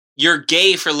You're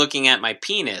gay for looking at my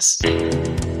penis. I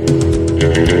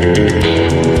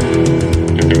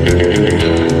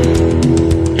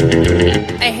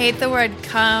hate the word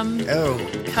cum. Oh.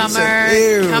 Cummer.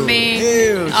 Ew, Coming.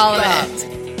 ew, all stop. of it.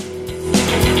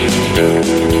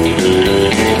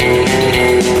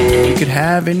 You could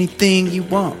have anything you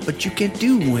want, but you can't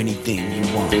do anything you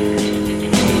want.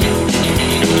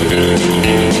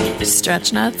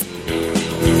 Stretch nuts.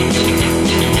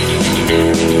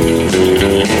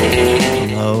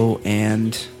 Hello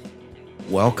and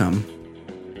welcome.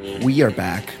 We are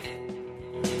back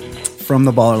from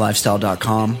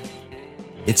theballerlifestyle.com.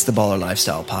 It's the Baller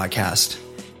Lifestyle Podcast.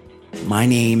 My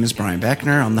name is Brian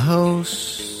Beckner. I'm the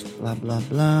host. Blah, blah,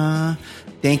 blah.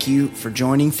 Thank you for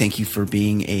joining. Thank you for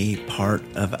being a part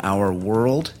of our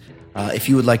world. If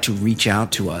you would like to reach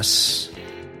out to us,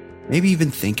 maybe you've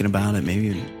been thinking about it. Maybe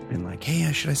you've been like,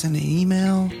 hey, should I send an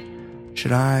email?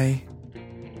 Should I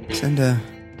send a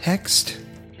text?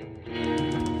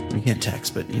 You can't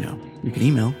text, but you can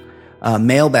email.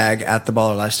 Mailbag at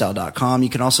theballerlifestyle.com. You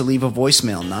can also leave a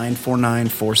voicemail,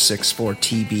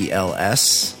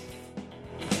 949-464-TBLS.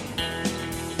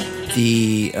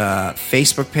 The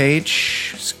Facebook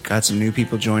page has got some new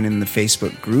people joining the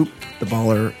Facebook group, the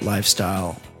Baller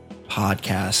Lifestyle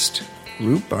Podcast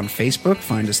group on Facebook.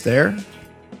 Find us there.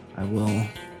 I will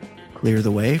clear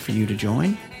the way for you to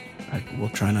join. I will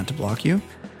try not to block you.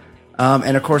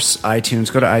 And of course,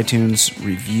 iTunes. Go to iTunes,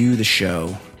 review the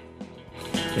show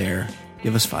there.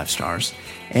 Give us 5 stars.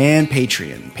 And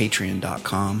Patreon,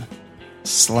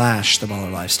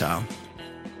 patreon.com/theballerlifestyle.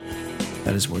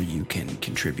 That is where you can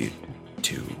contribute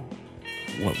to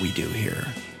what we do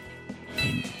here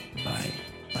by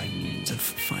means of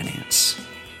finance.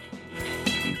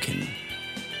 You can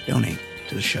donate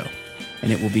to the show,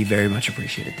 and it will be very much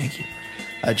appreciated. Thank you.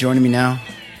 Joining me now,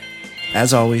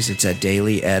 as always, it's Ed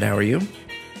Daly. Ed, how are you?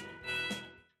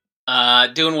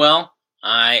 Doing well.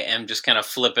 I am just kind of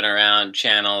flipping around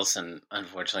channels, and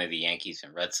unfortunately the Yankees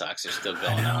and Red Sox are still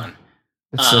going on.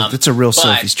 That's a real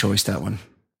Sophie's choice, that one.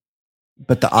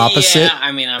 But the opposite, yeah,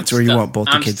 I mean, that's where you want both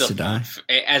the kids to die.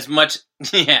 As much as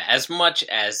I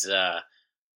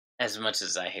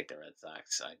hate the Red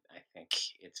Sox, I think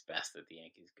it's best that the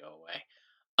Yankees go away.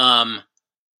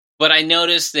 But I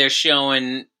noticed they're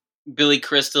showing Billy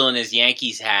Crystal in his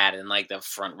Yankees hat in like the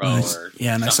front row.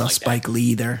 And I saw Spike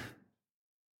Lee there.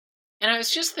 And I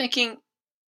was just thinking,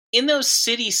 in those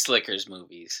City Slickers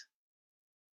movies,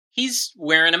 he's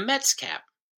wearing a Mets cap.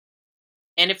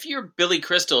 And if you're Billy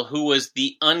Crystal, who was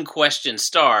the unquestioned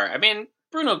star, I mean,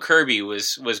 Bruno Kirby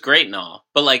was great and all,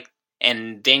 but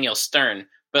and Daniel Stern,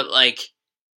 but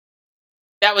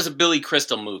that was a Billy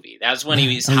Crystal movie. That was when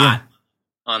he was hot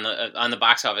on the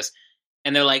box office.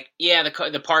 And they're like, yeah,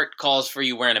 the part calls for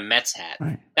you wearing a Mets hat.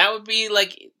 Right. That would be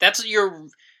that's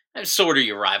sort of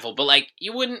your rival, but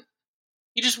you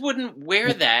just wouldn't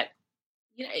wear that.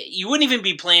 You wouldn't even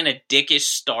be playing a dickish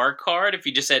star card if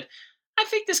you just said, I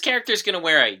think this character is going to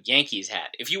wear a Yankees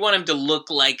hat. If you want him to look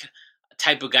like a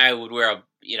type of guy who would wear a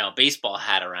baseball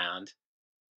hat around,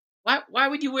 why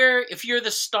would you wear, if you're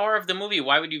the star of the movie,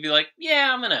 why would you be like,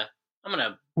 yeah, I'm gonna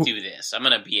do this. I'm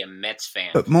gonna be a Mets fan.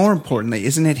 But more importantly,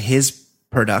 isn't it his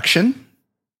production?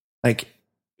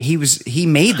 He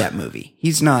made that movie.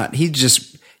 He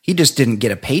just didn't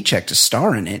get a paycheck to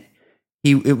star in it.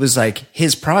 It was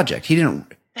his project. He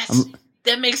didn't.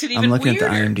 That makes it even weirder. I'm looking at the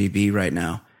IMDb right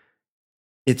now.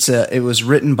 It was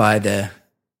written by the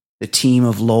team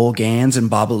of Lowell Gans and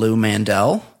Babaloo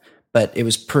Mandel, but it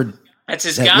was that's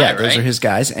his guy, yeah, right? Those are his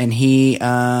guys, and he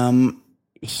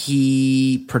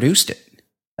produced it.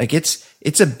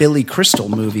 It's a Billy Crystal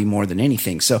movie more than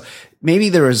anything. So maybe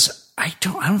there was I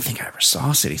don't think I ever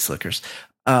saw City Slickers.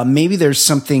 Maybe there's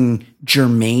something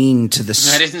germane to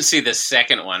this. I didn't see the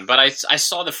second one, but I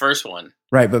saw the first one.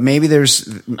 Right, but maybe there's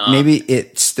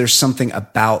something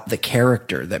about the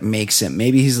character that makes him.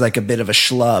 Maybe he's a bit of a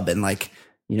schlub, and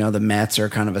the Mets are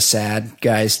kind of a sad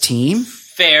guy's team.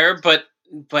 Fair, but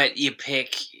you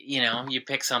pick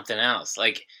something else.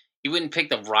 You wouldn't pick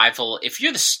the rival if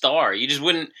you're the star. You just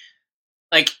wouldn't.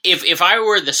 If I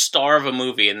were the star of a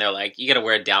movie and they're like, you got to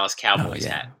wear a Dallas Cowboys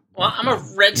hat. Well, I'm a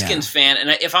Redskins fan, and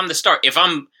if I'm the star, if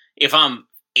I'm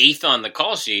 8th on the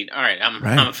call sheet, all right, I'm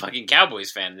a fucking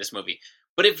Cowboys fan in this movie.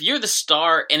 But if you're the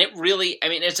star, and it really, I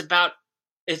mean, it's about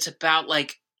a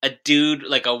dude,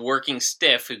 a working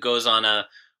stiff who goes on a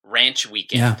ranch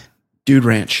weekend. Yeah, dude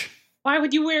ranch. Why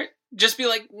would you just be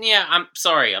like, yeah, I'm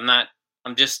sorry, my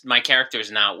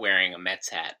character's not wearing a Mets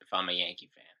hat if I'm a Yankee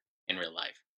fan in real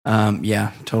life.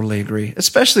 Yeah, totally agree.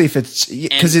 Especially if it's,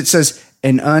 because it says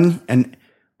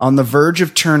on the verge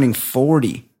of turning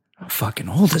 40. How fucking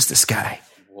old is this guy?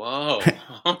 Whoa.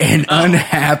 An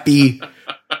unhappy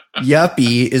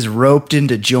yuppie is roped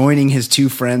into joining his two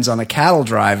friends on a cattle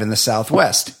drive in the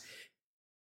Southwest.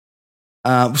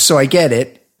 So I get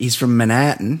it. He's from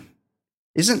Manhattan.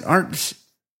 I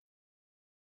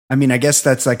guess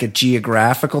that's like a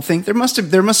geographical thing. There must have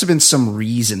been some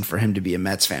reason for him to be a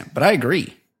Mets fan, but I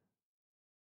agree.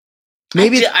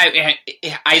 Maybe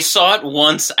I saw it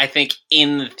once, I think,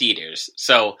 in the theaters,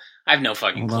 so I have no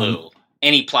fucking clue.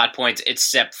 Any plot points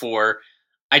except for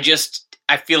I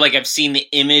feel like I've seen the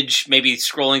image, maybe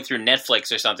scrolling through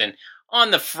Netflix or something.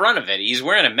 On the front of it, he's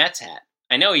wearing a Mets hat.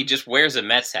 I know he just wears a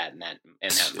Mets hat in that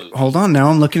movie. Hold on, now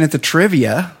I'm looking at the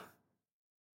trivia,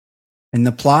 and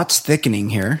the plot's thickening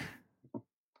here.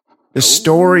 The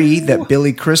story that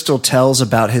Billy Crystal tells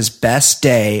about his best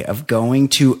day of going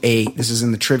to this is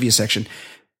in the trivia section,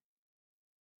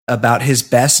 about his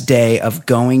best day of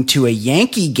going to a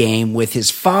Yankee game with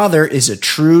his father is a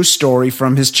true story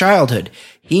from his childhood.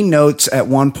 He notes at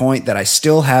one point that I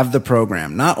still have the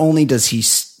program. Not only does he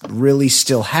really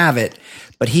still have it,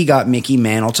 but he got Mickey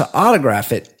Mantle to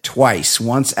autograph it twice.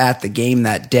 Once at the game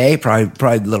that day, probably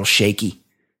a little shaky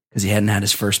because he hadn't had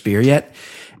his first beer yet.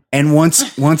 And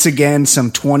once again,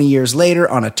 some 20 years later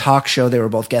on a talk show they were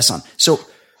both guests on.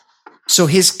 So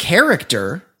his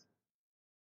character,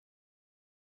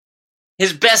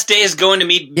 his best day is going to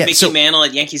meet Mickey Mantle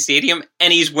at Yankee Stadium,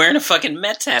 and he's wearing a fucking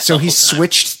Mets hat. So he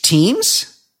switched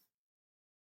teams?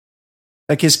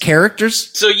 Like his characters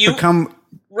become...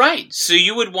 Right. So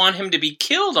you would want him to be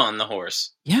killed on the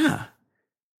horse. Yeah.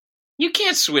 You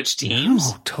can't switch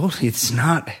teams. No, totally. It's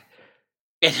not...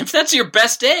 And if that's your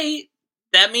best day...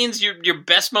 That means your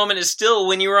best moment is still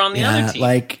when you were on the other team.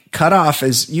 Like cutoff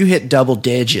is you hit double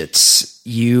digits.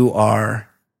 You are.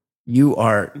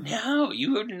 No,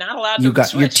 you are not allowed to. You got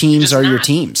switch. Your teams are not your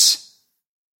teams.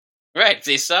 Right. If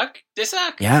they suck, they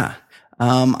suck. Yeah.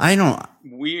 I don't.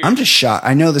 Weird. I'm just shocked.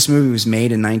 I know this movie was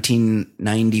made in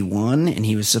 1991, and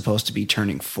he was supposed to be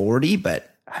turning 40,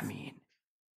 but I mean,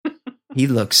 he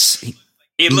looks.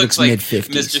 He looks like mid-50s.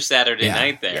 Mr. Saturday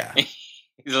Night there. Yeah.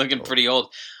 He's looking pretty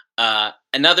old.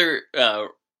 Another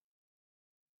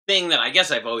thing that I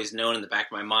guess I've always known in the back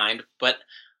of my mind, but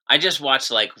I just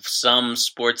watched like some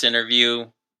sports interview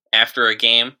after a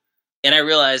game, and I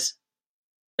realized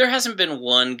there hasn't been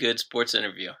one good sports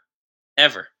interview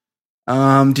ever.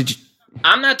 Did you?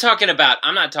 I'm not talking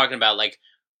about like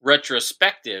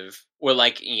retrospective or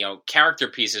like, character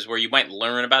pieces where you might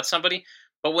learn about somebody,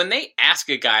 but when they ask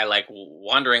a guy like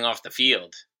wandering off the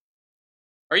field,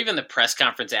 or even the press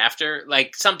conference after,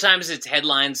 like sometimes it's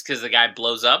headlines because the guy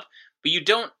blows up, but you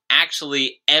don't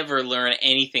actually ever learn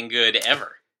anything good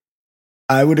ever.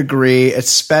 I would agree,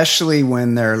 especially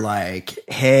when they're like,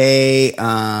 hey,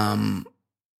 I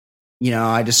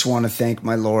just want to thank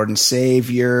my Lord and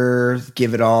Savior,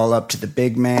 give it all up to the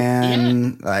big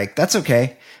man. Yeah. Like, that's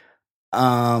okay.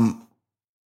 I'm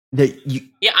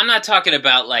not talking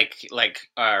about like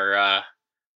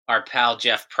our pal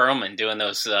Jeff Pearlman doing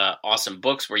those awesome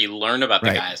books where you learn about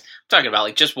the guys. I'm talking about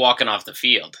like just walking off the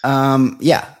field.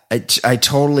 I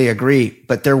totally agree.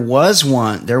 But there was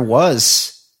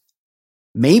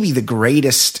maybe the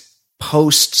greatest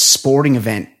post-sporting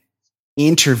event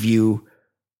interview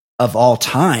of all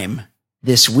time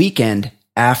this weekend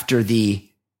after the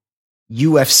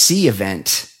UFC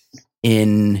event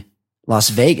in Las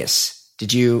Vegas.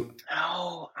 Did you?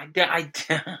 No,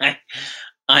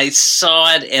 I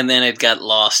saw it and then it got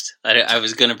lost. I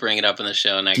was going to bring it up in the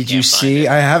show, and did you see?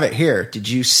 I have it here. Did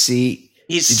you see?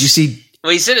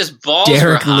 Well, he said his balls.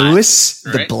 Derek were hot, Lewis,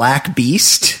 right? The Black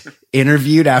Beast,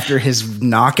 interviewed after his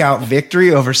knockout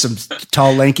victory over some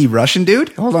tall, lanky Russian dude.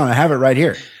 Hold on, I have it right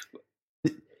here.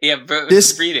 Yeah, bro,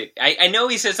 read it. I know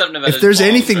he said something about. If there's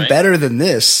anything better than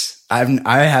this, I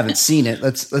haven't seen it.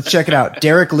 Let's check it out.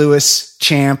 Derek Lewis,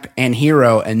 champ and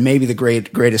hero, and maybe the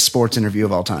greatest sports interview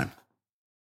of all time.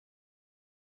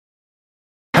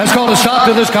 Has called a stop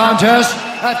to this contest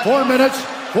at 4 minutes,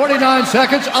 49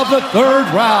 seconds of the third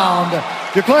round,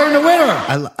 declaring the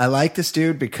winner. I like this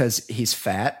dude because he's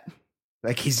fat.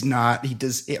 Like he's not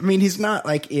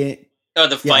like it. Oh,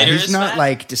 the fighter he's is not fat?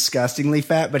 like disgustingly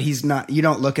fat, but he's not. You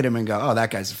don't look at him and go, "Oh, that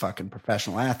guy's a fucking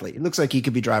professional athlete." It looks like he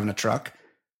could be driving a truck.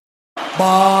 By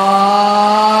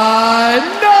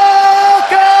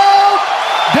knockout,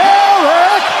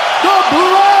 Derek the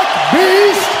Black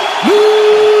Beast Lewis.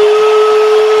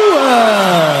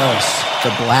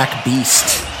 The Black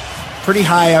Beast, pretty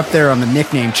high up there on the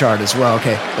nickname chart as well.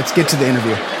 Okay, let's get to the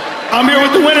interview. I'm here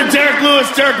with the winner, Derek Lewis.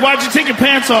 Derek, why'd you take your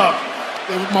pants off?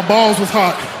 My balls was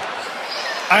hot.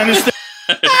 I understand.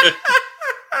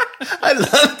 I love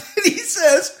that he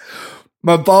says,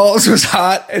 My balls was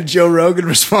hot, and Joe Rogan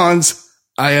responds,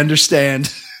 I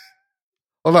understand.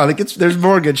 Hold on, there's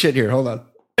more good shit here. Hold on.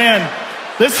 Man,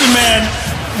 listen, man,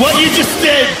 what you just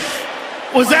did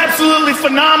was absolutely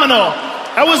phenomenal.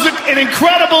 That was an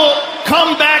incredible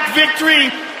comeback victory,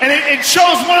 and it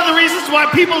shows one of the reasons why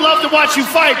people love to watch you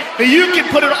fight, that you can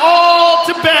put it all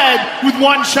to bed with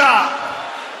one shot.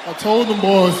 I told them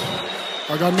boys,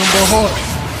 I got number heart.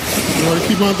 You know, they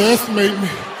keep underestimating me.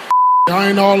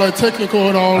 I ain't all that technical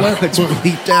and all that. It's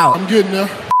bleeped out. I'm getting there.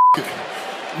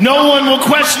 No one will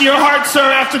question your heart, sir,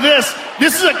 after this.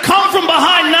 This is a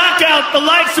come-from-behind knockout, the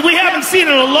likes that we haven't seen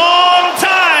in a long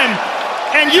time.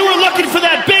 And you were looking for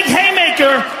that big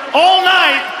haymaker all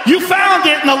night. You found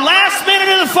it in the last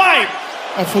minute of the fight.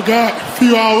 I forgot a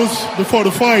few hours before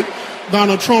the fight,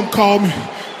 Donald Trump called me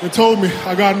and told me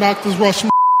I got to knock this Russian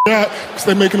out because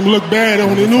they're making him look bad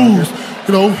on the news.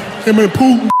 You know, him and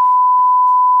Putin.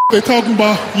 They talking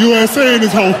about USA and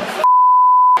his whole.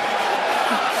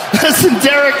 Listen,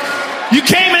 Derek, you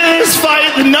came into this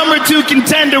fight the number 2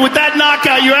 contender with that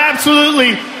knockout. You're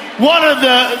absolutely one of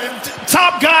the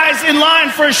top guys in line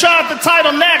for a shot at the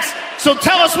title next. So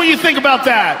tell us what you think about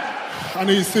that. I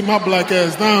need to sit my black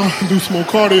ass down and do some more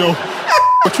cardio.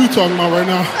 What you talking about right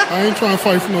now? I ain't trying to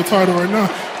fight for no title right now.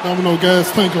 Not with no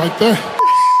gas tank like that.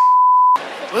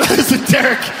 Listen,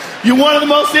 Derek, you're one of the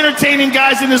most entertaining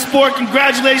guys in the sport.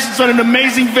 Congratulations on an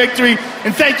amazing victory.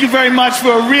 And thank you very much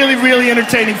for a really, really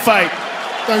entertaining fight.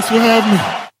 Thanks for having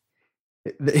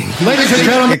me. Ladies and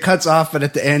gentlemen. It cuts off, but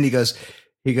at the end he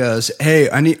goes, hey,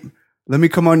 let me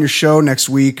come on your show next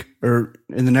week or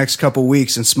in the next couple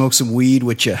weeks and smoke some weed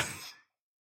with you.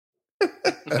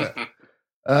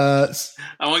 I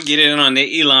want to get in on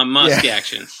the Elon Musk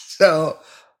action. So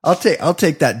I'll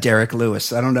take that Derek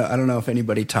Lewis. I don't know if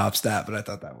anybody tops that, but I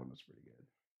thought that one was pretty good.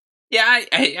 Yeah,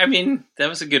 I mean, that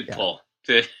was a good pull.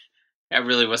 I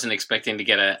really wasn't expecting to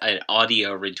get an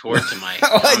audio retort to my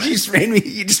you just made me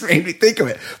think of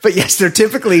it. But yes, they're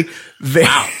typically very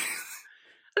wow.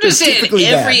 I'm just saying,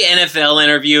 every NFL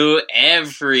interview,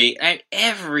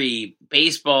 every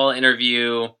baseball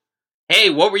interview. Hey,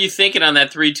 what were you thinking on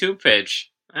that 3-2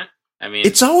 pitch? I mean,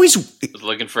 it's always was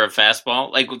looking for a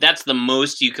fastball. Like that's the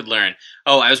most you could learn.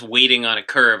 Oh, I was waiting on a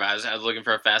curve. I was looking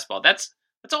for a fastball. That's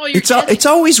all you're getting. It's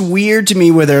always weird to me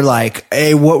where they're like,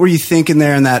 "Hey, what were you thinking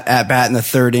there in that at bat in the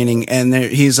third inning?" And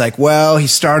he's like, "Well, he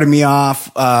started me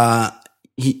off.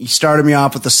 He started me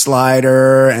off with the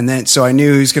slider, and then so I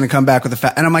knew he was going to come back with a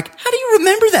fat." And I'm like, "How do you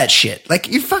remember that shit? Like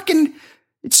you fucking."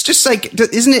 It's just like,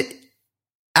 isn't it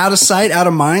out of sight, out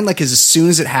of mind? Like as soon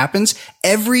as it happens,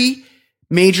 every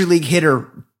major league hitter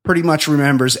pretty much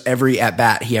remembers every at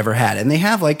bat he ever had, and they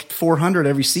have like 400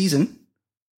 every season.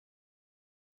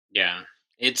 Yeah,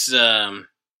 it's but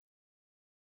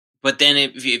then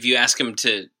if you ask them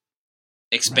to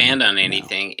expand on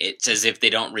anything, it's as if they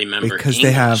don't remember because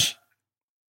English.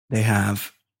 they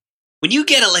have. When you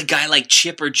get a guy like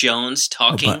Chipper Jones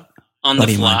talking on the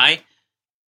fly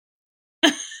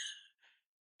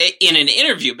in an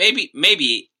interview, maybe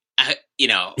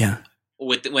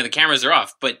when the cameras are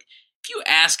off, but if you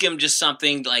ask him just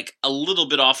something like a little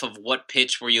bit off of what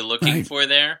pitch were you looking for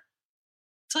there,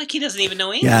 it's like he doesn't even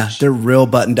know English. Yeah, they're real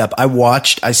buttoned up.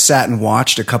 I sat and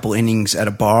watched a couple innings at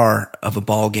a bar of a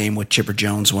ball game with Chipper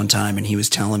Jones one time, and he was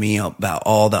telling me about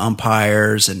all the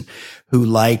umpires and who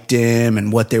liked him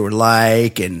and what they were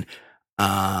like, and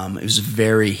he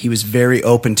was very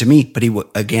open to me. But he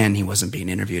wasn't being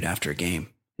interviewed after a game.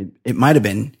 It might have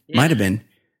been.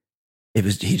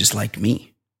 He just liked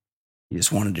me. He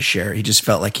just wanted to share. He just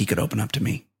felt like he could open up to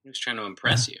me. He was trying to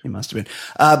impress you. He must have been.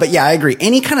 But yeah, I agree.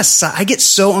 Any kind of I get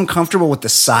so uncomfortable with the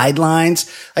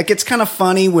sidelines. Like it's kind of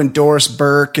funny when Doris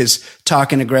Burke is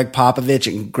talking to Greg Popovich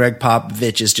and Greg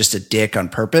Popovich is just a dick on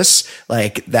purpose.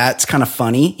 Like that's kind of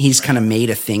funny. He's kind of made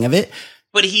a thing of it.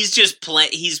 But he's just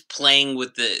he's playing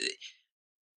with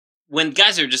when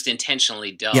guys are just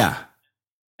intentionally dumb. Yeah.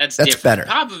 That's different. Better.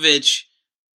 Popovich,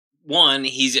 one,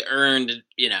 he's earned,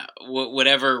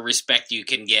 whatever respect you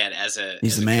can get as a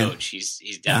coach.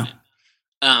 He's done it.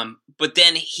 But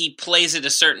then he plays it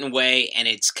a certain way, and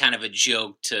it's kind of a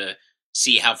joke to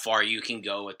see how far you can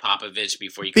go with Popovich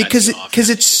before you cut you off.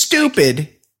 Because it's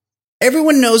stupid.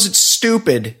 Everyone knows it's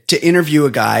stupid to interview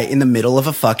a guy in the middle of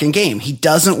a fucking game. He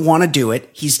doesn't want to do it.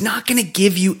 He's not going to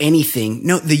give you anything.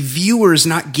 No, the viewer is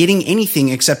not getting anything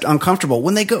except uncomfortable.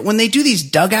 When they do these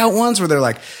dugout ones where they're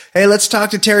like, "Hey, let's talk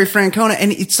to Terry Francona,"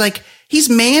 and it's like he's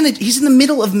in the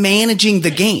middle of managing the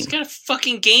game. He's got a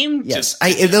fucking game. Yes,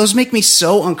 those make me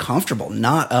so uncomfortable.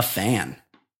 Not a fan.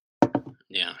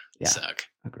 Yeah. Suck.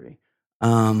 Agree.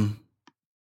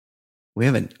 We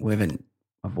have a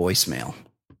voicemail.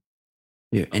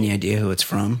 You, any idea who it's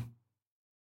from?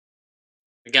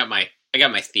 I got my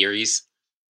theories.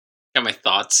 Got my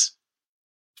thoughts.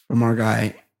 From our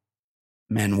guy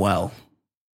Manuel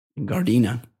in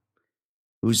Gardena,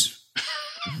 who's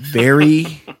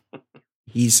very.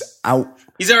 He's out.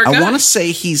 He's our I guy. want to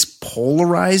say he's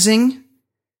polarizing,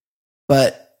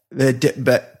 but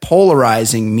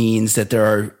polarizing means that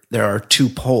there are two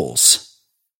poles.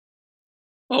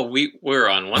 Well, we're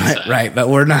on one side. Right, but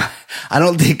we're not. I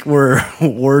don't think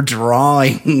we're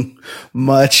drawing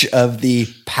much of the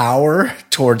power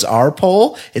towards our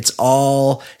pole. It's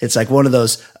like one of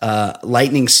those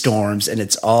lightning storms, and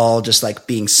it's all just like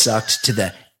being sucked to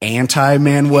the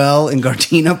anti-Manuel and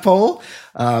Gardena pole.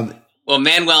 Well,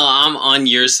 Manuel, I'm on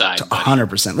your side.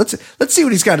 100%. Let's see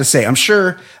what he's got to say. I'm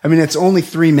sure. I mean, it's only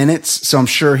 3 minutes, so I'm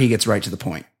sure he gets right to the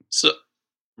point. So,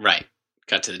 right,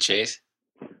 cut to the chase.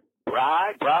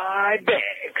 Right back.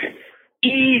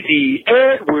 Easy,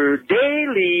 Edward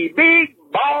Daly, big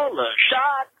baller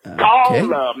shot,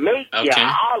 caller, make ya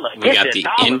holler. We got the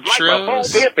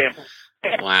intros.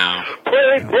 Wow.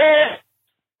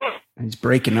 He's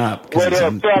breaking up. What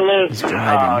up, fellas? He's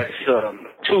driving.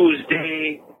 It's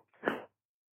Tuesday.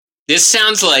 This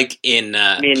sounds like in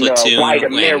Platoon White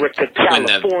America,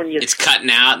 California. It's cutting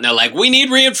out, and they're like, "We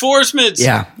need reinforcements."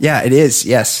 Yeah, it is.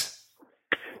 Yes.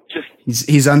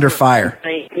 He's under fire.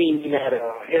 Cleaning at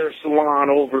a hair salon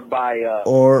over by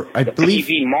the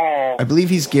PV Mall. I believe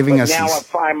he's giving us now I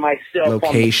find myself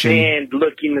location. on the sand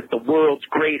looking at the world's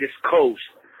greatest coast,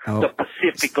 the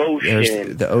Pacific Ocean.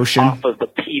 There's the ocean off of the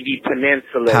PV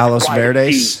Peninsula. Palos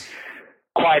Verdes.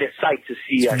 Quite a sight to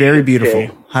see. It's very beautiful.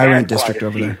 High rent district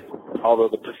over there. Although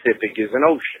the Pacific is an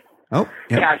ocean. Oh,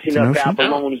 yeah. Passing up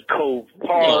Abalone Cove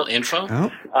Park. Little info.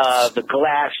 The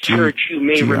glass church you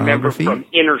may remember from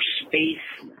Inner Space.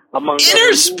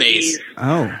 Inner Space.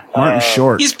 Oh, Martin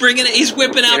Short. He's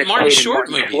whipping out Martin Short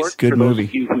movies. Good movie. For those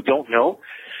of you who don't know.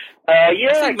 I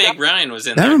think Meg Ryan was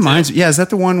in that. That reminds me. Yeah, is that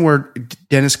the one where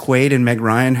Dennis Quaid and Meg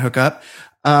Ryan hook up?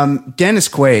 Dennis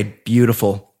Quaid,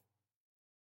 beautiful.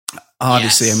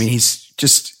 Obviously, yes. I mean, he's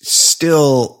just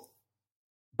still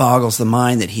boggles the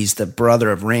mind that he's the brother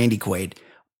of Randy Quaid.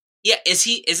 Yeah,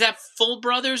 is that full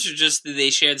brothers or just that they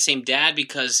share the same dad?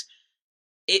 Because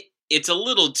it's a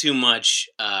little too much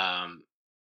Arnold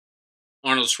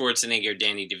Schwarzenegger,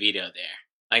 Danny DeVito there.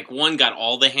 Like one got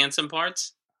all the handsome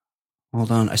parts.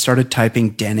 Hold on, I started typing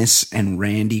Dennis and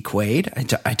Randy Quaid.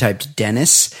 I typed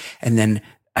Dennis and then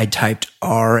I typed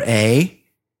R.A.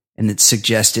 and it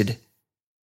suggested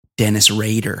Dennis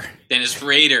Rader. Dennis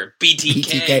Rader,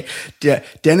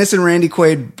 BTK. Dennis and Randy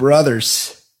Quaid,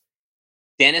 brothers.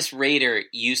 Dennis Rader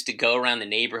used to go around the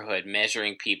neighborhood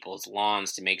measuring people's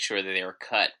lawns to make sure that they were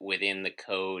cut within the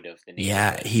code of the neighborhood.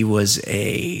 Yeah, he was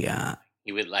a...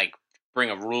 he would like bring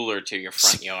a ruler to your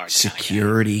front yard.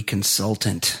 Security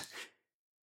consultant.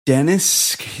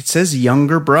 Dennis, it says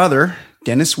younger brother,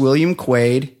 Dennis William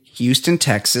Quaid, Houston,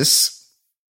 Texas,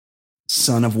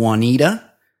 son of Juanita.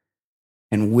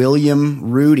 And William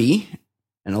Rudy,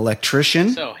 an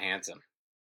electrician. So handsome.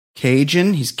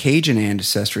 Cajun. He's Cajun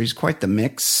ancestry. He's quite the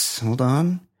mix. Hold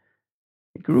on.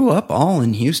 He grew up all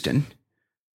in Houston.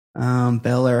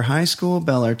 Bel Air High School,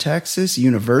 Bel Air, Texas,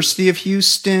 University of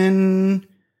Houston.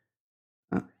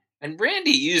 And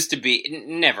Randy used to be,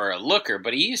 never a looker,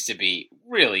 but he used to be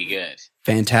really good.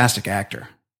 Fantastic actor.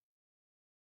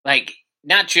 Like,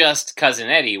 not just Cousin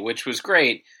Eddie, which was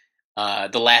great.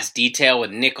 The Last Detail with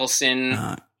Nicholson.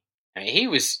 I mean, he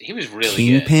was really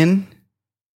Kingpin. good.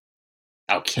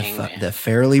 Oh, Kingpin. The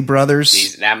Farrelly Brothers.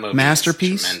 Jeez, that movie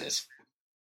masterpiece. Tremendous.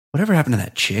 Whatever happened to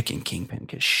that chick in Kingpin?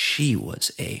 Because she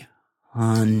was a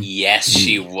hun. Yes,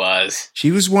 she was.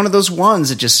 She was one of those ones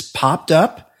that just popped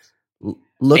up.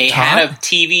 They had a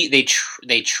TV.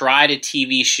 They tried a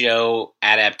TV show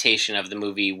adaptation of the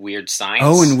movie Weird Science.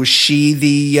 Oh, and was she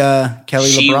the Kelly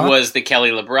LeBrock? She was the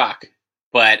Kelly LeBrock.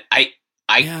 But I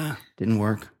didn't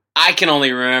work. I can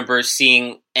only remember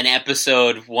seeing an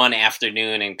episode one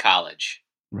afternoon in college.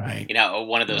 Right. You know,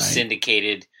 one of those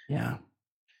syndicated. Yeah.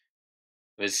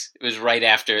 It was right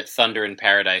after Thunder in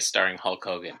Paradise starring Hulk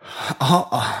Hogan.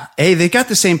 Hey, they got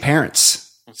the same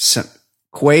parents. So,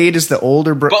 Quaid is the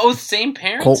older brother. Both same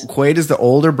parents? Quaid is the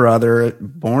older brother,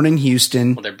 born in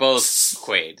Houston. Well, they're both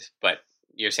Quaid, but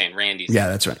you're saying Randy's. Yeah,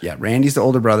 that's right. Yeah, Randy's the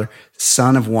older brother,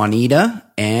 son of Juanita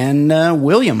and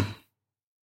William.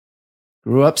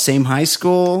 Grew up same high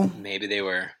school. Maybe they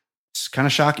were. It's kind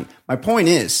of shocking. My point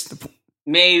is,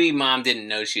 maybe mom didn't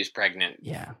know she was pregnant.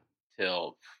 Yeah,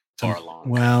 till far along.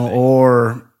 Well,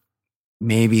 or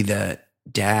maybe the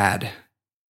dad,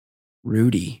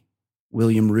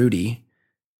 William Rudy,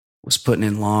 was putting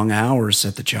in long hours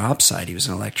at the job site. He was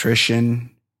an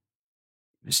electrician.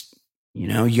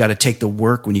 You got to take the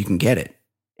work when you can get it.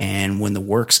 And when the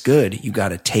work's good, you got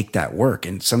to take that work.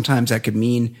 And sometimes that could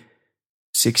mean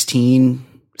 16,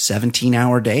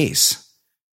 17-hour days.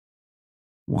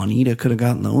 Juanita could have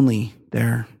got lonely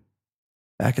there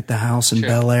back at the house in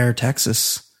Bel Air,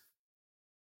 Texas.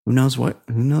 Who knows what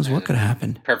could have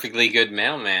happened? Perfectly good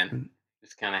mailman.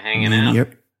 Just kind of hanging out.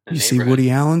 You see Woody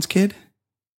Allen's kid?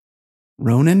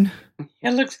 Ronan?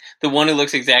 Yeah, looks the one who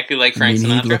looks exactly like Frank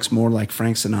Sinatra. He looks more like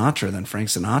Frank Sinatra than Frank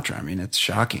Sinatra. I mean, it's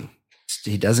shocking.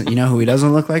 He doesn't. You know who he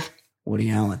doesn't look like?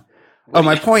 Woody Allen.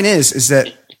 My point is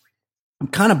that I'm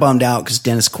kind of bummed out because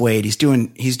Dennis Quaid, he's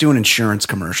doing insurance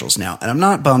commercials now, and I'm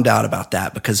not bummed out about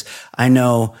that because I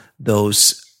know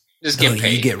those just get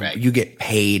paid. You get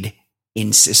paid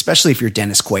especially if you're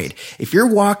Dennis Quaid. If you're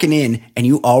walking in and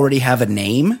you already have a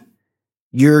name,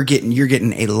 you're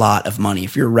getting a lot of money.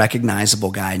 If you're a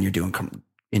recognizable guy and you're doing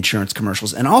insurance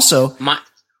commercials, and also my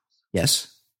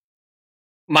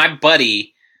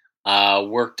buddy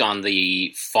worked on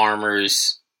the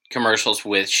Farmers commercials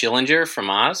with Schillinger from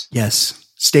Oz. Yes,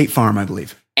 State Farm, I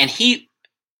believe. And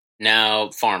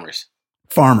Farmers.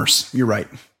 You're right.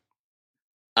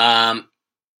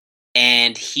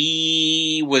 And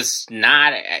he was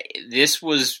not. This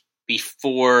was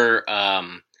before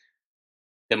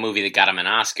the movie that got him an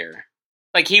Oscar.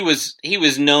 Like he was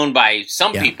known by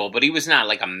some people, but he was not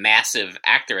like a massive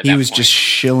actor at that point. He was just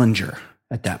Schillinger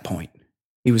at that point.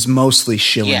 He was mostly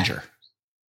Schillinger.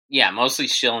 Yeah, mostly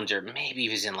Schillinger. Maybe he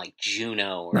was in like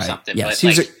Juno or something. Yes, but he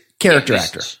was a character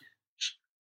actor.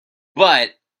 But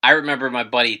I remember my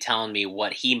buddy telling me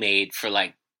what he made for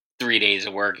like 3 days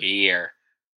of work a year.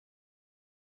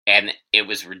 And it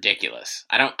was ridiculous.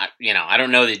 I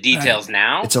don't know the details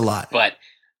now. It's a lot.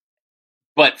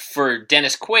 But for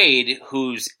Dennis Quaid,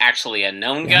 who's actually a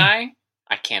known guy,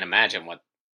 I can't imagine what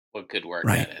good work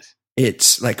that is.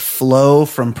 It's like Flo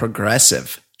from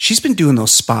Progressive. She's been doing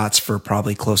those spots for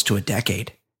probably close to a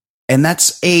decade. And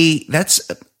that's a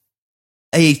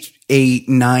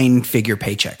 9-figure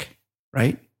paycheck,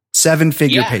 right?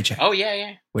 7-figure paycheck. Oh,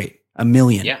 yeah. Wait, $1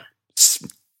 million. Yeah.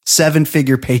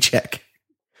 7-figure paycheck.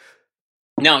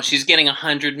 No, she's getting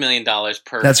 $100 million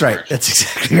per. That's right. That's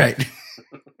exactly right.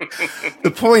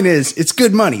 The point is, it's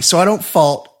good money, so I don't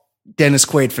fault Dennis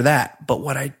Quaid for that. But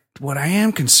what I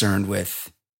am concerned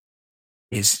with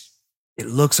is it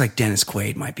looks like Dennis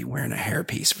Quaid might be wearing a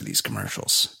hairpiece for these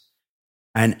commercials,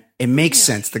 and it makes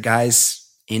sense. The guy's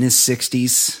in his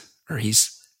 60s, or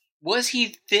was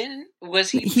he thin?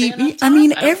 Was he thin? I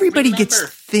mean, everybody gets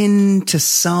thin to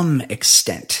some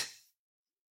extent.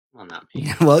 Well, not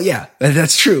me. Well, yeah,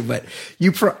 that's true. But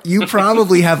you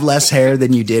probably have less hair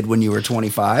than you did when you were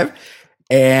 25,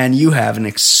 and you have an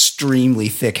extremely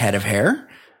thick head of hair.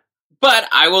 But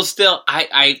I will still,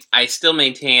 I still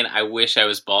maintain I wish I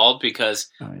was bald because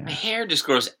my hair just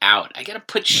grows out. I got to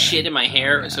put shit in my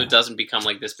hair so it doesn't become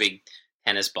like this big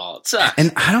tennis ball. It sucks.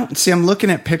 And I'm looking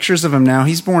at pictures of him now.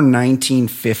 He's born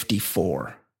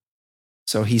 1954.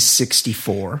 So he's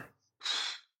 64.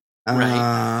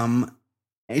 Right.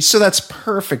 So that's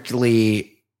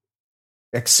perfectly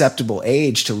acceptable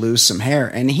age to lose some hair.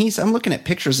 And I'm looking at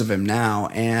pictures of him now,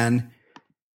 and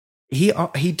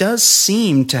he does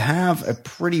seem to have a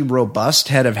pretty robust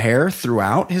head of hair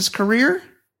throughout his career,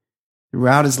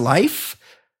 throughout his life.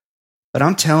 But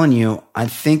I'm telling you, I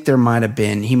think he might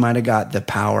have got the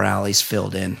power alleys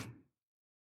filled in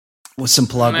with some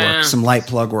plug work, some light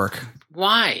plug work.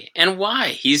 Why? And why?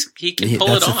 He can pull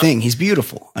it off. That's the thing. He's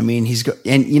beautiful. I mean,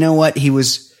 and you know what? He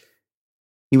was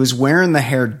wearing the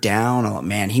hair down a lot.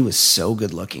 Man, he was so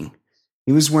good looking.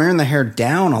 He was wearing the hair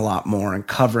down a lot more and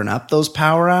covering up those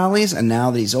power alleys. And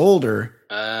now that he's older,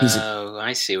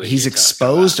 I see what he's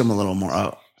exposed them a little more.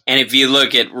 Oh. And if you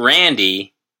look at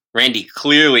Randy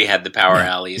clearly had the power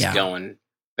alleys going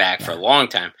back for a long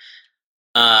time.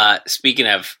 Speaking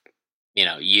of,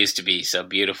 used to be so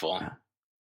beautiful. Yeah.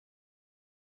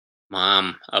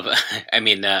 Mom of,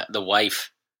 the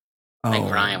wife, Meg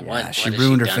Ryan. What she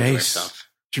ruined her face.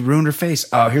 She ruined her face.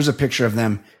 Oh, here's a picture of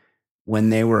them when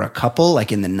they were a couple,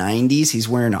 like in the 90s. He's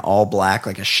wearing an all black,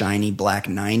 like a shiny black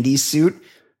 90s suit.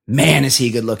 Man, is he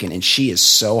good looking. And she is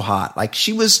so hot. Like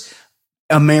she was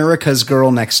America's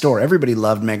girl next door. Everybody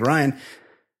loved Meg Ryan.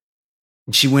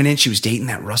 And she went in, she was dating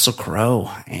that Russell Crowe.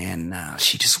 And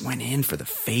she just went in for the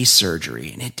face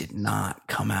surgery, and it did not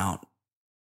come out.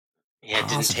 Yeah, it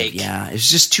didn't take. Yeah, it was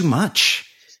just too much.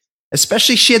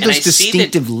 Especially she had those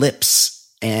distinctive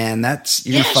lips, and that's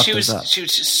you're gonna fuck those up. She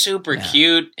was just super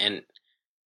cute, and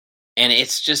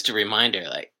it's just a reminder,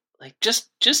 like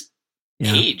just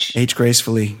age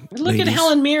gracefully. Look at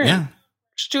Helen Mirren. Yeah,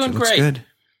 she's doing she looks great. Good.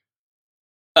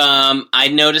 I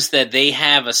noticed that they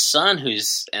have a son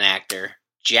who's an actor,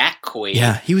 Jack Quaid.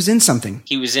 Yeah, he was in something.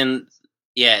 He was in.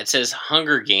 Yeah, it says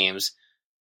Hunger Games.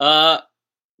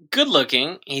 Good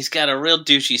looking. He's got a real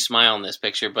douchey smile in this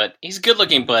picture, but he's good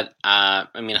looking. But I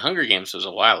mean, Hunger Games was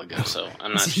a while ago, so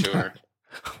I'm not sure.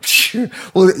 Sure.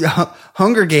 Well,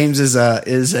 Hunger Games is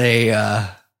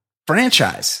a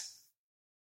franchise.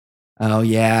 Oh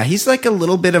yeah, he's like a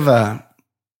little bit of a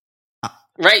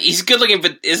right. He's good looking,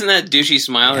 but isn't that douchey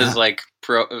smile Yeah. is like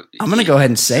pro? I'm gonna go ahead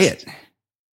and say it.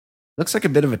 Looks like a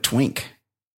bit of a twink.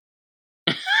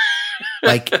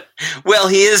 Like, well,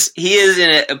 he is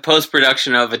in a post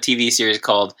production of a TV series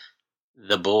called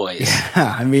The Boys.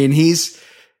 yeah, I mean, his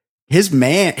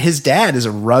dad is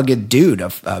a rugged dude,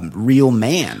 a real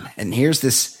man, and here's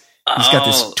this. He's got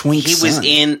this twink.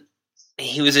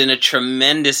 He was in a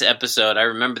tremendous episode. I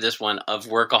remember this one of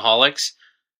Workaholics.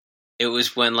 It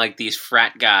was when like these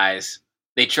frat guys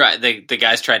the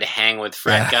guys tried to hang with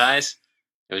frat guys.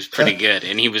 It was pretty good,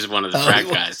 and he was one of the frat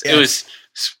guys. Yeah. It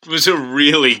was a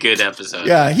really good episode.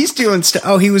 Yeah, he's doing stuff.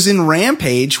 Oh, he was in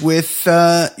Rampage with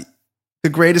the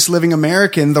greatest living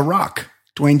American, The Rock,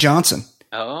 Dwayne Johnson.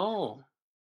 Oh,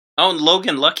 and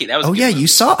Logan Lucky. That was. Oh a good yeah, movie. you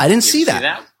saw. I didn't see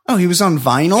that. Oh, he was on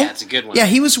Vinyl. Yeah, it's a good one. Yeah,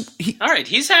 he was. All right,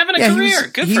 he's having a career.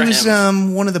 Good for him. He was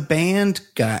one of the band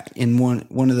guy in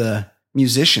one of the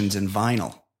musicians in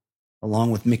Vinyl,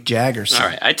 along with Mick Jagger. So. All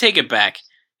right, I take it back.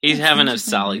 He's having a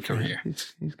solid career.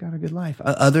 He's got a good life,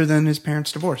 other than his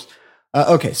parents' divorce.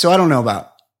 Okay, so I don't know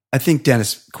about. I think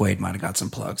Dennis Quaid might have got some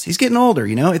plugs. He's getting older,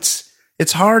 you know. It's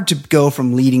hard to go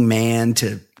from leading man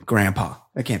to grandpa.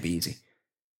 That can't be easy.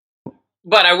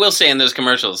 But I will say, in those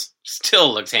commercials,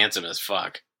 still looks handsome as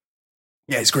fuck.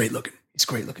 Yeah, he's great looking. He's a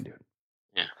great looking dude.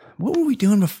 Yeah. What were we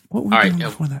doing before?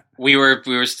 Before that? We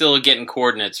were still getting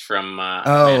coordinates from.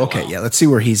 Oh, okay. Yeah, let's see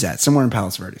where he's at. Somewhere in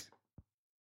Palos Verdes.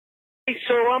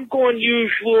 So I'm going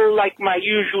my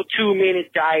usual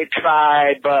 2-minute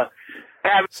diatribe.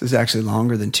 This is actually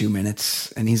longer than 2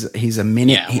 minutes, and he's a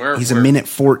minute. Yeah, he's a minute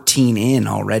 14 in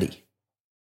already.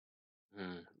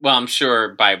 Well, I'm sure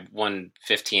by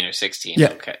 1:15 or 16. Yeah.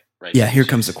 Okay. Right. Yeah. Here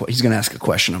comes he's going to ask a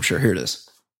question. I'm sure. Here it is.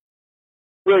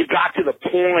 Really got to the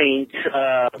point.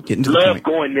 Getting to the love point.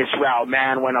 going this route,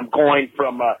 man. When I'm going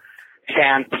from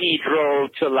San Pedro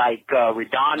to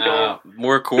Redondo.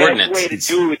 More coordinates. Best way to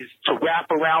do it is to wrap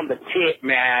around the tip,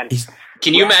 man.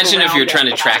 Can you imagine if you're trying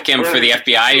to track him for the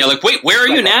FBI and you're like, wait, where are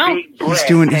you now? He's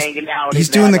doing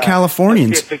the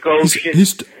Californians.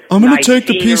 I'm going to take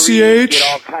the PCH. Get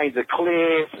all kinds of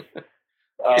cliffs.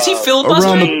 Is he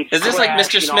filibustering? Is this like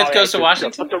Mr. Smith Goes to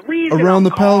Washington? Around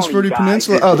the Palos Verdes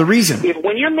Peninsula. Oh, the reason.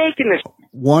 When you're making this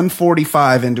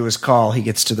 1:45 into his call, he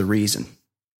gets to the reason.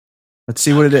 Let's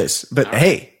see what it is. But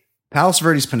hey, Palos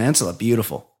Verdes Peninsula,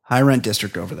 beautiful. High rent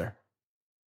district over there.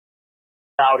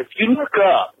 If you look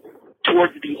up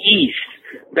towards the east,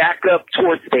 back up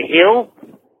towards the hill,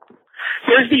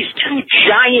 there's these two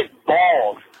giant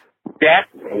balls that,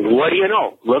 what do you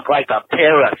know, look like a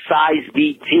pair of size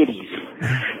B titties.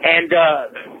 And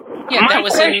yeah, that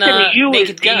was in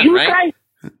Naked Gun, right?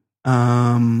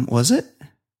 Was it?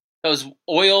 Those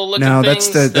oil-looking No,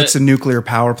 things? that's a nuclear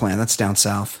power plant. That's down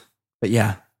south. But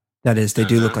yeah, that is. They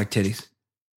do look like titties.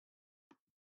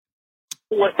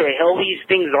 What the hell these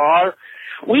things are?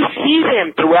 We see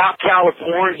them throughout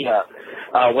California,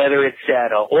 whether it's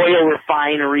at an oil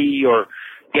refinery or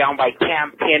down by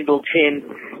Camp Pendleton.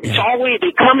 It's always,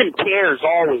 they come in pairs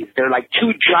always. They're like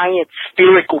two giant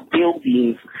spherical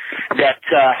buildings that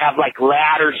have like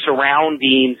ladder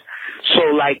surroundings. So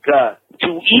like,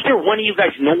 do either one of you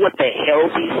guys know what the hell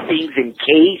these things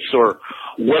encase or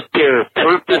what their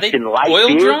purpose in life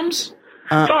oil is? drums?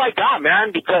 That's all I got,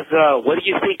 man, because what do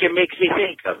you think it makes me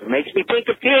think of? It makes me think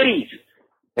of titties.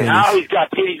 And I always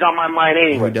got titties on my mind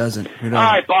anyway. Who doesn't? All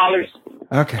right, ballers.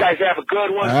 Okay. You guys have a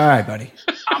good one. All right, buddy.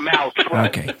 I'm out.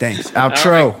 Okay, thanks.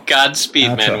 Outro. Right.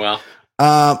 Godspeed, Manuel.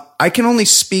 I can only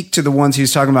speak to the ones he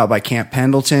was talking about by Camp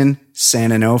Pendleton,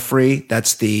 San Onofre.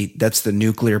 That's the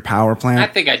nuclear power plant. I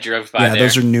think I drove by there. Yeah,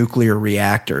 those are nuclear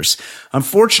reactors.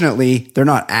 Unfortunately, they're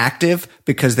not active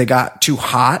because they got too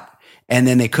hot and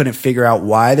then they couldn't figure out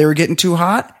why they were getting too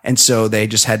hot. And so they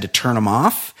just had to turn them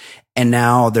off. And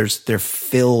now they're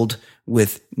filled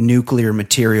with nuclear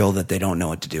material that they don't know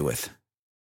what to do with.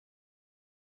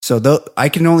 So I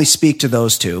can only speak to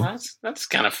those two. That's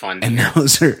kind of fun. And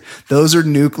those are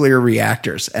nuclear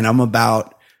reactors. And I'm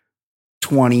about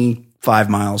 25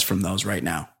 miles from those right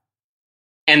now.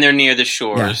 And they're near the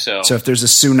shore. Yeah. So if there's a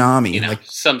tsunami,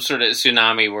 some sort of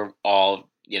tsunami, we're all,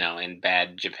 in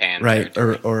bad Japan. Right,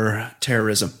 territory. or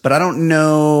terrorism. But I don't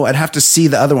know. I'd have to see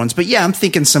the other ones. But yeah, I'm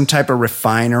thinking some type of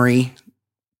refinery,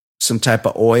 some type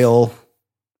of oil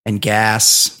and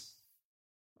gas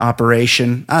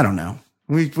operation. I don't know.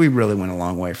 We really went a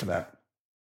long way for that.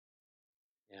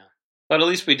 Yeah. But at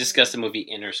least we discussed the movie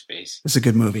Inner Space. It's a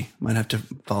good movie. Might have to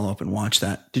follow up and watch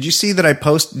that. Did you see that I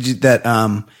posted that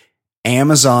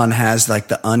Amazon has like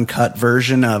the uncut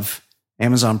version of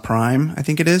Amazon Prime, I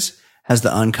think it is, has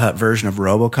the uncut version of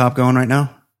RoboCop going right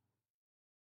now?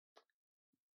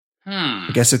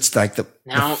 I guess it's like the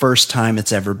first time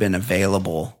it's ever been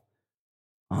available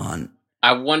on.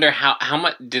 I wonder how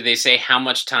much did they say how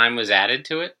much time was added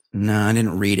to it? No, I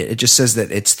didn't read it. It just says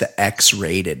that it's the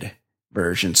X-rated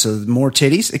version. So more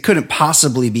titties. It couldn't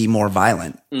possibly be more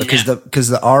violent because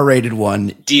the R-rated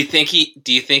one. Do you think he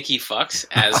fucks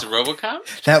as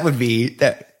RoboCop? That would be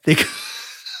that.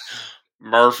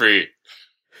 Murphy.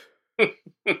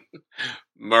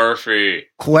 Murphy.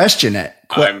 Question it.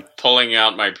 I'm pulling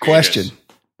out my penis. Question.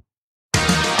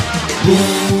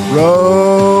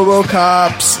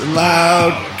 RoboCop's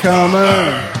loud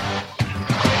comer.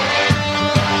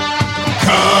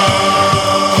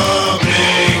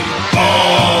 Coming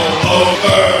all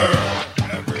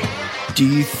over. Do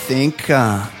you think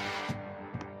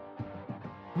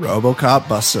RoboCop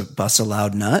busts a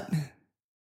loud nut?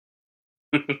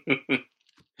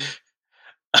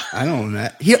 I don't know.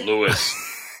 Lewis.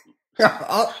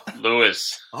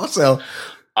 Lewis. Also,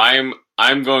 I'm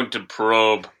going to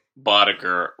probe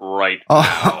Boddicker right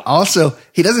now. Also,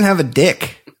 he doesn't have a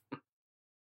dick.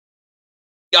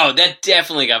 Oh, that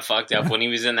definitely got fucked up when he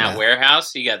was in that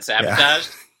warehouse. He got sabotaged.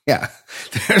 Yeah.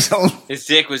 His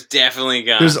dick was definitely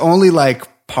gone. There's only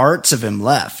like parts of him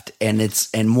left,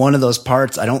 and one of those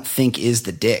parts I don't think is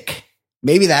the dick.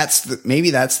 Maybe that's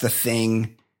the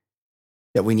thing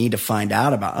that we need to find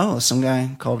out about. Oh, some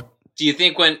guy called. Do you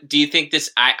think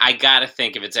this? I gotta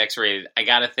think if it's X-rated. I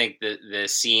gotta think the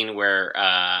scene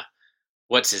where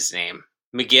what's his name?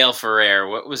 Miguel Ferrer.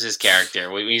 What was his character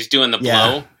when he was doing the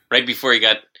blow right before he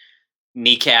got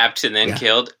kneecapped and then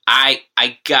killed? I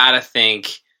gotta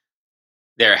think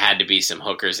there had to be some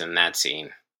hookers in that scene.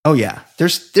 Oh yeah,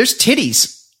 there's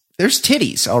titties. There's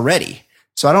titties already.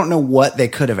 So I don't know what they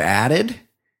could have added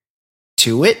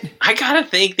to it. I gotta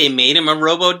think they made him a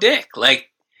robo dick. Like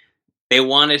they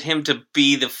wanted him to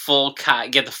be the full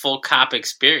get the full cop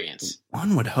experience.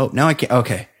 One would hope. Now I can't.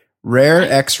 Okay, rare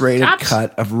X-rated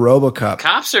cut of RoboCop.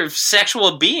 Cops are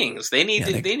sexual beings. They need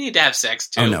to have sex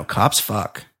too. Oh no, cops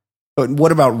fuck. But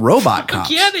what about robot cops?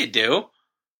 Yeah, they do.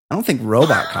 I don't think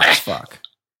robot cops fuck.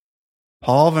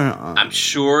 Paul Van. I'm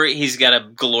sure he's got a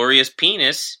glorious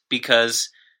penis because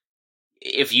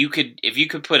if you could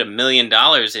put $1 million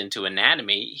into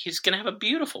anatomy, he's gonna have a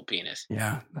beautiful penis.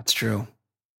 Yeah, that's true.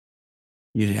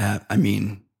 I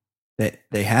mean,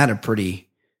 they had a pretty.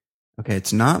 Okay,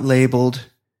 it's not labeled.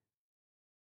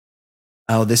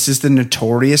 Oh, this is the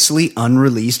notoriously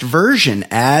unreleased version,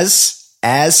 as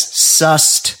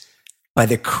sussed by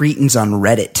the cretins on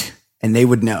Reddit, and they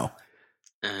would know.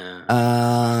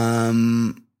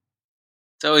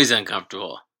 It's always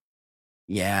uncomfortable.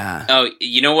 Yeah. Oh,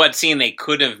 you know what scene they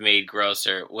could have made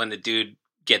grosser? When the dude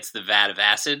gets the vat of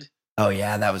acid. Oh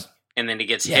yeah, that was. And then he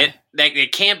gets hit. That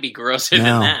it can't be grosser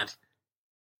than that.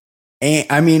 And,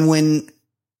 I mean, when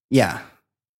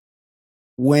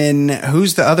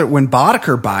who's the other? When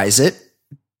Boddicker buys it,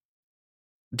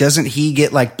 doesn't he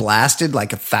get like blasted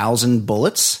like 1,000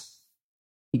 bullets?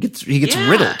 He gets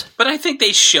riddled. But I think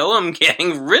they show him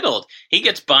getting riddled. He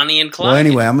gets Bonnie and Clyde. Well,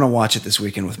 anyway, I'm going to watch it this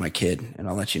weekend with my kid, and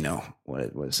I'll let you know what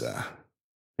it was. If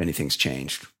anything's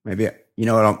changed, maybe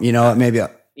maybe let me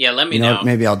know.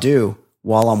 Maybe I'll do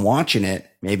while I'm watching it.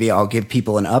 Maybe I'll give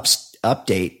people an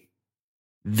update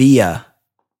via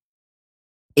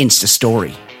Insta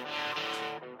Story.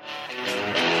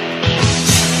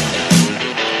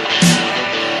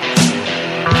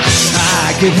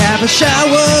 I could have a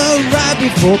shower right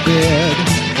before bed,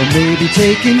 or maybe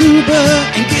take an Uber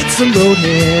and get some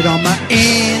roadhead on my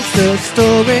Insta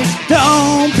Story.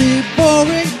 Don't be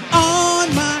boring on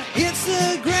my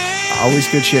Instagram. Always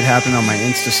good shit happening on my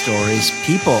Insta Stories.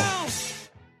 People,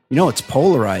 it's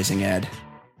polarizing, Ed.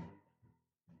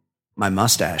 My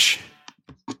mustache.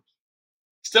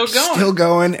 Still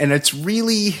going, and it's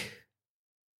really...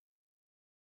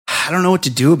 I don't know what to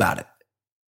do about it.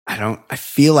 I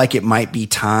feel like it might be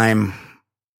time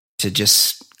to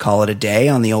just call it a day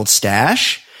on the old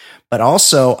stash, but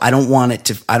also I don't want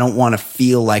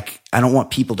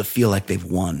people to feel like they've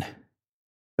won,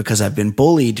 because I've been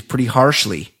bullied pretty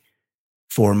harshly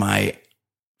for my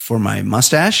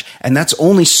mustache, and that's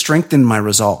only strengthened my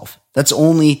resolve. That's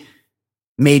only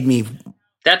made me.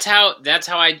 That's how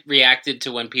I reacted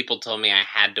to when people told me I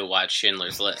had to watch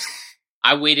Schindler's List.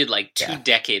 I waited like 2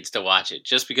 decades to watch it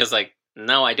just because, like,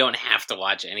 no, I don't have to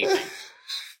watch anything.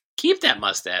 Keep that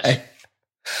mustache.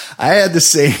 I had the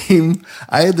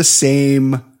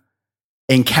same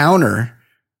encounter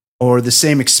or the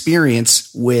same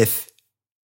experience with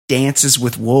Dances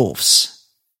with Wolves.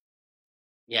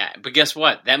 Yeah, but guess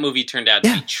what? That movie turned out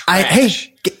to be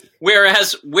trash.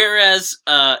 Whereas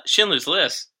Schindler's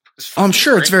List. I'm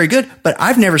sure it's very good, but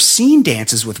I've never seen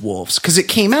Dances with Wolves because it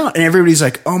came out and everybody's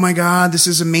like, "Oh my God, this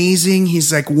is amazing."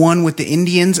 He's like one with the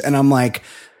Indians, and I'm like,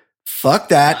 "Fuck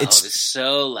that!" Oh, it's it was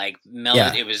so like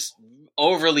It was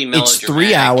overly melodramatic. It's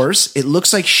 3 hours. It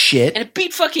looks like shit, and it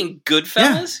beat fucking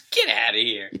Goodfellas. Get out of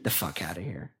here! Get the fuck out of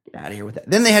here! Get out of here with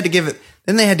that. Then they had to give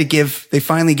it. They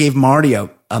finally gave Marty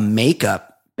a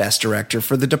makeup Best Director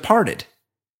for The Departed.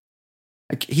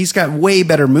 Like, he's got way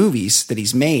better movies that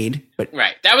he's made, but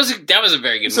right, that was a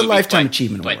very good. It's movie, a Lifetime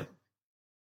Achievement Award.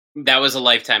 That was a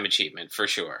Lifetime Achievement for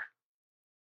sure.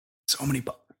 So many.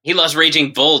 He lost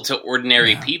Raging Bull to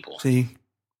Ordinary People. See,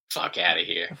 fuck out of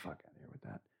here. Fuck out of here with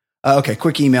that. Okay,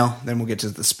 quick email, then we'll get to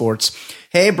the sports.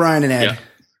 Hey, Brian and Ed. Yeah.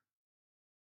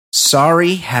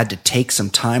 Sorry, had to take some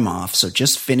time off, so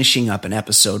just finishing up an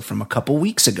episode from a couple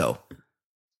weeks ago.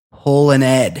 Pullin'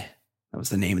 Ed. That was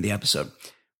the name of the episode.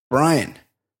 Brian,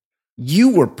 you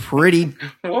were pretty...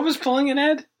 What was Pulling an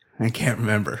Ed? I can't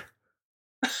remember.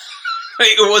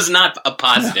 It was not a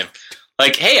positive.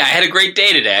 Like, hey, I had a great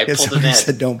day today. I pulled an Ed.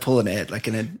 Said, don't pull an Ed. Like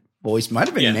an Ed voice. Might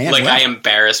have been an Ed. Like, I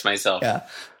embarrassed myself. Yeah.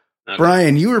 Okay.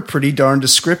 Brian, you were pretty darn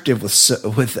descriptive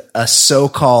with a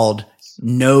so-called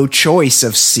no choice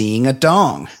of seeing a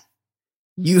dong.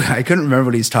 I couldn't remember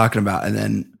what he's talking about, and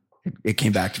then it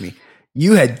came back to me.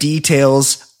 You had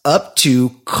details up to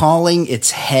calling its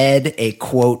head a,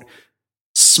 quote,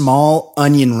 small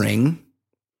onion ring.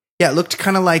 Yeah, it looked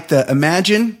kind of like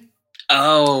imagine.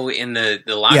 Oh, in the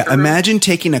locker room? Imagine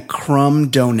taking a crumb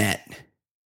donut.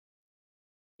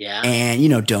 Yeah.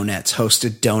 And, donuts,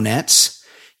 Hosted Donuts.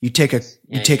 You take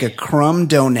a crumb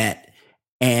donut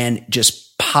and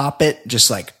just pop it, just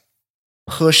like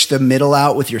push the middle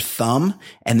out with your thumb,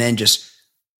 and then just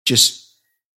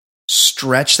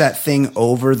stretch that thing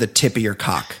over the tip of your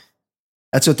cock.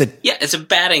 That's what it's a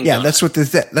batting. Yeah, donut.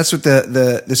 that's what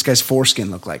this guy's foreskin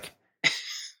looked like.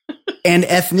 And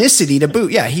ethnicity to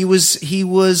boot. Yeah, he was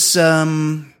East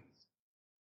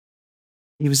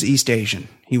Asian.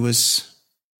 He was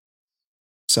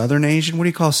Southern Asian. What do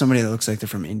you call somebody that looks like they're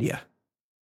from India?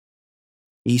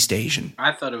 East Asian.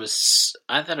 I thought it was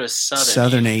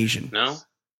Southern Asian. No?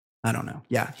 I don't know.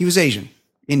 Yeah, he was Asian.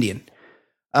 Indian.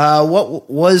 What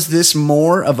was this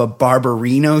more of a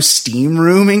Barbarino steam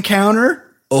room encounter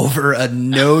over a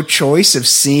no choice of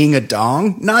seeing a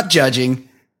dong? Not judging.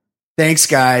 Thanks,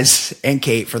 guys, and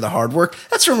Kate for the hard work.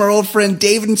 That's from our old friend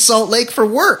David in Salt Lake for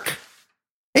work.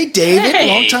 Hey, David,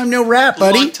 long time no rap,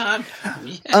 buddy. Long time.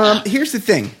 Yeah. Here's the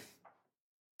thing.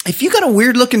 If you got a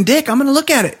weird looking dick, I'm going to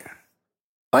look at it.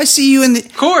 If I see you in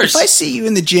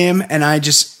the gym and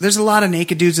there's a lot of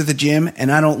naked dudes at the gym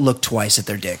and I don't look twice at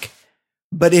their dick.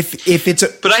 But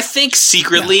but I think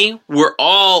secretly we're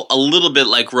all a little bit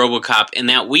like RoboCop in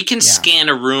that we can scan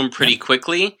a room pretty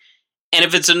quickly, and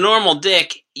if it's a normal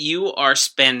dick, you are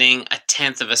spending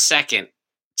 1/10 of a second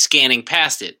scanning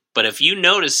past it. But if you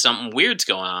notice something weird's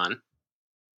going on,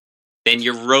 then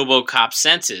your RoboCop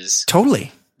senses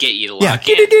totally get you to lock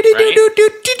in, right?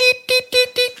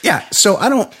 Yeah. So I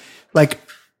don't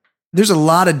there's a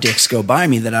lot of dicks go by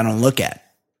me that I don't look at.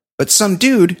 But some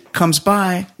dude comes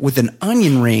by with an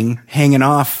onion ring hanging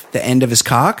off the end of his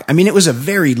cock. I mean, it was a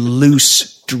very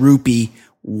loose, droopy,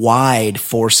 wide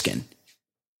foreskin.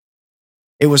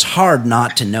 It was hard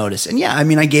not to notice. And yeah, I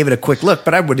mean, I gave it a quick look,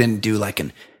 but I wouldn't do like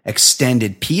an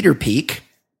extended Peter peek.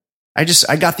 I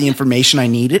got the information I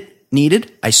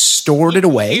needed. I stored it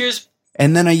away,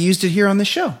 and then I used it here on the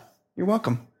show. You're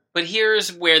welcome. But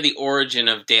here's where the origin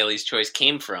of Daly's Choice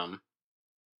came from.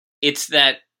 It's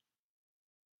that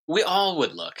we all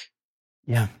would look.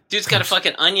 Yeah. Dude's got a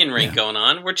fucking onion ring going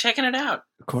on. We're checking it out.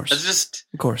 Of course.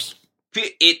 Of course.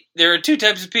 There are two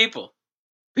types of people.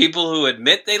 People who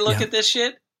admit they look at this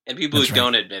shit, and people who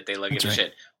don't admit they look at this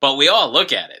shit. But we all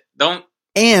look at it.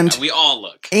 We all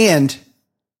look. And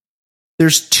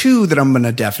there's two that I'm going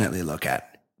to definitely look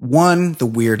at. One, the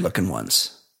weird looking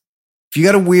ones. If you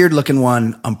got a weird looking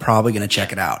one, I'm probably going to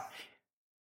check it out.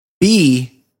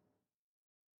 B,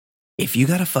 if you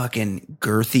got a fucking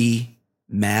girthy,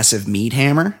 massive meat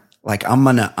hammer, like I'm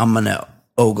gonna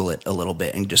ogle it a little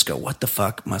bit and just go, what the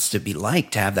fuck must it be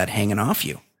like to have that hanging off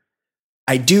you?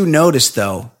 I do notice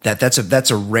though that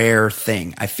that's a rare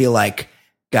thing. I feel like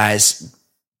guys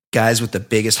with the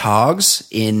biggest hogs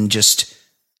in just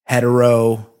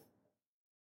hetero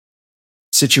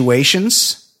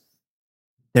situations,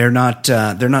 they're not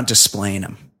displaying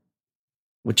them,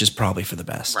 which is probably for the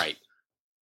best. Right.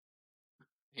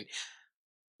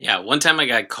 Yeah, one time I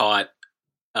got caught.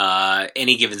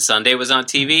 Any Given Sunday was on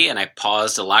TV, and I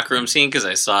paused a locker room scene because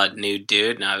I saw a nude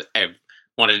dude, and I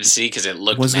wanted to see because it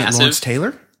looked Wasn't massive. it Lawrence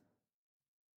Taylor?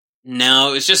 No,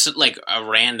 it was just like a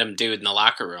random dude in the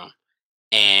locker room,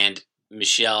 and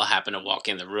Michelle happened to walk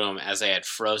in the room as I had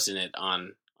frozen it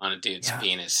on a dude's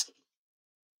penis.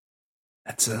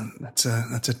 That's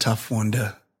a tough one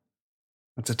to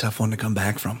come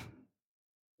back from.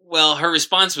 Well, her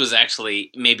response was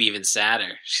actually maybe even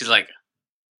sadder. She's like,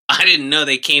 I didn't know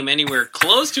they came anywhere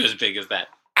close to as big as that.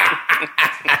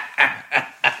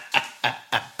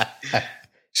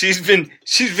 She's been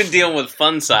dealing with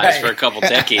fun size for a couple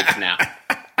decades now.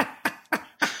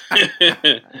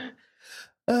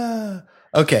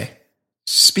 Okay.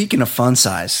 Speaking of fun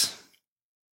size.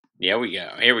 Here we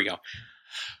go.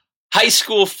 High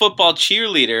school football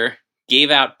cheerleader gave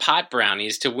out pot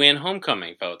brownies to win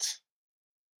homecoming votes.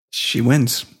 She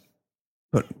wins.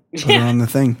 Put her on the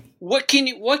thing. What can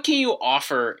you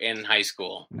offer in high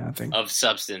school? Nothing. Of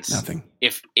substance. Nothing.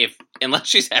 If unless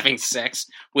she's having sex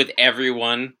with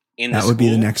everyone in the school. That would be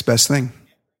the next best thing.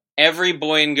 Every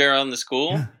boy and girl in the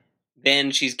school,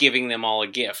 then she's giving them all a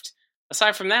gift.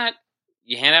 Aside from that,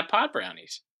 you hand out pot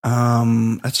brownies.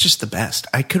 That's just the best.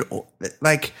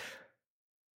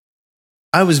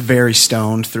 I was very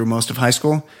stoned through most of high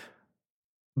school,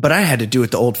 but I had to do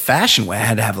it the old fashioned way. I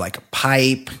had to have like a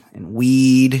pipe and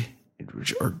weed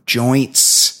or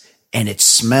joints, and it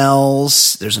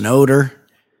smells. There's an odor.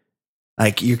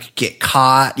 Like you could get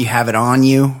caught. You have it on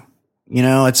you. You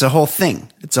know, it's a whole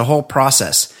thing. It's a whole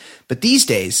process. But these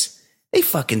days, they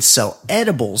fucking sell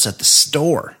edibles at the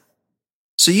store.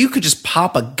 So you could just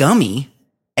pop a gummy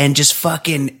and just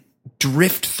fucking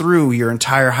drift through your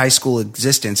entire high school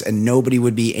existence, and nobody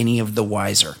would be any of the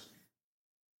wiser.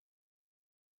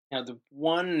 Now, the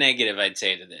one negative I'd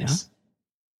say to this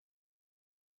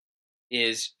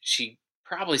is she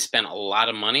probably spent a lot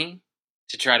of money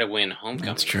to try to win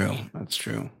homecoming. That's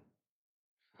true.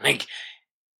 Like,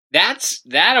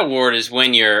 that award is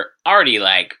when you're already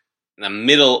like in the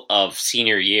middle of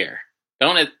senior year.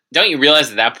 Don't you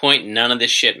realize at that point none of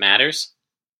this shit matters?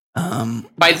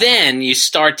 By then you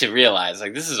start to realize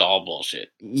like this is all bullshit.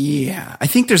 Yeah, I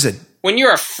think when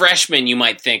you're a freshman, you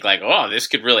might think like, oh, this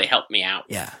could really help me out.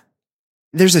 Yeah.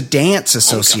 There's a dance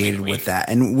associated with that.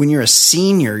 And when you're a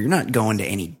senior, you're not going to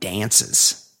any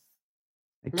dances.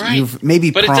 Like right. But prom.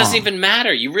 It doesn't even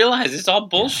matter. You realize it's all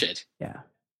bullshit. Yeah.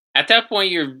 At that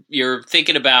point, you're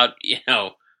thinking about,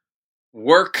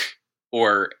 work,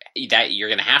 or that you're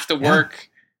going to have to work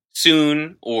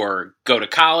soon, or go to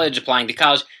college, applying to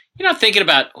college. You're not thinking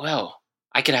about, well,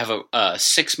 I could have a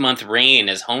 6-month reign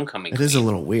as homecoming queen. It is a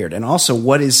little weird. And also,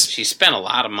 she spent a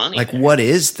lot of money. Like, what do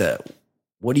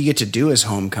you get to do as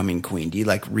homecoming queen? Do you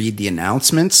like read the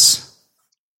announcements?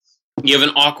 You have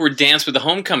an awkward dance with the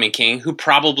homecoming king who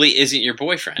probably isn't your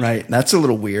boyfriend. Right. That's a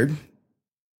little weird.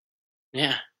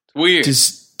 Yeah. It's weird.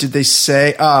 Did they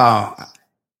say, I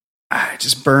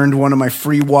just burned one of my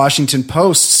free Washington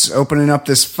Posts opening up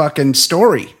this fucking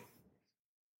story.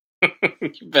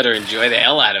 You better enjoy the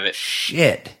hell out of it.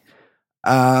 Shit.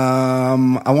 I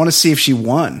want to see if she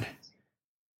won.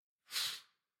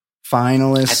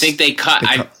 Finalists. I think they cut.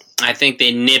 I think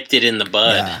they nipped it in the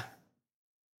bud.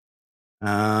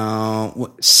 Yeah.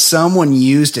 Someone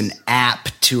used an app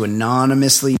to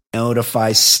anonymously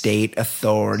notify state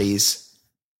authorities.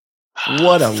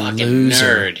 What a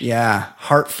loser. Nerd. Yeah.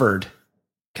 Hartford,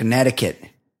 Connecticut.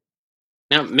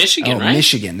 Now, Michigan, right?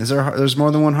 Michigan. There's more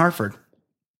than one Hartford.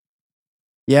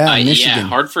 Yeah, Michigan. Yeah,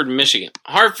 Hartford, Michigan.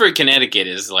 Hartford, Connecticut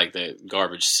is like the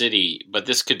garbage city, but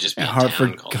this could just be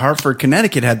Hartford,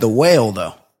 Connecticut had the whale,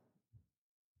 though.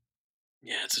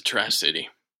 Yeah, it's a trash city.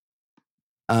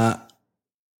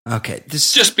 Okay.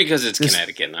 Just because it's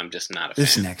Connecticut, and I'm just not a fan.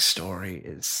 This next story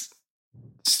is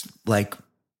like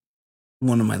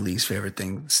one of my least favorite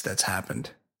things that's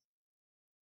happened.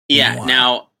 Yeah,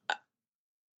 now,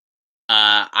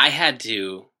 I had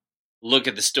to look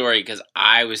at the story because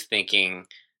I was thinking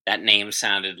that name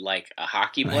sounded like a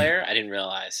hockey player. I didn't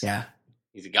realize. Yeah.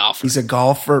 He's a golfer. He's a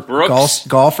golfer.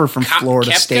 Golfer from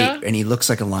Florida State, and he looks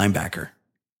like a linebacker.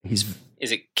 Is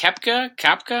it Koepka?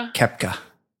 Koepka.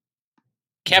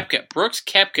 Brooks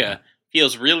Koepka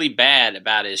feels really bad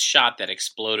about his shot that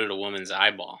exploded a woman's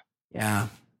eyeball. Yeah.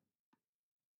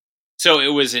 So it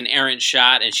was an errant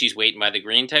shot, and she's waiting by the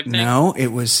green type thing? No, it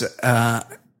was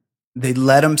They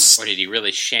let him. Or did he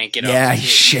really shank it off? Yeah, the he tee?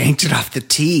 shanked it off the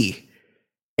tee.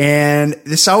 And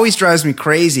this always drives me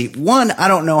crazy. One, I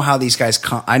don't know how these guys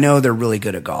I know they're really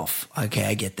good at golf. Okay,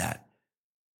 I get that.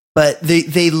 But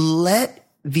they let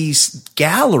these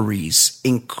galleries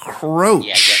encroach.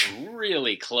 Yeah, get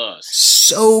really close.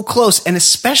 So close. And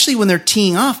especially when they're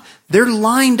teeing off, they're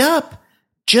lined up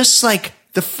just like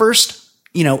the first,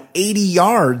 80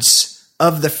 yards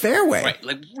of the fairway. Right,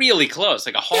 like really close,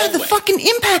 like a hallway. Yeah, the fucking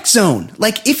impact zone.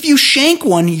 Like if you shank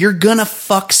one, you're gonna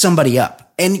fuck somebody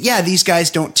up. And yeah, these guys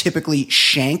don't typically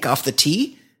shank off the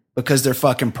tee because they're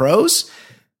fucking pros,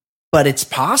 but it's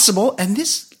possible. And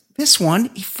this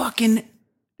one,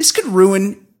 this could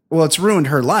ruin, well, it's ruined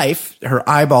her life. Her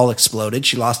eyeball exploded.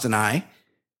 She lost an eye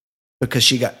because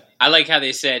she got. I like how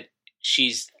they said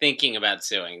she's thinking about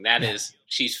suing. That is,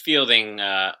 she's fielding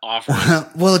offers.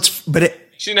 Well,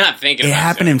 she's not thinking it about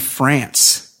happened suing. in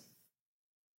France.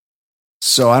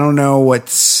 So I don't know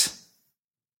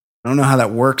how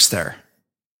that works there.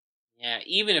 Yeah,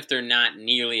 even if they're not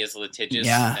nearly as litigious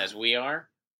as we are,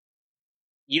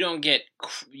 you don't get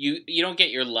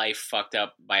your life fucked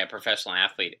up by a professional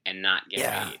athlete and not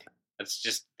get paid. That's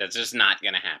just not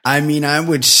going to happen. I mean,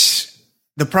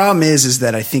 the problem is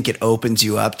that I think it opens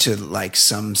you up to like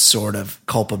some sort of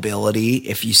culpability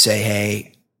if you say,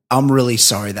 "Hey, I'm really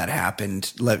sorry that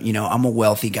happened. I'm a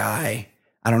wealthy guy.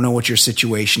 I don't know what your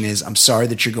situation is. I'm sorry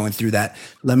that you're going through that.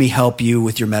 Let me help you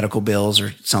with your medical bills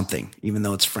or something," even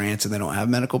though it's France and they don't have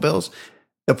medical bills.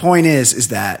 The point is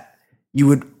that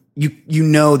you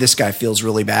this guy feels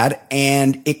really bad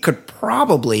and it could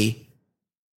probably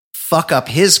fuck up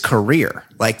his career.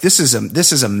 Like this is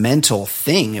a mental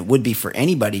thing. It would be for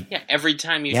anybody. Yeah, every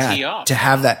time you tee off. To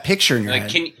have that picture in your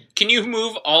head. Can you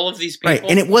move all of these people? Right.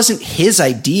 And it wasn't his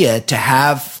idea to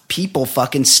have people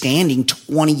fucking standing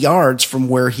 20 yards from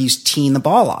where he's teeing the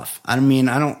ball off. I mean,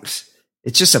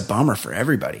 it's just a bummer for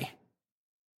everybody.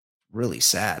 Really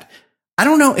sad. I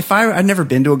don't know if I've never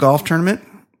been to a golf tournament,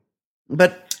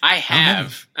 but I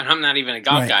have, and I'm not even a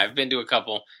golf guy. I've been to a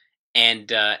couple,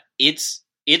 and it's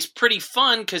pretty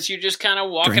fun because you're just kind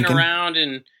of walking around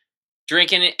and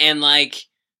drinking it, and like,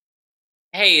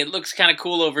 hey, it looks kind of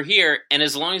cool over here. And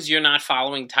as long as you're not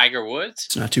following Tiger Woods,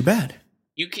 it's not too bad.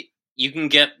 You can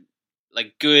get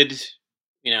like good,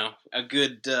 a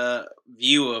good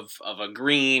view of a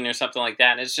green or something like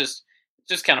that. And it's just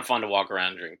kind of fun to walk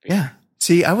around and drink beer. Yeah.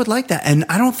 See, I would like that. And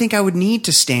I don't think I would need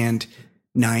to stand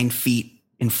 9 feet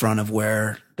in front of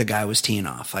where the guy was teeing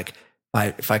off. Like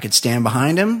if I could stand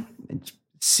behind him and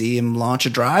see him launch a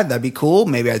drive, that'd be cool.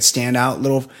 Maybe I'd stand out a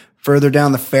little further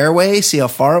down the fairway, see how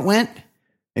far it went.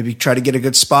 Maybe try to get a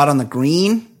good spot on the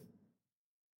green.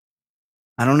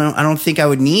 I don't know. I don't think I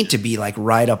would need to be like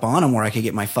right up on him where I could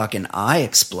get my fucking eye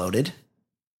exploded.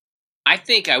 I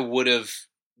think I would have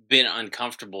been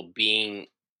uncomfortable being,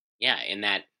 in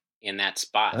that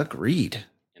spot. Agreed.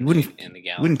 In the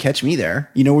gallery. Wouldn't catch me there.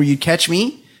 You know where you'd catch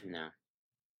me? No.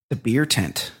 The beer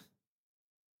tent.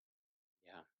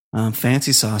 Yeah.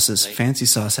 Fancy Sauce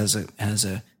has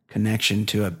a connection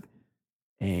to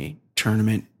a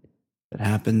tournament that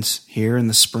happens here in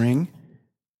the spring,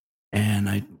 and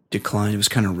I declined. It was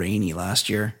kind of rainy last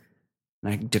year,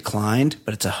 and I declined,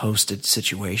 but it's a hosted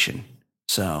situation,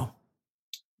 so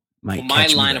my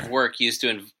line of work used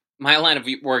to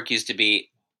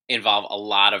involve a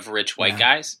lot of rich white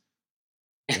guys.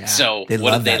 Yeah. So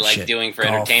what do they like doing for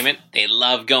entertainment? They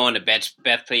love going to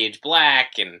Bethpage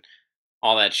Black and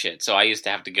all that shit. So I used to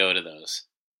have to go to those,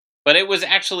 but it was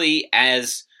actually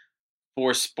as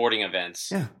for sporting events.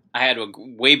 Yeah. I had a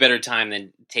way better time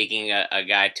than taking a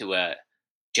guy to a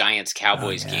Giants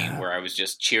Cowboys game where I was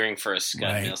just cheering for a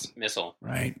Scud missile.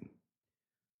 Right.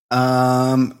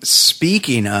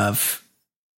 Speaking of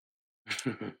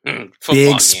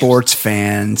big sports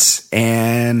fans,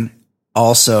 and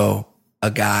also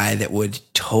a guy that would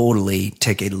totally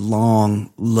take a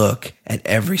long look at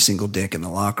every single dick in the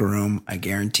locker room, I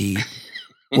guarantee.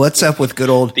 What's up with good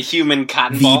old the human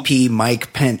cotton VP ball?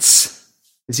 Mike Pence?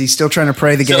 Is he still trying to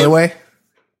pray the gay away?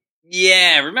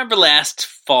 Yeah, remember last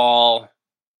fall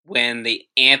when the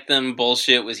anthem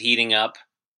bullshit was heating up?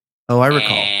 Oh, I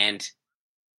recall. And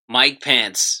Mike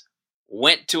Pence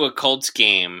went to a Colts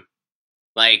game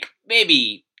like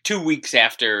maybe 2 weeks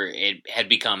after it had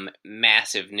become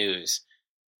massive news.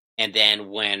 And then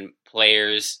when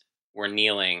players were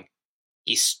kneeling,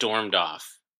 he stormed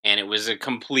off. And it was a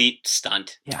complete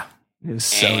stunt. Yeah, it was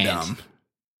so dumb.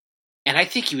 And I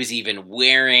think he was even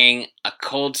wearing a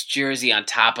Colts jersey on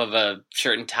top of a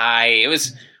shirt and tie. It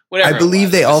was whatever. I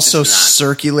believe they also just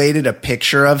circulated a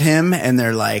picture of him, and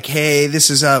they're like, "Hey,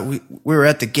 this is we were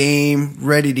at the game,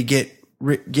 ready to get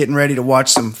getting ready to watch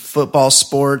some football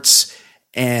sports,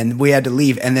 and we had to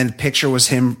leave. And then the picture was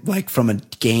him like from a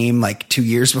game like 2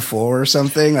 years before or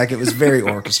something. Like it was very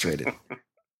orchestrated.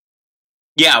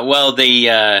 Yeah, well, they,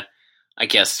 I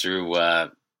guess through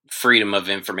freedom of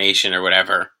information or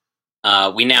whatever,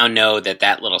 we now know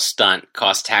that little stunt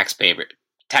cost taxpayers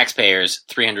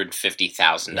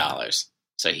 $350,000.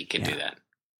 So he could do that.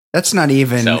 That's not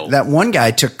even that one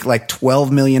guy took like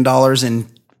 $12 million in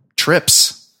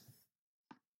trips.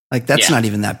 Like that's not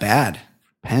even that bad.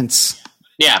 Pence.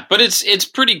 Yeah, but it's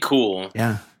pretty cool.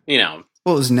 Yeah. You know,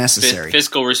 well, it was necessary.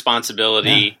 Fiscal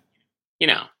responsibility, you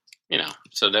know,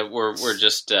 so that we're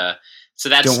just, so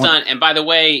that stunt. And by the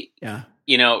way,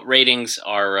 you know, ratings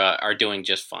are doing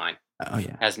just fine. Oh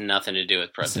yeah. Has nothing to do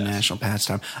with protest. It's a national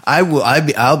pastime.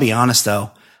 I'll be honest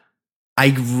though.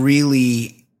 I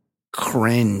really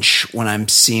cringe when I'm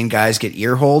seeing guys get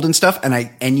earholed and stuff.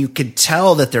 And you could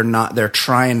tell that they're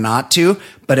trying not to,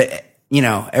 but you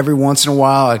know, every once in a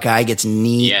while a guy gets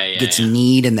kneed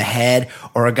in the head,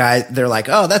 or a guy, they're like,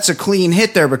 oh, that's a clean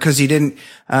hit there because he didn't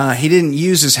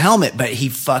use his helmet, but he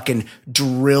fucking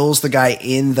drills the guy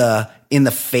in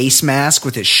the face mask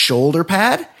with his shoulder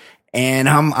pad. And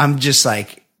I'm just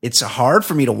like, it's hard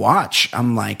for me to watch.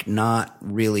 I'm like not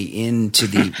really into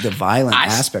the violent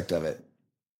aspect of it.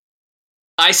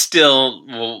 I still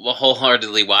will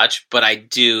wholeheartedly watch, but I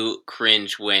do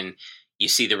cringe when you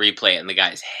see the replay and the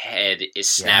guy's head is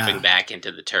snapping back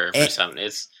into the turf or something.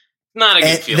 It's not a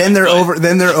good feeling.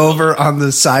 Then they're over on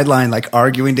the sideline, like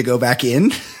arguing to go back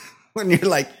in. When you're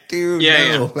like, dude,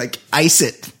 like ice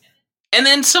it. And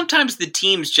then sometimes the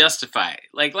teams justify it.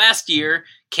 Like last year,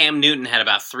 Cam Newton had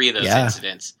about 3 of those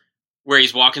incidents where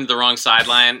he's walking to the wrong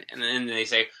sideline, and then they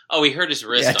say, "Oh, he hurt his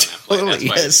wrist on that play. That's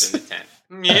why he's in the tent."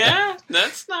 Yeah,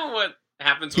 that's not what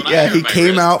happens when I hurt he my came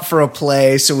wrist. out for a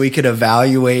play so we could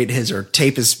evaluate his or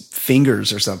tape his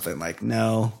fingers or something. Like,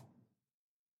 no.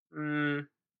 No,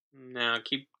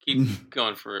 keep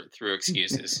going through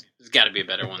excuses. There's got to be a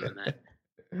better one than that.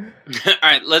 All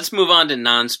right, let's move on to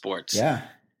non-sports. Yeah.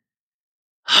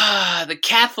 The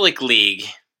Catholic League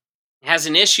has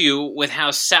an issue with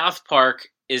how South Park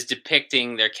is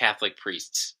depicting their Catholic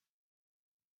priests.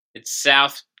 It's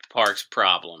South Park's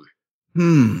problem.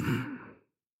 I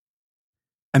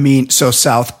mean,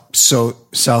 South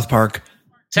Park.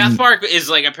 South Park is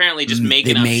like apparently just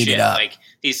making up made shit. It up. Like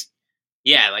these,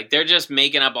 like they're just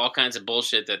making up all kinds of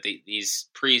bullshit that these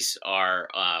priests are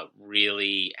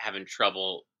really having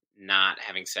trouble not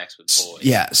having sex with boys.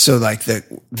 Yeah, so like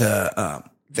the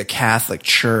Catholic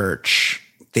Church,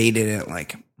 they didn't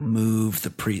like move the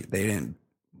priest. They didn't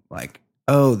like,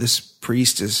 oh, this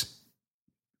priest is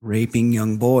raping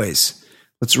young boys.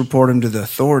 Let's report him to the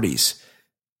authorities.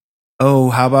 Oh,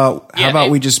 how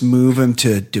about we just move him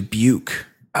to Dubuque?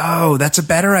 Oh, that's a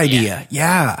better idea.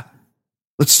 Yeah.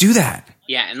 Let's do that.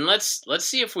 Yeah, and let's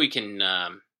see if we can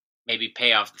maybe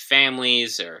pay off the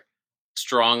families or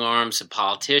strong arm some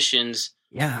politicians.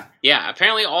 Yeah. Yeah,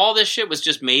 apparently all this shit was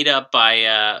just made up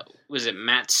by was it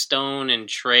Matt Stone and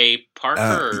Trey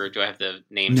Parker, or do I have the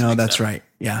names? No, that's right.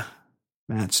 Yeah.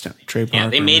 Matt Stone, Trey Parker. Yeah,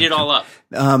 they made it all up.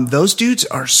 Those dudes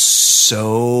are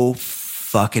so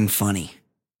fucking funny.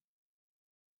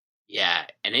 Yeah,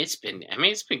 and it's been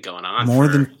going on more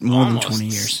than 20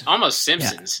 years. Almost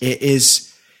Simpsons. Yeah, it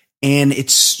is, and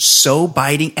it's so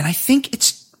biting, and I think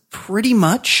it's pretty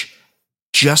much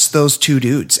just those two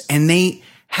dudes, and they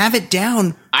have it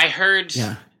down. I heard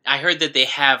that they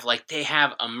have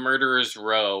a murderer's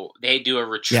row. They do a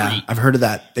retreat. Yeah, I've heard of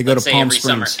that. They go to Palm every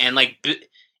Springs. summer,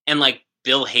 and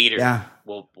Bill Hader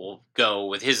will go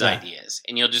with his ideas,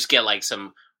 and you'll just get like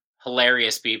some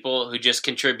hilarious people who just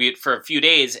contribute for a few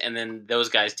days, and then those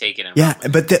guys take it.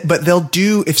 But they'll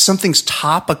do, if something's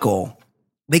topical,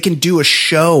 they can do a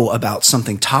show about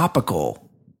something topical,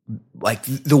 like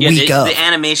the week of. The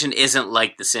animation isn't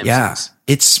like The Simpsons. Yeah,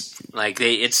 it's like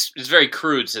it's very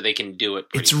crude, so they can do it.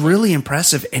 It's really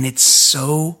impressive, and it's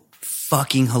so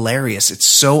fucking hilarious. It's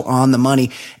so on the money.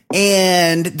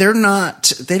 And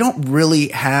they don't really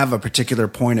have a particular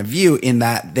point of view in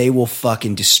that they will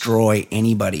fucking destroy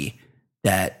anybody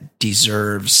that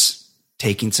deserves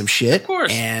taking some shit. Of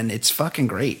course. And it's fucking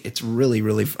great. It's really,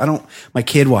 really, my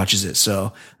kid watches it.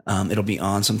 So, it'll be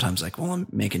on sometimes like, well, I'm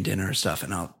making dinner and stuff,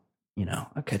 and I'll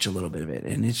catch a little bit of it.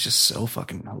 And it's just so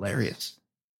fucking hilarious.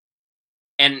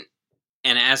 And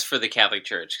as for the Catholic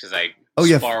Church, cause I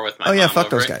spar with my mom fuck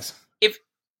those it. guys.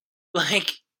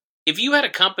 If you had a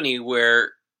company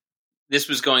where this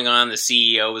was going on, the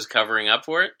CEO was covering up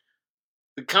for it,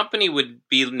 the company would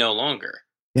be no longer.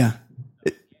 Yeah.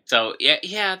 So,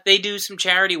 yeah, they do some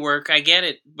charity work. I get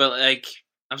it. But,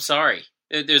 I'm sorry.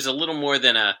 There's a little more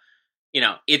than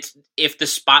it's if the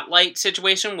spotlight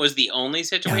situation was the only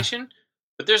situation,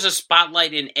 but there's a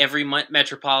spotlight in every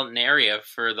metropolitan area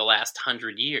for the last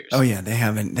 100 years. Oh yeah, they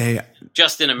haven't.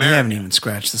 Just in America, they haven't even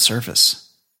scratched the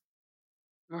surface.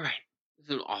 Right.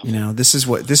 This is awful. This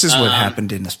is what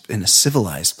happened in a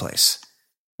civilized place.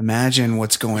 Imagine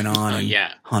what's going on in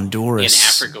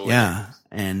Honduras, in Africa.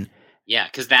 Yeah,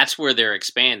 because that's where they're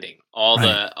expanding all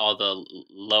the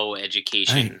low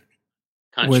education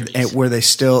countries where they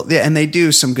still and they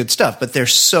do some good stuff, but they're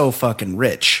so fucking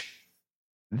rich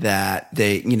that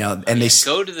they and they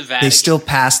go to the Vatican. They still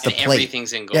pass the plate.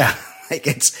 Everything's in gold. Yeah, like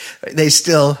they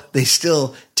still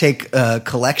take a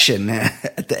collection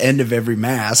at the end of every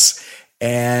mass,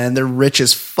 and they're rich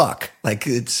as fuck. Like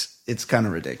it's kind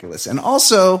of ridiculous. And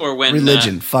also, or when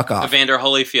religion, fuck off. Evander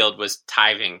Holyfield was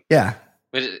tithing. Yeah.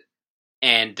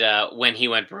 And when he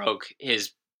went broke,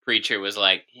 his preacher was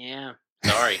like, yeah,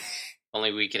 sorry.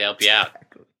 Only we could help you out.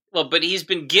 Exactly. Well, but he's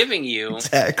been giving you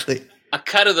a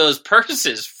cut of those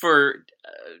purses for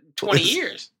 20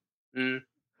 years.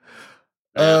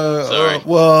 Sorry.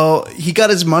 Well, he got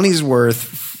his money's worth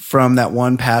from that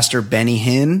one pastor, Benny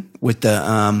Hinn, with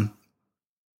the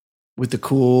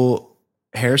cool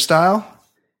hairstyle.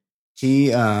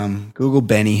 He Google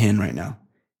Benny Hinn right now.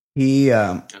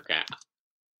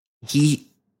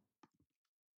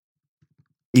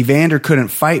 Evander couldn't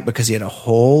fight because he had a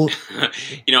hole.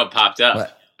 It popped up.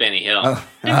 What? Benny Hill. Oh,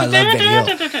 I love Benny Hill.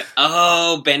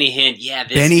 Oh, Benny Hinn. Yeah,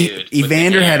 this dude.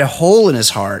 Evander had a hole in his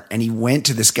heart, and he went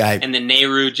to this guy. And the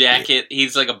Nehru jacket.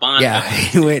 He's like a Bond. Yeah,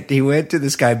 he went to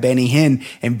this guy, Benny Hinn,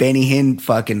 and Benny Hinn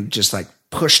fucking just like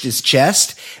pushed his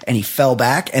chest, and he fell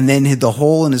back, and then the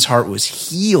hole in his heart was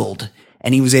healed,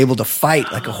 and he was able to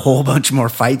fight like a whole bunch more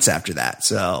fights after that.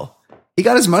 So he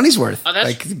got his money's worth.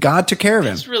 Like God took care of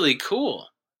him. That's really cool.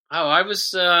 Oh, I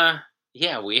was,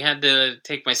 we had to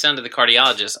take my son to the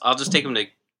cardiologist. I'll just take him to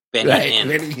Benny Hinn.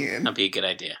 Benny Hinn. That'd be a good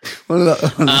idea. One of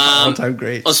the all-time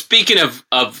greats. Well, speaking of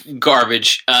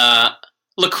garbage,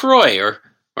 LaCroix or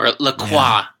LaCroix.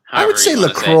 Yeah. I would say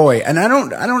LaCroix, and I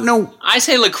don't know. I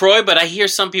say LaCroix, but I hear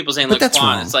some people saying LaCroix. That's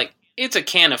wrong. It's like, it's a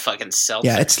can of fucking seltzer.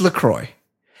 Yeah, it's LaCroix.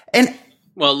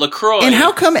 Well, LaCroix. And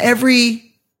how come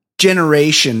every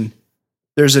generation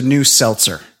there's a new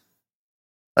seltzer?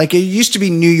 Like it used to be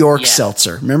New York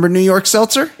Seltzer. Remember New York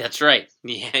Seltzer? That's right.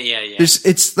 Yeah.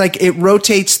 It's like it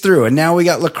rotates through, and now we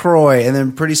got LaCroix, and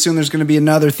then pretty soon there's going to be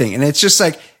another thing, and it's just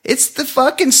like it's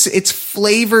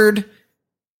flavored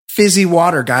fizzy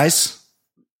water, guys.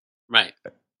 Right,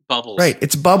 bubbles. Right,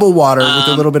 it's bubble water with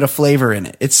a little bit of flavor in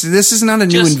it. This is not a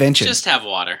new invention. Just have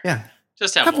water. Yeah,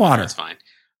 just have water. It's fine.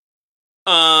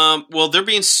 Well, they're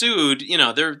being sued.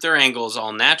 Their angle is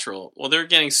all natural. Well, they're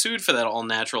getting sued for that all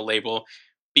natural label.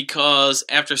 Because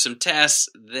after some tests,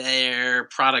 their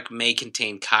product may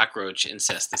contain cockroach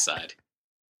incesticide.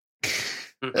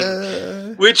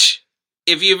 Which,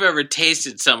 if you've ever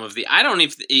tasted some of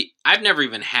I've never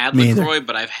even had LaCroix,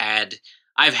 but I've had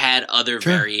other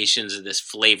variations of this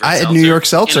flavor. I had New York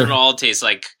Seltzer. And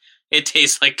it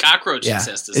tastes like cockroach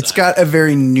incesticide. It's got a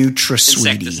very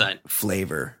NutraSweetie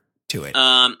flavor to it.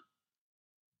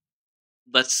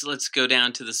 Let's go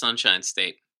down to the Sunshine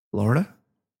State. Florida?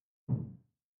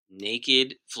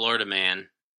 Naked Florida man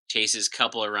chases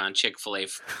couple around Chick-fil-A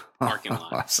parking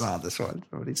lot. I saw this one.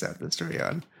 Somebody sent this to me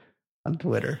on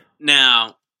Twitter.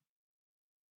 Now,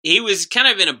 he was kind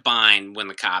of in a bind when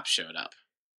the cops showed up.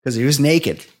 Because he was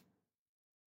naked.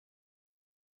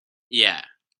 Yeah.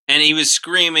 And he was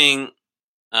screaming.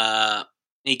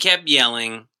 He kept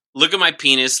yelling, "Look at my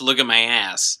penis, look at my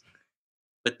ass."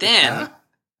 But then,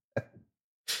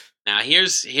 now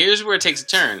here's where it takes a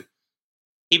turn.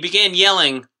 He began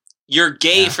yelling, "You're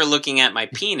gay for looking at my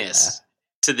penis,"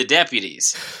 to the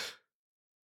deputies.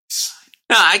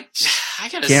 No, I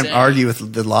gotta say, can't argue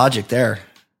with the logic there.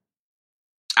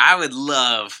 I would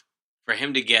love for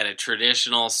him to get a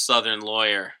traditional Southern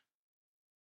lawyer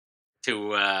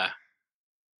to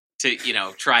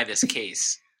try this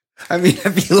case. I mean,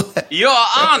 I feel like, Your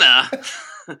Honor,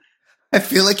 I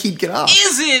feel like he'd get off.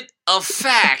 Is it a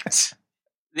fact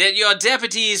that your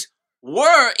deputies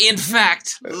were, in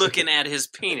fact, looking at his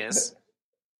penis?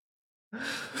 Is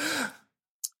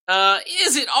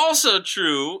it also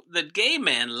true that gay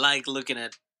men like looking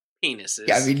at penises?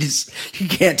 Yeah, I mean, you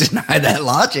can't deny that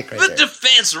logic right there. The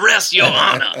defense rests, Your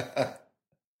Honor.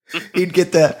 He'd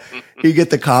get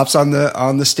the cops on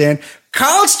the stand.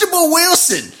 Constable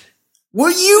Wilson,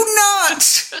 were you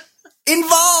not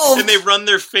involved? And they run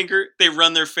their finger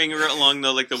along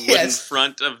the wooden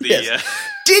front of the. Yes.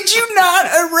 Did you not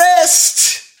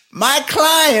arrest my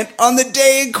client on the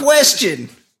day in question?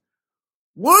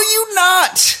 Were you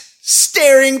not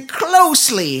staring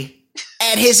closely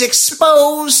at his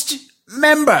exposed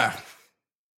member.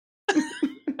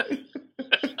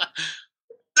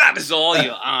 That is all,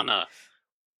 Your Honor.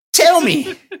 Tell me,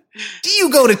 do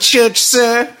you go to church,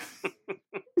 sir?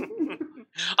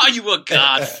 Are you a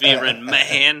God-fearing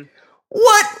man?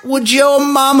 What would your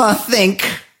mama think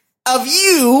of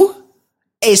you,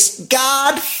 a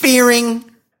God-fearing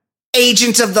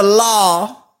agent of the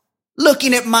law,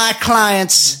 looking at my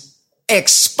client's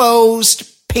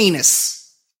exposed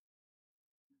penis?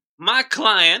 My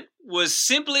client was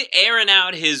simply airing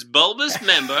out his bulbous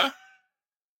member,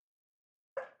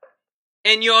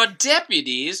 and your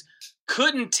deputies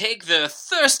couldn't take their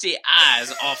thirsty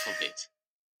eyes off of it.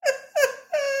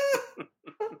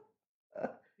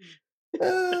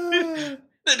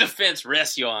 The defense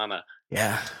rests, Your Honor.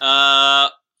 Yeah.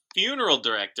 Funeral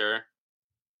director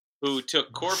who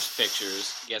took corpse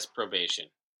pictures gets probation.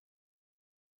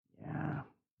 Yeah.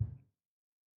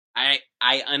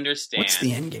 I understand. What's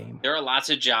the end game? There are lots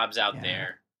of jobs out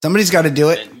there Somebody's got to do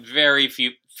it. that very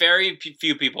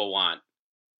few people want.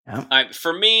 Yeah.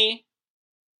 For me,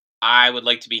 I would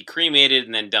like to be cremated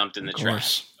and then dumped in the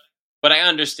trash. But I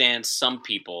understand some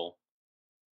people,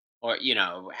 or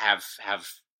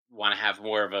want to have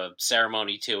more of a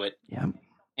ceremony to it. Yeah.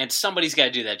 And somebody's got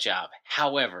to do that job.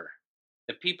 However,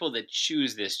 the people that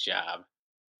choose this job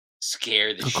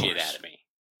scare the shit out of me.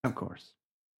 Of course.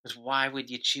 Because why would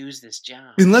you choose this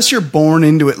job? Unless you're born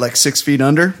into it, like 6 Feet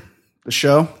Under, the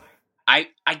show. I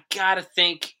gotta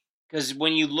think, because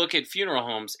when you look at funeral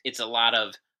homes, it's a lot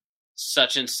of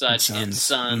such and such and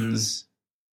sons.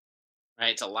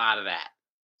 Right? It's a lot of that.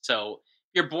 So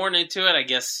you're born into it, I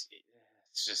guess.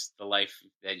 It's just the life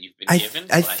that you've been given.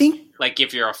 I think, like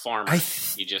if you're a farmer, I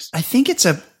think it's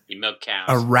you milk cows.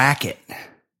 a racket.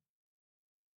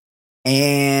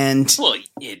 And well,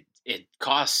 it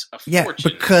costs a yeah,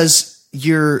 fortune. because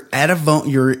you're at a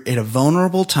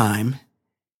vulnerable time,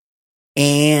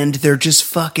 and they're just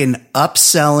fucking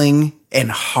upselling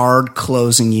and hard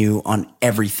closing you on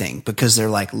everything because they're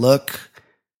like, look,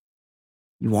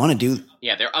 you want to do.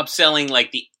 Yeah, they're upselling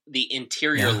like the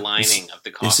interior lining of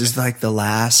the coffin. This is like the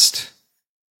last.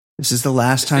 This is the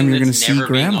last time you're going to see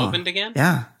Grandma. Opened again?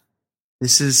 Yeah,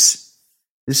 this is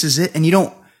it, and you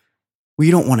don't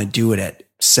want to do it at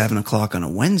 7:00 on a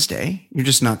Wednesday. You're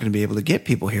just not going to be able to get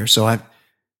people here. So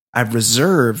I've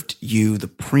reserved you the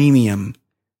premium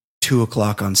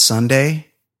 2:00 on Sunday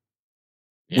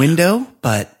window,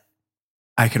 but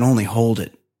I can only hold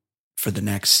it for the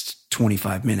next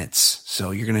 25 minutes.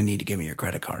 So you're going to need to give me your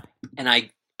credit card. And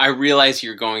I realize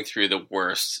you're going through the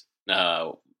worst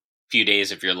few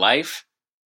days of your life.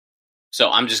 So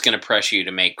I'm just going to press you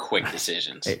to make quick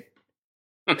decisions. Hey.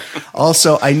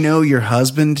 Also, I know your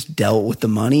husband dealt with the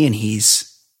money and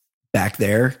he's back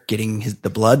there getting the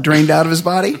blood drained out of his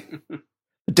body. But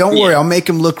don't worry, I'll make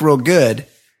him look real good.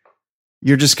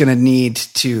 You're just going to need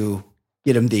to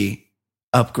get him the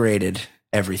upgraded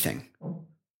everything.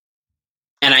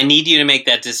 And I need you to make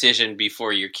that decision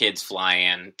before your kids fly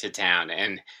in to town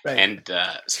and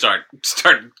start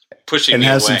pushing and me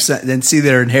have away. then see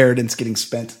their inheritance getting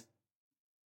spent.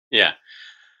 Yeah.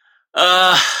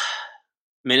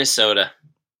 Minnesota.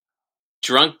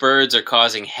 Drunk birds are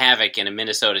causing havoc in a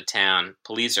Minnesota town.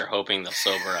 Police are hoping they'll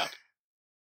sober up.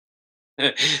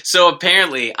 So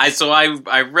apparently,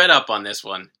 I read up on this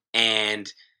one,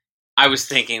 and I was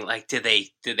thinking, like, did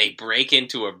they break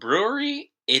into a brewery?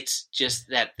 It's just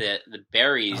that the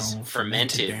berries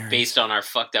fermented berries. based on our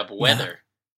fucked up weather.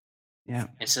 Yeah.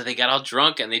 And so they got all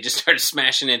drunk and they just started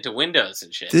smashing into windows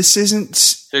and shit. This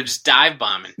isn't. They're just dive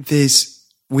bombing.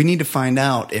 We need to find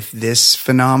out if this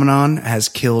phenomenon has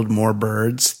killed more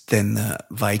birds than the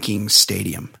Vikings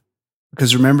stadium.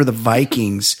 Because remember, the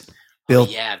Vikings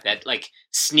built. That like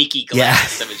sneaky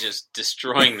glass that was just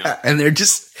destroying them. And they're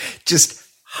just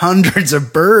hundreds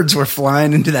of birds were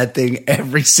flying into that thing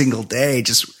every single day.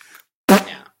 Just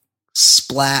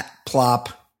splat, plop,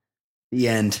 the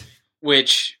end.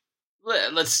 Which,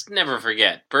 let's never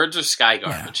forget, birds are sky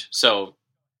garbage. So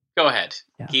go ahead.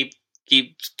 Yeah.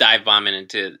 Keep dive bombing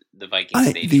into the Viking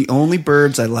stadium. The only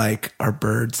birds I like are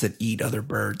birds that eat other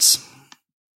birds.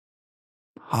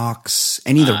 Hawks,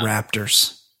 any of the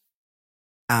raptors,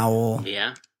 owl.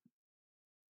 Yeah.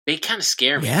 They kind of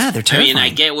scare me. Yeah, they're terrifying. I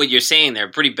get what you're saying.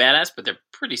 They're pretty badass, but they're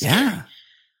pretty scary.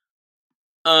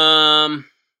 Yeah.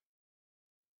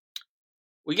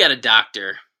 We got a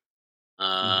doctor. We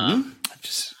got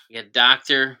a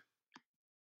doctor,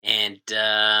 and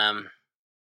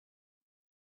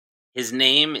his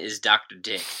name is Dr.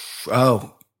 Dick.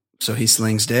 Oh, so he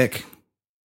slings dick.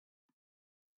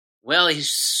 Well, he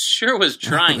sure was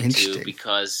trying to interesting.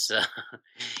 because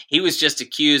he was just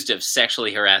accused of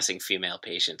sexually harassing female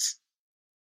patients.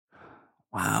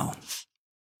 Wow.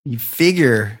 You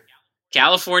figure.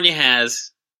 California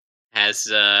has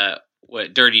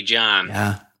Dirty John,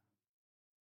 Yeah.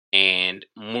 and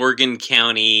Morgan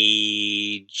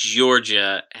County,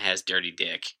 Georgia has Dirty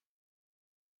Dick.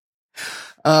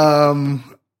 I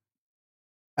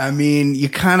mean, you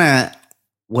kind of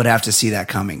would have to see that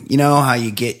coming. You know how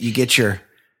you get your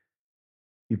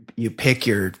you pick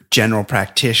your general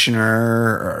practitioner,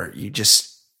 or you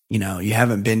just, you know, you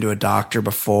haven't been to a doctor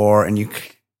before, and you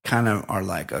kind of are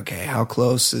like, okay, how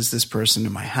close is this person to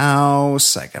my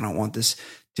house? Like, I don't want this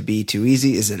to be too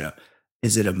easy. Is it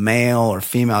a male or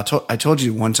female? I told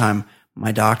you one time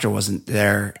my doctor wasn't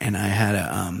there, and I had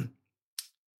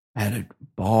a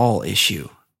ball issue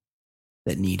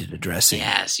that needed addressing.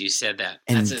 Yes, you said that.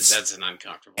 And That's an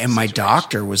uncomfortable And my situation.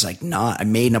 doctor was like, I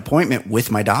made an appointment with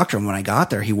my doctor, and when I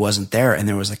got there, he wasn't there, and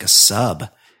there was like a sub,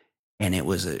 and it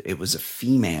was a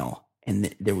female,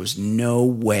 and there was no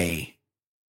way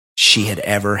she had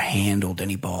ever handled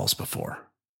any balls before.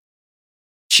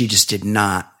 She just did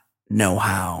not know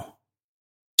how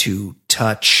to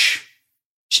touch.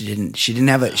 She didn't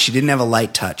have a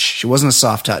light touch. She wasn't a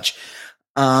soft touch.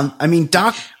 I mean,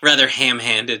 rather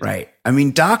ham-handed. Right. I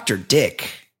mean, Dr. Dick.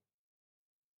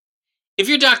 If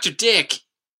you're Dr. Dick,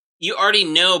 you already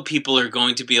know people are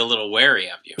going to be a little wary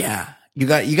of you. Yeah. You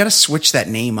got to switch that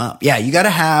name up. Yeah. You got to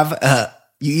have,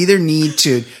 you either need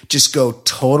to just go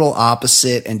total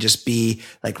opposite and just be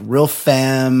like real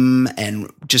femme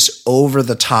and just over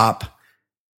the top.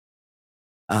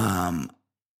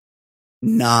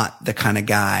 Not the kind of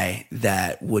guy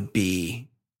that would be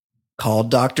called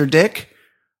Dr. Dick,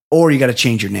 or you got to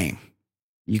change your name.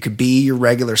 You could be your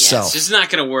regular self. It's just not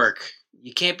going to work.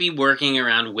 You can't be working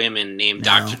around women named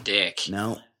Dr. Dick.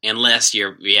 No. Unless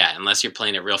you're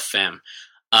playing it real femme.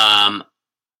 I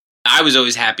was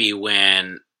always happy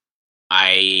when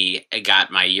I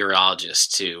got my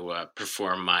urologist to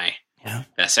perform my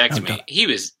vasectomy. He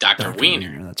was Dr.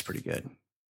 Wiener. That's pretty good.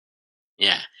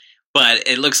 Yeah. But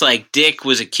it looks like Dick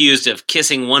was accused of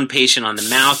kissing one patient on the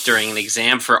mouth during an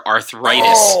exam for arthritis.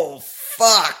 Oh,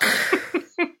 fuck.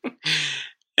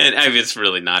 And I mean, it's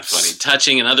really not funny.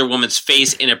 Touching another woman's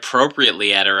face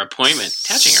inappropriately at her appointment.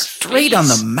 Touching her straight face. on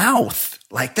the mouth.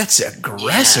 Like, that's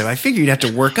aggressive. I figured you'd have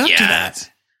to work up to that.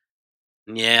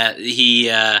 Yeah,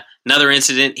 another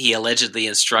incident, he allegedly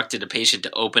instructed a patient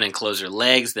to open and close her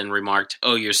legs, then remarked,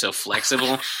 "Oh, you're so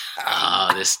flexible."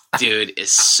 Oh, this dude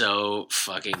is so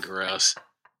fucking gross.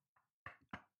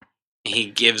 He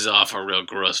gives off a real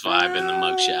gross vibe in the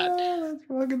mugshot. That's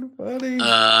fucking funny.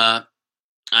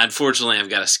 Unfortunately, I've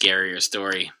got a scarier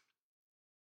story.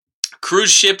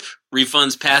 Cruise ship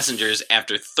refunds passengers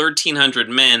after 1,300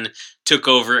 men took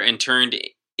over and turned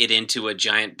it into a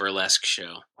giant burlesque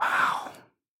show. Wow.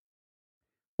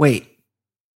 Wait.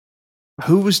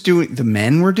 Who was doing... The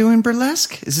men were doing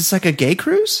burlesque? Is this like a gay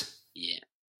cruise?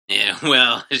 Yeah,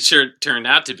 well, it sure turned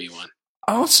out to be one.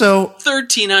 Also...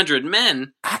 1,300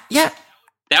 men? Yeah.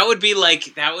 That would be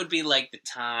like the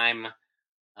time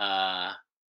I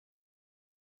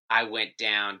went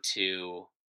down to...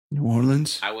 New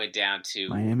Orleans? I went down to...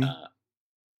 Miami?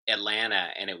 Atlanta,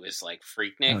 and it was like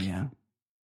Freaknik. Oh, yeah.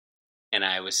 And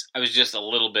I was just a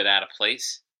little bit out of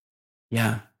place.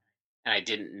 Yeah. And I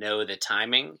didn't know the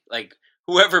timing. Like,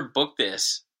 whoever booked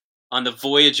this on the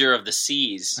Voyager of the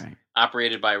Seas,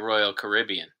 operated by Royal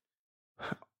Caribbean,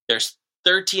 there's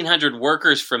 1,300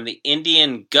 workers from the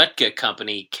Indian Gutka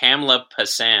company, Kamla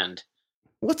Pasand.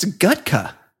 What's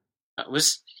Gutka?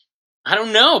 I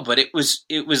don't know, but it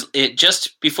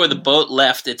just before the boat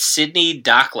left at Sydney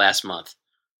dock last month.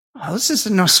 Oh, this is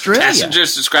in Australia.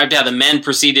 Passengers described how the men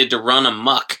proceeded to run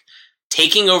amok,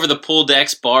 taking over the pool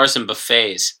decks, bars, and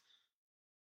buffets.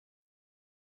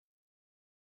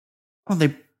 Oh,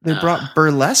 they brought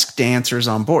burlesque dancers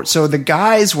on board. So the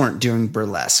guys weren't doing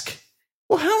burlesque.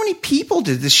 Well, how many people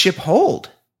did this ship hold?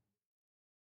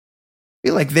 I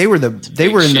feel like they were in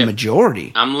the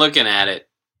majority. I'm looking at it.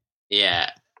 Yeah.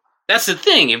 That's the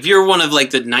thing. If you're one of like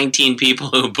the 19 people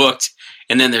who booked,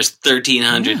 and then there's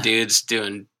 1,300 dudes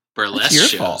doing burlesque your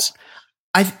shows. Fault.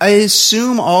 I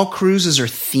assume all cruises are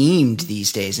themed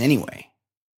these days anyway.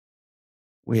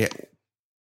 We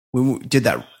did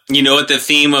that. You know what the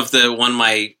theme of the one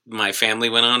my family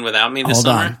went on without me this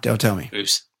summer? Hold on. Don't tell me.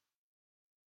 Oops.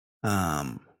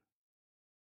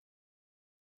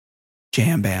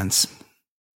 Jam bands.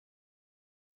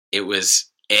 It was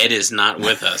Ed is not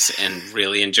with us and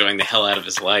really enjoying the hell out of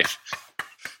his life.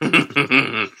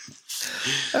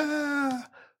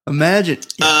 Imagine.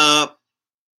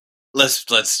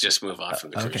 Let's just move on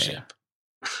from the cruise Okay. ship.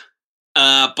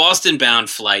 Boston-bound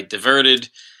flight diverted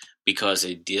because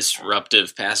a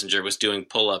disruptive passenger was doing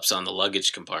pull-ups on the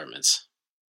luggage compartments.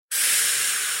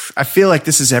 I feel like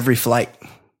this is every flight.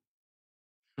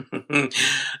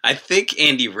 I think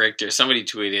Andy Richter, somebody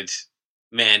tweeted,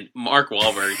 man, Mark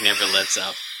Wahlberg never lets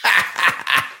up.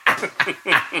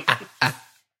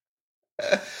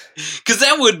 Because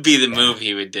that would be the move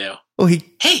he would do. Well,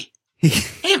 Hey,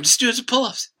 I'm just doing some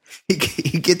pull-ups.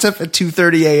 he gets up at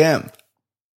 2:30 a.m.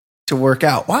 to work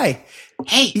out. Why?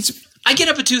 Hey, I get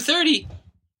up at 2:30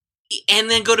 and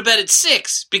then go to bed at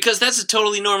 6 because that's a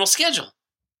totally normal schedule.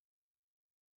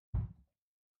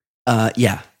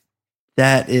 Yeah.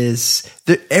 That is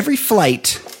every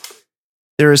flight.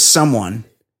 There is someone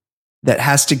that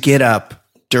has to get up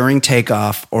during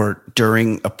takeoff or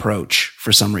during approach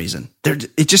for some reason. That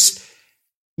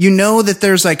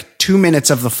there's like 2 minutes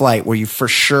of the flight where you for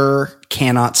sure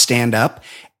cannot stand up.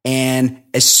 And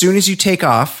as soon as you take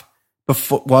off,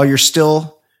 while you're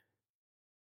still,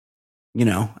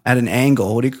 at an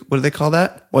angle, what do they call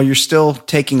that? While you're still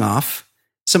taking off,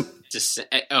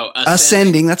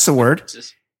 ascending. That's the word.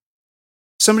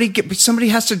 Somebody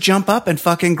has to jump up and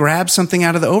fucking grab something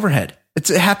out of the overhead. It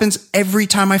happens every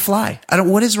time I fly.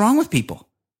 What is wrong with people?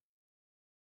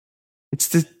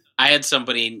 I had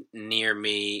somebody near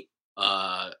me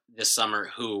this summer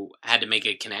who had to make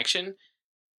a connection,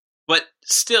 but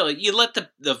still, you let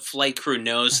the flight crew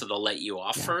know so they'll let you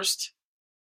off first.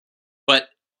 But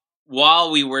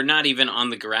while we were not even on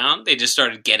the ground, they just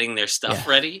started getting their stuff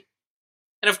ready.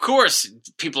 And of course,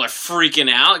 people are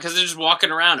freaking out because they're just walking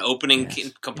around opening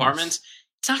compartments.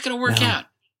 It's not going to work out.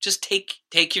 Just take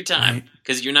your time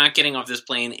because you're not getting off this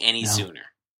plane any sooner.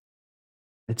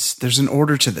 There's an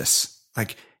order to this.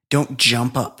 Like, don't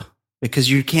jump up because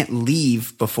you can't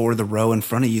leave before the row in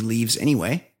front of you leaves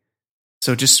anyway.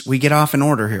 So we get off in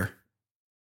order here.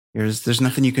 There's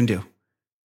nothing you can do.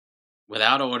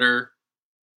 Without order,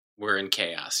 we're in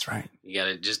chaos. That's right. You got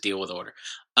to just deal with order.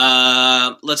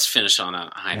 Let's finish on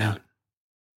a high note.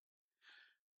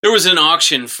 There was an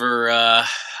auction for a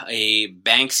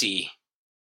Banksy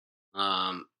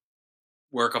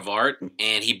work of art,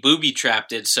 and he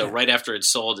booby-trapped it, so right after it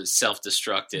sold, it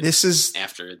self-destructed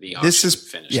after the auction was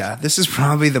finished. Yeah, this is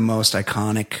probably the most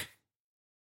iconic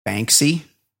Banksy.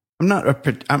 I'm not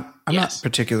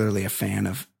particularly a fan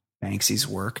of Banksy's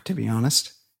work, to be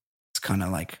honest. It's kind of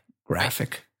like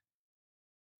graphic.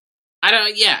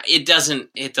 It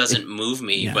doesn't move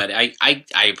me, but I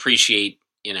appreciate,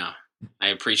 I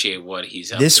appreciate what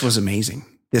he's up to. This was amazing.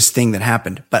 This thing that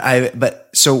happened.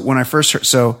 So when I first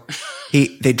heard,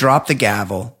 they dropped the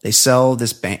gavel, they sell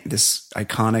this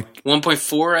iconic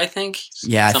 1.4, I think.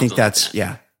 Yeah, I think that's,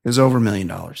 it was over $1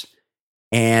 million.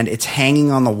 And it's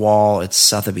hanging on the wall at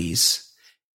Sotheby's.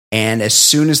 And as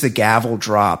soon as the gavel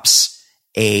drops,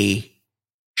 a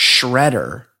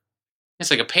shredder, it's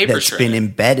like a paper that's shredder, been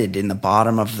embedded in the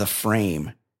bottom of the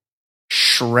frame,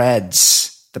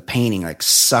 shreds the painting, like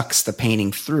sucks the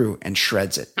painting through and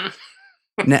shreds it.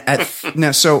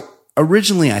 So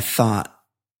originally I thought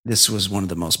this was one of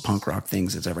the most punk rock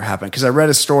things that's ever happened, because I read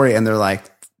a story and they're like,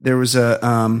 there was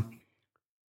a,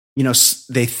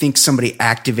 they think somebody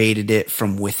activated it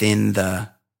from within the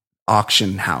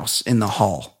auction house in the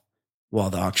hall while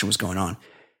the auction was going on.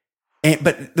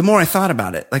 But the more I thought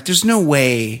about it, like, there's no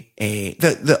way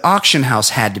the auction house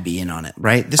had to be in on it,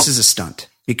 right? This is a stunt,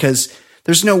 because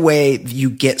there's no way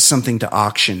you get something to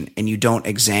auction and you don't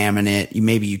examine it.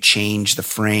 Maybe you change the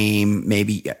frame.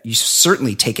 Maybe you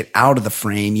certainly take it out of the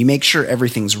frame. You make sure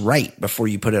everything's right before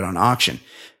you put it on auction.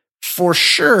 For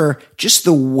sure, just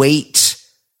the weight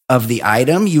of the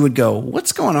item, you would go,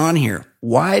 what's going on here?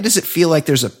 Why does it feel like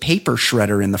there's a paper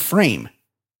shredder in the frame?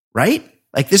 Right?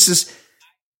 Like, this is...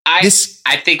 I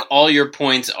think all your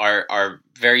points are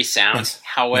very sound. Yes.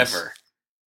 However,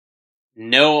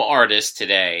 no artist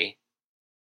today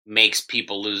makes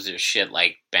people lose their shit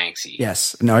like Banksy.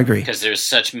 Yes. No, I agree. Because there's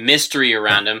such mystery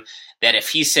around him that if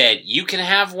he said, you can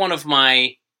have one of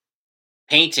my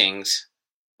paintings,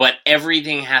 but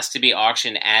everything has to be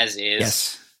auctioned as is.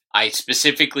 Yes. I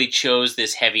specifically chose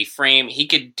this heavy frame. He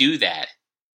could do that,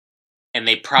 and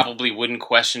they probably wouldn't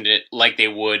question it like they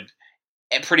would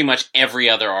pretty much every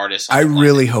other artist. I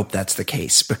really hope that's the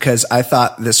case, because I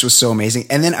thought this was so amazing.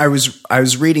 And then I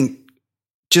was reading,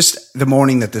 just the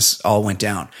morning that this all went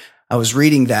down, I was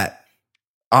reading that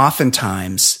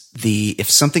oftentimes if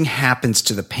something happens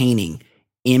to the painting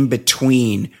in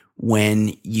between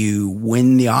when you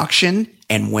win the auction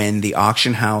and when the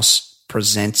auction house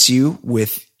presents you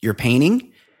with your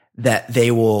painting, that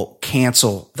they will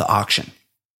cancel the auction.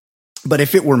 But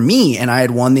if it were me and I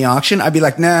had won the auction, I'd be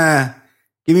like, nah,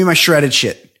 give me my shredded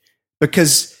shit,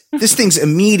 because this thing's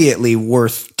immediately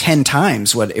worth 10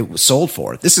 times what it was sold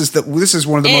for. This is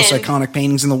one of the most iconic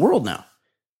paintings in the world now.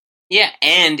 Yeah,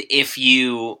 and if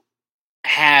you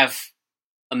have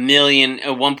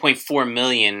 $1.4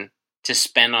 million to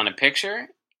spend on a picture,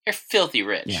 you're filthy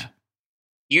rich. Yeah.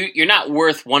 You're not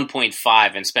worth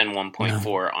 1.5 and spend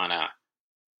 1.4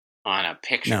 on a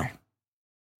picture. No.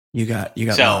 You got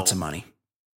lots of money.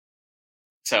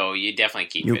 So you definitely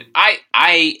keep it.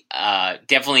 I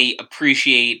definitely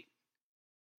appreciate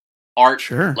art.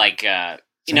 Sure. Like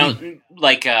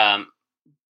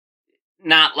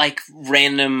not like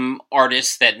random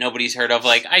artists that nobody's heard of.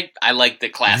 Like I like the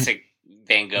classic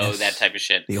Van Gogh, that type of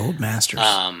shit. The old masters.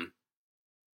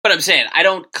 But I'm saying I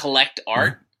don't collect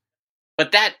art,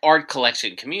 but that art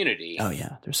collection community. Oh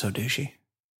yeah, they're so douchey.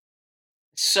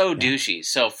 So douchey.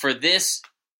 So for this,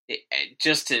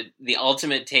 the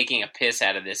ultimate taking a piss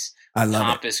out of this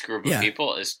pompous group of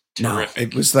people is terrific. No,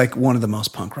 it was like one of the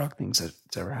most punk rock things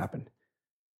that's ever happened.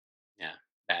 Yeah,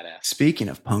 badass. Speaking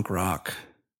of punk rock.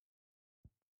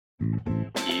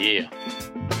 Yeah.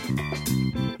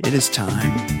 It is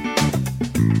time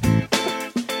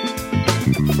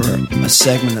for a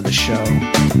segment of the show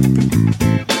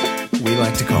we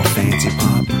like to call Fancy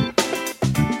Pop.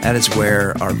 That is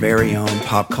where our very own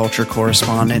pop culture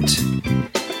correspondent,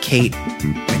 Kate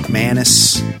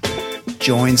McManus,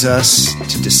 joins us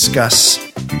to discuss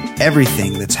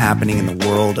everything that's happening in the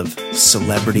world of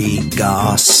celebrity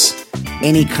goss,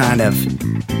 any kind of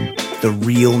the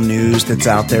real news that's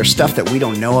out there, stuff that we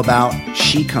don't know about.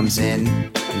 She comes in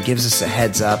and gives us a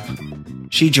heads up.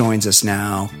 She joins us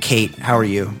now. Kate, how are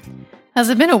you? Has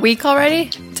it been a week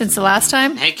already since the last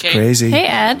time? Hey, Kate. Crazy. Hey,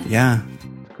 Ed. Yeah,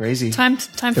 crazy. Time The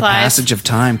flies. passage of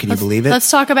time. Can you believe it?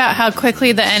 Let's talk about how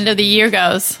quickly the end of the year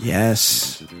goes.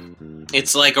 Yes.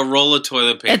 It's like a roll of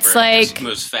toilet paper. It's like- it just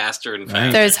moves faster and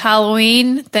faster. There's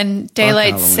Halloween, then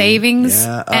daylight Halloween. savings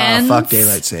Yeah. ends. Fuck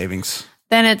daylight savings.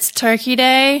 Then it's Turkey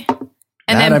Day.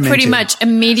 And That then I'm pretty into. much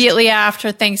immediately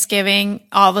after Thanksgiving,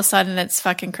 all of a sudden it's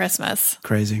fucking Christmas.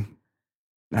 Crazy.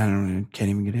 I don't know. Can't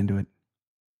even get into it.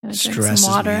 I'm gonna drink Stresses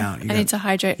some water. me out. I need to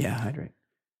hydrate. Yeah, hydrate.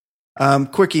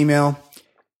 Quick email.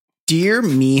 Dear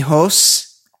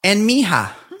Mijos and Mija,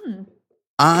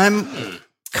 I'm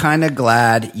kind of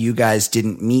glad you guys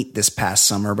didn't meet this past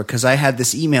summer because I had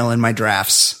this email in my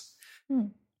drafts.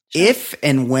 If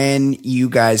and when you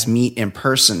guys meet in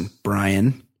person,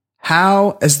 Brian,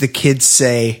 how, as the kids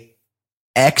say,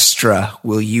 extra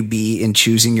will you be in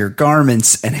choosing your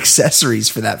garments and accessories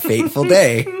for that fateful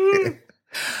day?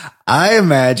 I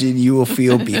imagine you will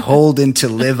feel beholden to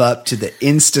live up to the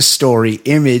Insta story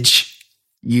image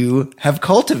you have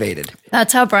cultivated.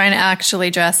 That's how Brian actually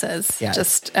dresses. Yeah.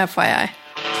 Just FYI.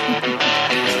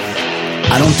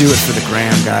 I don't do it for the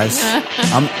gram, guys.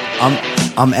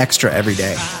 I'm extra every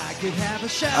day.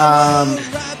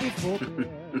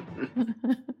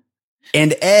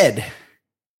 And Ed,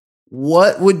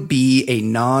 what would be a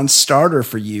non-starter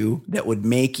for you that would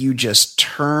make you just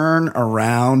turn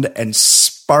around and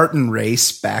Spartan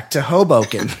race back to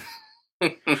Hoboken?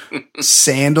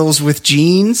 Sandals with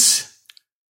jeans,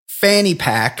 fanny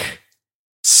pack,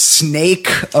 snake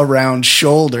around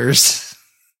shoulders.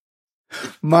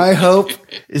 My hope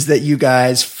is that you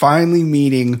guys finally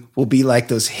meeting will be like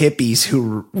those hippies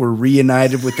who were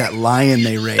reunited with that lion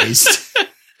they raised.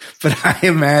 But I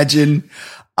imagine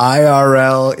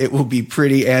IRL, it will be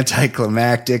pretty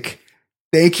anticlimactic.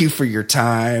 Thank you for your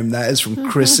time. That is from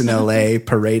Chris in LA,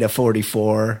 Parada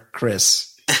 44.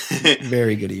 Chris,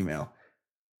 very good email.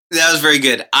 That was very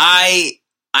good. I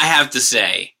have to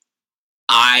say,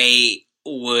 I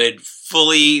would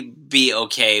fully be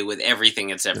okay with everything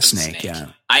except for the snake.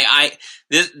 Yeah.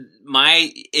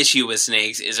 My issue with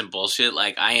snakes isn't bullshit.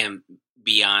 Like, I am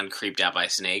beyond creeped out by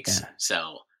snakes. Yeah.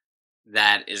 So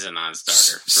that is a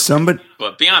non-starter. For Somebody, me.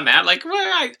 But beyond that, like,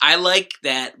 I like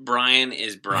that Brian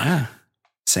is Brian. yeah,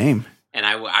 same. And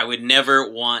I would never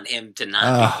want him to not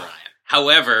be Brian.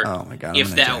 However, Oh my God, I'm if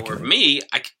gonna that were ejaculate. me,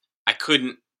 I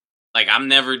couldn't. Like, I'm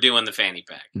never doing the fanny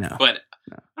pack. No. But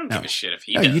I don't No. give a shit if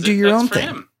he No, does you it. do your That's own for thing.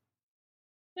 him.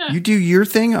 Yeah, You do your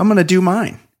thing, I'm going to do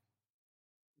mine.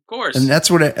 of course. And that's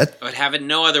what I would have it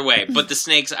no other way. But the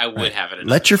snakes, I would have it another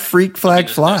let your way. freak flag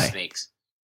Because no fly. snakes.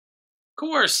 Of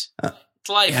course. It's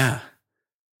life. Yeah.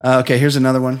 Okay, here's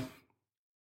another one.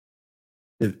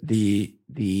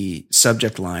 The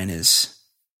subject line is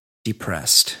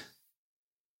depressed.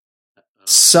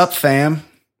 Sup, fam?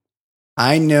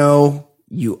 I know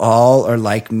you all are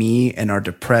like me and are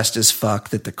depressed as fuck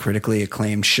that the critically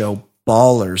acclaimed show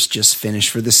Ballers just finished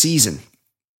for the season.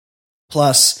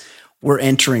 Plus, we're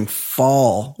entering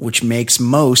fall, which makes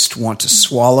most want to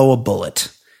swallow a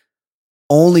bullet.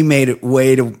 Only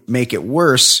way to make it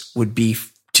worse would be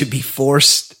to be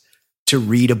forced to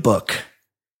read a book.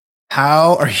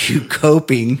 How are you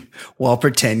coping while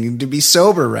pretending to be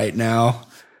sober right now?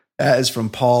 That is from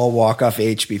Paul Walkoff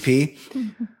HBP.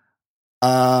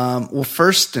 Well,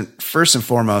 first and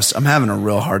foremost, I'm having a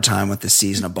real hard time with this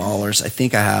season of Ballers. I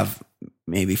think I have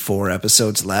maybe 4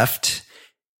 episodes left,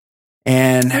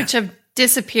 and which have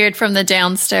disappeared from the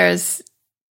downstairs.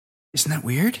 Isn't that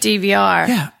weird? DVR.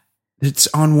 Yeah, it's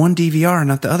on one DVR,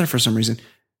 not the other for some reason.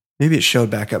 Maybe it showed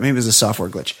back up. Maybe it was a software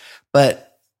glitch.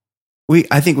 But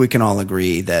I think we can all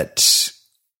agree that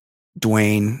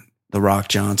Dwayne "The Rock"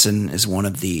 Johnson is one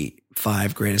of the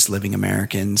 5 greatest living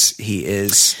Americans. He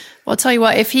is. Well, I'll tell you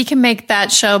what, if he can make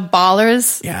that show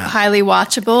Ballers highly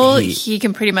watchable, he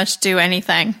can pretty much do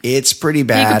anything. It's pretty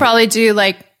bad. He could probably do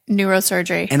like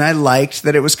neurosurgery. And I liked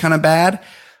that it was kind of bad,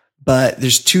 but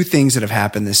there's 2 things that have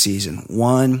happened this season.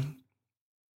 One,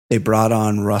 they brought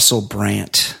on Russell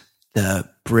Brand, the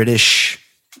British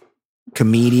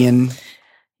comedian.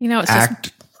 You know, it's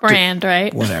just brand,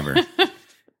 right? Whatever.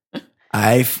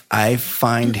 I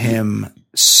find him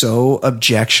so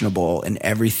objectionable in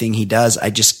everything he does.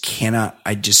 I just cannot.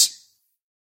 I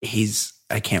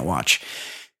can't watch.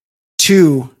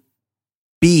 2,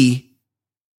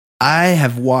 I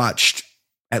have watched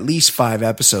at least 5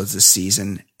 episodes this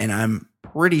season, and I'm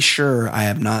pretty sure I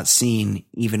have not seen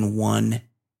even one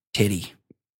titty.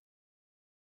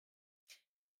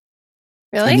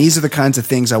 Really? And these are the kinds of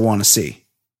things I want to see.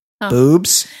 Huh.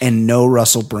 Boobs and no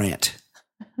Russell Brand.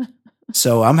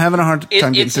 So I'm having a hard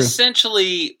time getting through. It's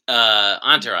essentially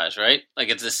Entourage, right? Like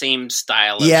it's the same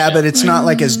style. Yeah, but it's not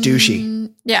like as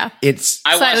douchey. Yeah, I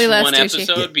slightly watched less one douchey.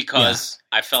 episode because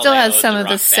I felt still like has some of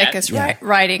the sickest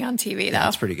writing on TV, though.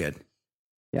 That's pretty good.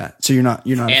 Yeah, so you're not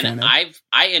a fan And of?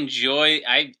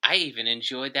 I even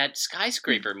enjoyed that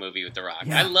Skyscraper movie with The Rock.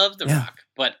 Yeah. I love The Yeah. Rock,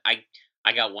 but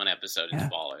I got one episode into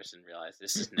Ballers and realized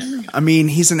this is never good. I mean,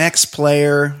 he's an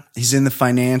ex-player. He's in the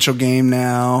financial game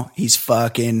now. He's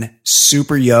fucking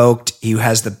super yoked. He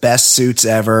has the best suits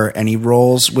ever, and he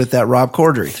rolls with that Rob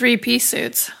Corddry. 3-piece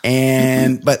suits.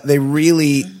 And but they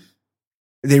really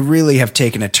have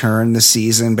taken a turn this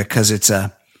season because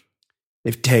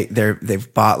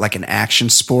they've bought like an action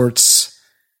sports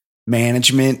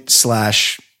management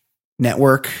 /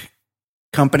 network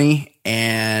company,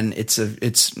 and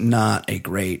it's not a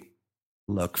great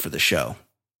look for the show.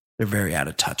 They're very out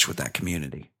of touch with that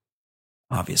community,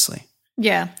 obviously.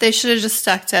 Yeah, they should have just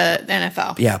stuck to the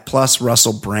NFL. Yeah, plus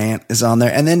Russell Brand is on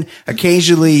there. And then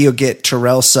occasionally you'll get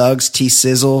Terrell Suggs,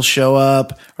 T-Sizzle show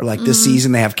up, or like this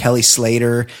season they have Kelly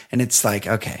Slater, and it's like,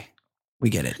 okay, we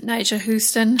get it. Nigel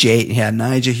Houston.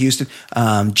 Nigel Houston.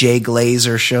 Jay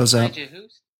Glazer shows up. Nigel Houston?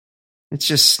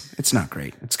 It's not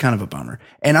great. It's kind of a bummer.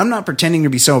 And I'm not pretending to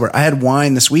be sober. I had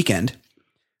wine this weekend,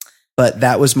 but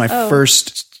that was my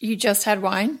first. You just had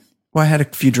wine? Well, I had a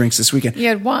few drinks this weekend. You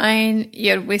had wine, you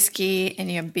had whiskey, and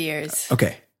you had beers.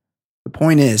 Okay. The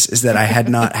point is that I had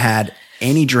not had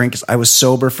any drinks. I was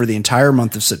sober for the entire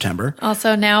month of September.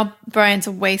 Also, now Brian's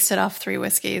wasted off 3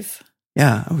 whiskeys.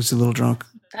 Yeah, I was a little drunk.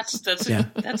 That's a good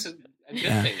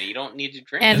thing that you don't need to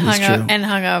drink. And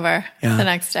hungover the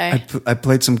next day. I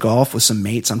played some golf with some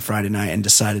mates on Friday night and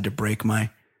decided to break my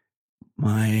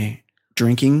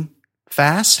drinking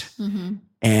fast. Mm-hmm.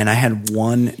 And I had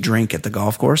 1 drink at the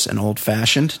golf course, an old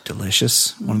fashioned,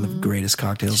 delicious, one of the greatest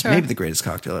cocktails, maybe the greatest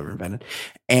cocktail ever invented.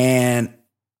 And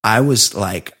I was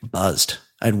like buzzed.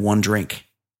 I had 1 drink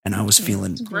and I was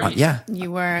feeling,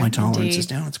 You were. My tolerance is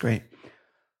down. It's great.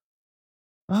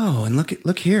 Oh, and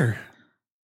look here.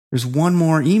 There's one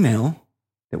more email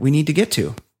that we need to get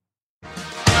to.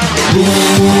 Who's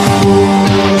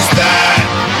that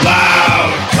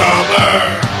loud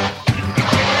comer?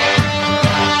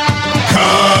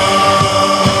 Coming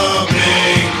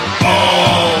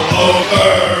all over.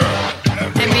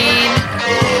 I mean,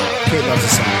 Kate loves the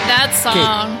song. that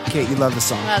song. Kate, you love the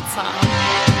song. That song.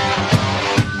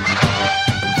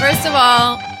 First of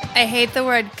all, I hate the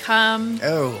word come.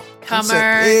 Oh.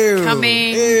 Comer, Ew,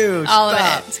 coming, ew, all stop.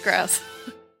 of it. It's gross.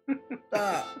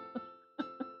 Stop.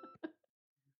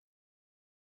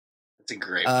 That's a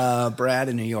great Brad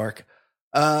in New York.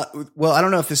 Well, I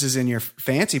don't know if this is in your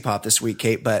fancy pop this week,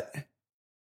 Kate, but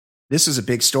this is a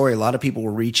big story. A lot of people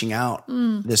were reaching out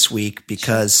this week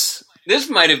because This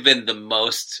might have been the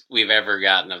most we've ever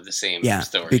gotten of the same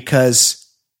story. Because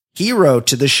he wrote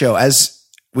to the show, as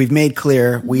we've made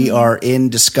clear, we are in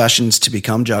discussions to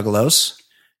become juggalos.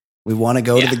 We want to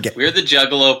go to the. We're the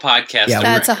Juggalo podcast. Yeah,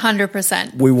 that's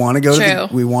 100%. We want to go to the.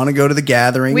 We want to go to the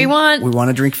gathering. We want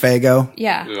to drink Faygo.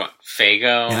 Yeah, we want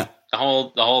Faygo. Yeah. The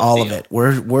whole all deal. of it.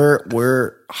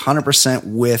 We're 100%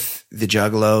 with the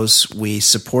Juggalos. We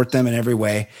support them in every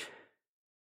way.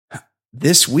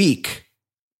 This week,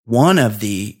 one of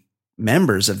the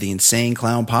members of the Insane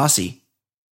Clown Posse,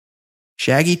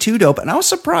 Shaggy 2 Dope, and I was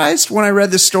surprised when I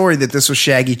read this story that this was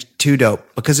Shaggy 2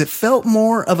 Dope because it felt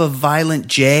more of a Violent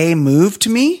J move to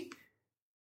me.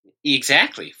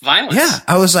 Exactly. Violence. Yeah.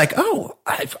 I was like, oh,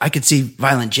 I could see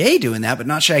Violent J doing that, but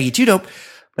not Shaggy 2 Dope.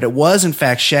 But it was, in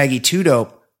fact, Shaggy 2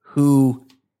 Dope who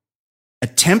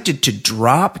attempted to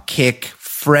drop kick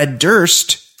Fred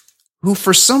Durst, who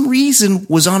for some reason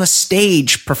was on a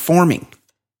stage performing.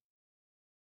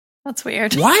 That's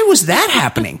weird. Why was that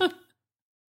happening?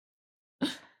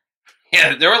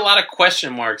 Yeah, there were a lot of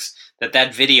question marks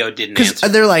that video didn't answer.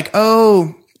 They're like,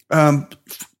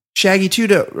 Shaggy 2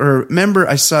 Dope, or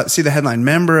member, see the headline,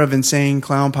 member of Insane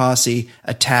Clown Posse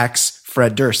attacks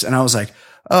Fred Durst. And I was like,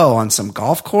 oh, on some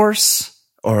golf course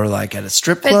or like at a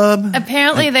strip club?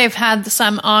 Apparently they've had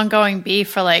some ongoing beef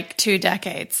for like 2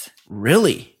 decades.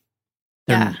 Really?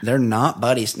 They're not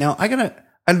buddies. Now, I'm going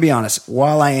to be honest.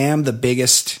 While I am the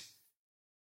biggest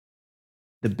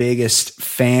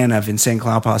fan of Insane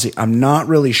Clown Posse, I'm not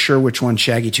really sure which one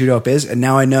Shaggy 2 Dope is. And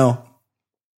now I know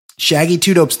Shaggy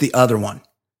 2 Dope's the other one.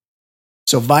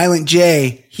 So Violent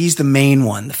J, he's the main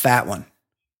one, the fat one.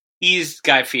 He's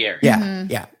Guy Fieri. Yeah.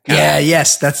 Mm-hmm. Yeah.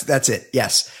 Yes. That's it.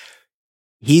 Yes.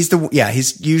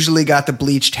 He's usually got the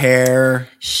bleached hair.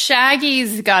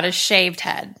 Shaggy's got a shaved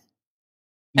head.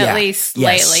 At least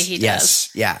lately he does.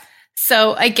 Yeah.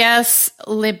 So I guess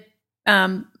Limp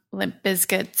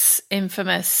Bizkit's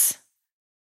infamous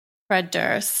Fred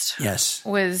Durst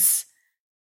was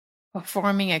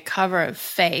performing a cover of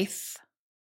Faith.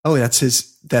 Oh, that's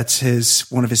his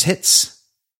one of his hits.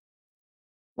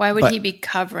 Why would he be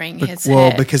covering his hit?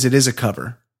 Well, because it is a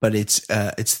cover, but he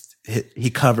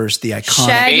covers the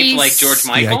iconic like George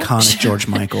Michael? The iconic George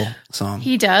Michael song.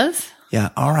 He does?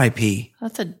 Yeah, R.I.P.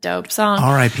 That's a dope song.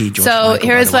 R.I.P. George Michael. So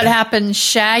here's what way. happened.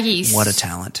 Shaggy. What a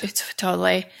talent. It's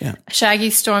totally. Yeah. Shaggy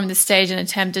stormed the stage and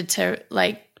attempted to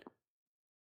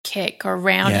kick or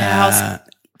roundhouse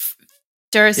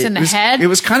Durst in the head. It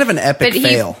was kind of an epic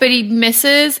fail. But he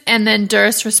misses, and then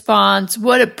Durst responds,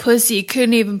 "What a pussy,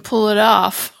 couldn't even pull it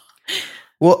off."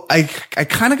 Well, I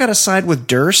kind of got to side with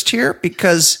Durst here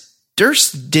because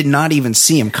Durst did not even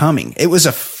see him coming. It was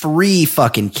a free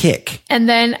fucking kick. And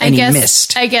then he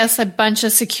missed. I guess a bunch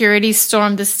of security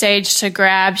stormed the stage to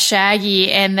grab Shaggy,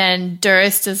 and then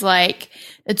Durst is like,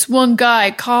 "It's one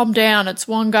guy, calm down, it's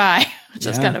one guy." Which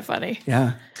is kind of funny.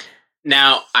 Yeah.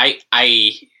 Now,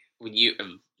 you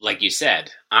like you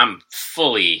said, I'm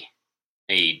fully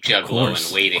a juggalo in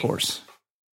waiting. Of course.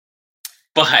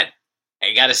 But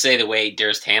I got to say, the way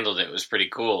Durst handled it was pretty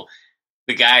cool.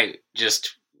 The guy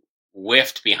just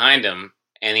whiffed behind him,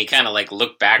 and he kind of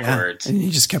looked backwards, and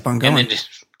he just kept on going, and then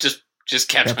just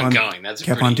kept on going. That's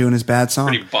kept on doing his bad song.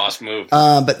 Pretty boss move.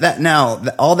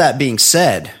 But all that being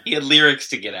said, he had lyrics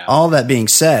to get out. All that being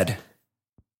said,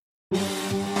 who's that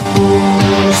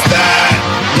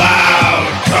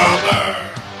loud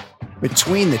comer?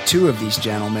 Between the two of these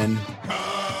gentlemen,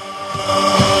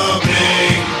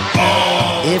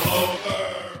 if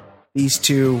these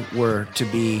two were to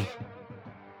be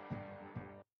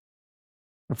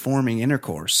performing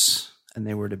intercourse and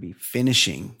they were to be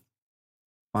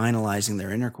finalizing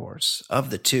their intercourse, of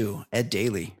the two, Ed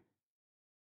Daly,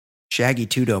 Shaggy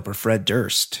 2 Dope, or Fred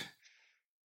Durst,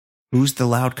 who's the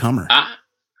loud comer? I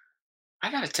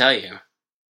gotta tell you,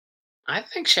 I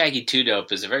think Shaggy 2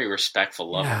 Dope is a very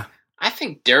respectful lover. Yeah. I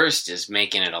think Durst is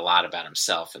making it a lot about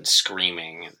himself and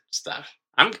screaming and stuff.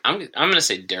 I'm gonna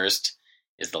say Durst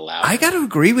is the loud. I gotta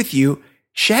agree with you.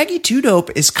 Shaggy 2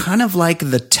 Dope is kind of like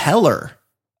the Teller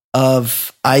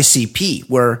of ICP,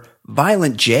 where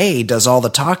Violent J does all the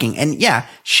talking. And yeah,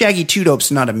 Shaggy 2 Dope's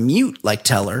not a mute like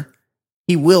Teller.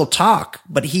 He will talk,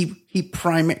 but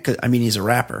he's a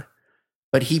rapper,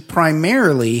 but he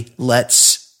primarily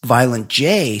lets Violent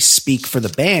J speak for the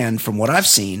band from what I've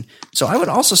seen. So I would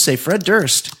also say Fred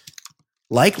Durst,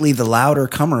 likely the louder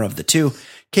comer of the two.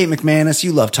 Kate McManus,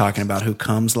 you love talking about who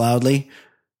comes loudly.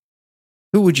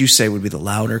 Who would you say would be the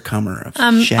louder comer of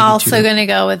Shaggy? I'm also going to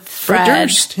go with Fred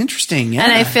Durst. Interesting, yeah.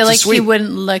 And I feel like he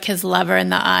wouldn't look his lover in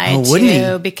the eye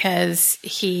too, because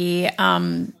he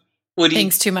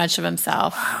thinks too much of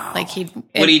himself. Wow.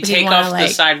 Would he take off the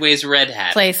sideways red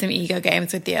hat? Play some ego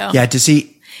games with you. Yeah, does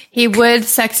he? He would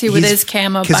sex you with his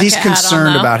camo because bucket he's hat on,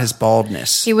 concerned though. about his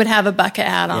baldness. He would have a bucket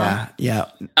hat on. Yeah.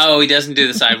 Oh, he doesn't do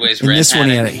the sideways In red this hat one,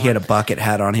 he anymore. had a bucket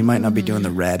hat on. He might not be doing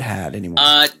the red hat anymore.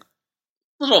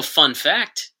 Little fun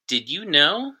fact. Did you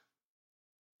know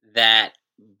that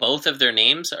both of their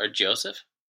names are Joseph?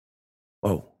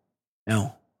 Whoa.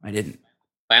 No, I didn't.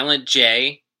 Violent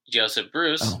J, Joseph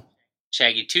Bruce. Oh.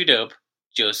 Shaggy Two Dope,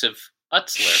 Joseph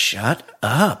Utzler. Shut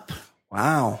up.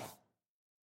 Wow.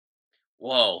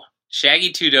 Whoa.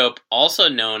 Shaggy Two Dope, also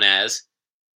known as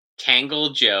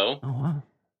Kangol Joe, Oh, wow.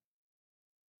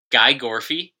 Guy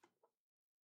Gorfy,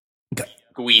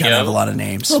 Guido, Gotta have a lot of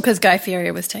names. Well, because Guy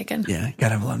Fieri was taken. Yeah,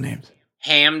 gotta have a lot of names.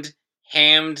 Hammed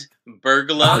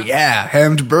Burgla, Oh, yeah.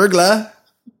 Hammed Burgla.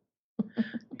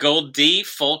 Gold D,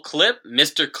 Full Clip,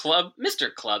 Mr. Club.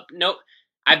 Nope.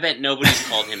 I bet nobody's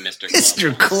called him Mr. Club.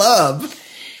 Mr. Club.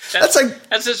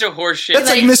 That's such a horse shit. That's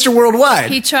like Mr. Worldwide.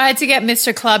 He tried to get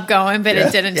Mr. Club going, but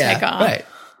it didn't take on. Right.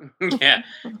 Yeah.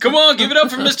 Come on, give it up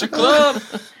for Mr. Club.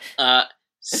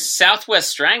 Southwest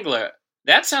Strangler.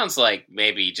 That sounds like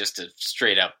maybe just a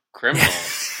straight up criminal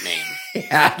name.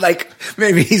 Yeah, like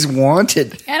maybe he's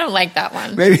wanted. I don't like that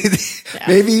one. Maybe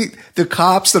the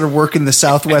cops that are working the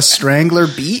Southwest Strangler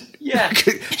beat. Yeah.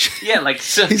 Yeah, like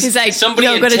He's like, somebody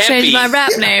I'm in going to Tempe. change my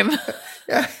rap name.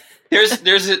 Yeah.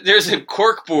 There's a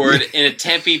cork board in a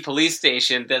Tempe police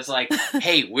station that's like,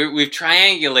 hey, we've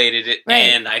triangulated it, Right.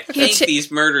 and I think these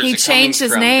murders. He are changed coming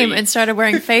his from name the and started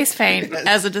wearing face paint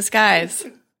as a disguise.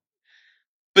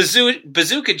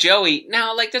 Bazooka Joey.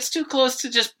 No, like that's too close to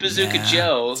just Bazooka Nah,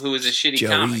 Joe, who was a shitty Joey.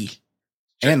 comic.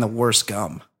 And the worst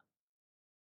gum.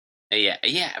 Yeah,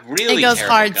 really. It goes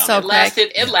terrible hard gum. so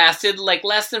It lasted like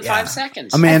less than 5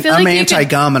 seconds. I'm I feel like you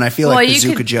anti-gum, and I feel well, like you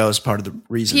Bazooka could- Joe is part of the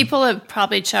reason. People have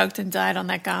probably choked and died on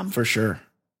that gum. For sure.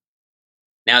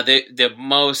 Now the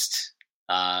most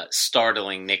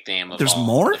startling nickname of There's all,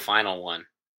 more? the final one.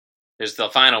 There's the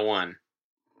final one.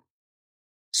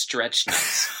 Stretch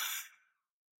nuts.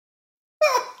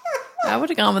 I would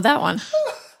have gone with that one.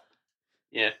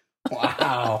 Yeah.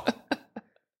 Wow.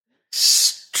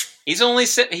 He's only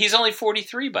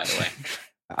 43, by the way.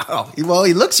 Oh, well,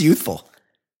 he looks youthful.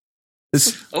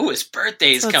 Oh, his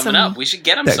birthday's So coming some- up. We should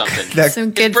get him That- something. that- Some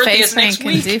His good birthday face is paint next can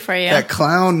week. do for you. That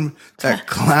clown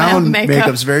makeup.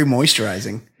 makeup's very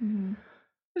moisturizing.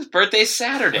 His birthday's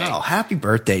Saturday. Oh, happy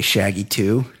birthday, Shaggy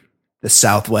 2. The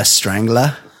Southwest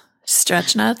Strangler.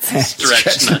 Stretch nuts.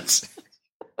 Stretch nuts.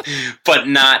 But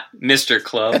not Mr.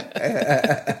 Club.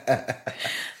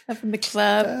 Up in the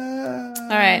club. All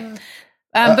right.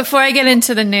 Before I get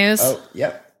into the news. Oh,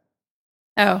 yep.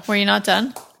 Oh, were you not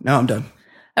done? No, I'm done.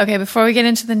 Okay, before we get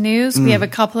into the news, we have a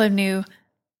couple of new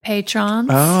patrons.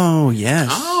 Oh, yes.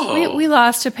 Oh. We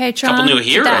lost a patron. Couple new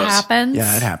heroes. That happens.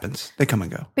 Yeah, it happens. They come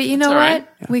and go. But you know That's what?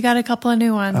 all right. We got a couple of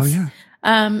new ones. Oh,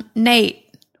 yeah. Nate.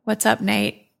 What's up,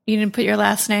 Nate? You didn't put your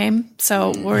last name, so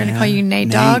we're going to call you Nate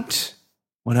Dog.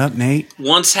 What up, Nate?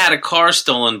 Once had a car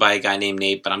stolen by a guy named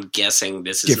Nate, but I'm guessing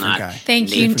this is Different not guy. Thank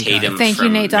Nate you. Tatum Thank you,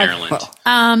 from Nate Dogg.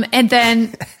 Maryland. And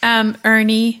then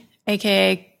Ernie,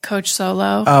 a.k.a. Coach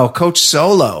Solo. Oh, Coach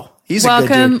Solo. He's a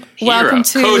good dude. Welcome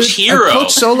to Coach Hero.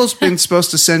 Coach Solo's been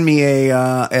supposed to send me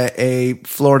a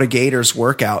Florida Gators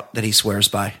workout that he swears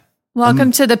by.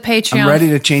 Welcome to the Patreon. I'm ready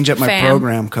to change up my fam.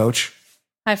 program, Coach.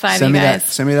 High five, Send you me guys.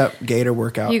 send me that Gator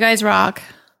workout. You guys rock.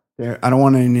 There, I don't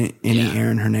want any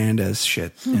Aaron Hernandez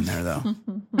shit in there though.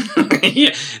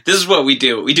 Yeah, this is what we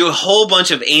do. We do a whole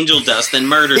bunch of angel dust and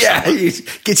murder Yeah, someone.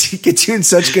 it gets you in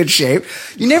such good shape.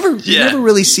 You never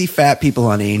really see fat people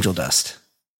on angel dust.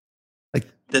 Like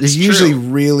That's they're usually true.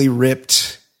 really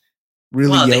ripped, really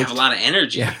Well, yoked. they have a lot of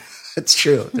energy. Yeah, that's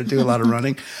true. They do a lot of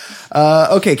running.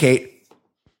 Okay, Kate.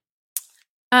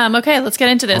 Okay, let's get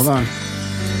into this. Hold on.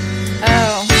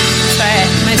 Oh, that's right.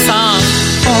 My song.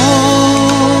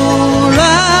 All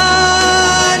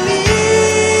I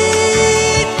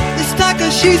need is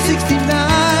Takashi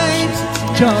 69,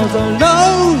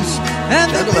 Juggalos,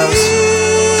 and the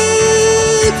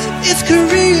beats. It's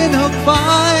Korean Hook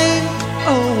Fine.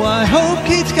 Oh, I hope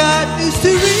Kate's got news to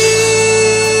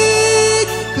read,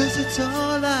 'cause it's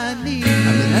all I need. I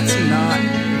mean, that's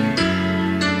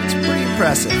pretty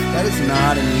impressive. That is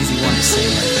not an easy one to say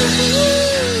right there.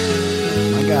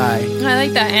 My guy. I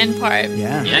like that end part.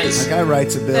 Yeah. Nice. My guy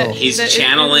writes a bill. He's The-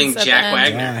 channeling it's Jack at the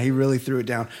end. Wagner. Yeah, he really threw it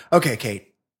down. Okay, Kate.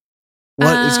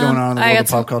 What is going on in the world of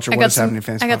pop culture? What is happening in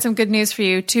fantasy I got pop? some good news for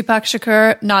you. Tupac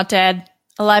Shakur, not dead.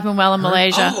 Alive and well in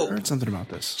Malaysia. Oh. I heard something about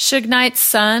this. Suge Knight's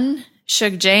son,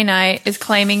 Suge J. Knight, is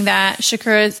claiming that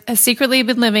Shakur has secretly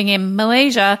been living in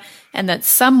Malaysia and that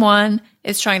someone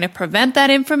is trying to prevent that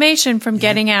information from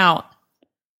getting out.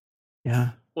 Yeah.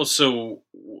 Well, so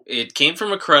it came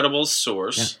from a credible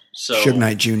source. So Suge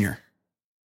Knight Jr.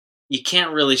 you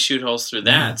can't really shoot holes through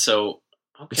that. Yeah. So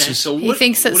okay, so He what,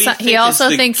 thinks that what do you he think also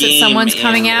is the thinks that game someone's in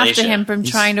coming after Malaysia? him from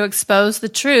trying to expose the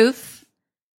truth.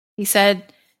 He said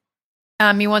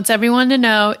he wants everyone to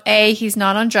know, A, he's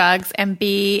not on drugs, and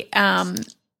B,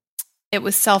 it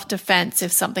was self-defense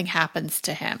if something happens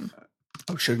to him.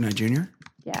 Oh, Suge Knight Jr.?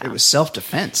 Yeah. It was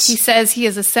self-defense. He says he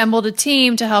has assembled a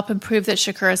team to help him prove that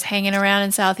Shakur is hanging around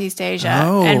in Southeast Asia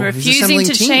Oh, and he's refusing assembling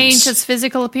to teams. change his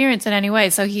physical appearance in any way.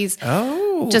 So he's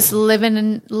just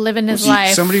living his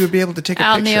life Somebody would be able to take a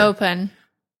out in picture. the open.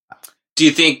 Do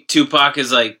you think Tupac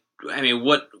is like? I mean,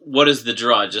 what is the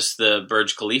draw? Just the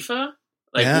Burj Khalifa?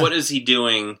 Like, Yeah. what is he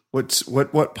doing?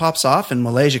 What pops off in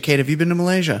Malaysia? Kate, have you been to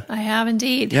Malaysia? I have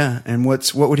indeed. Yeah, and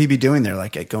what would he be doing there?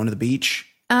 Like going to the beach?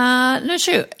 No,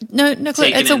 true. No clue.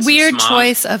 Taking It's a in some weird smog.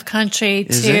 choice of country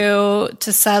Is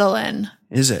to settle in.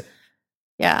 Is it?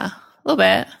 Yeah, a little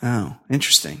bit. Oh,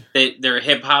 interesting. Their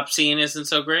hip hop scene isn't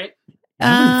so great.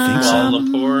 I wouldn't think so.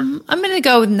 Kuala Lumpur. I'm going to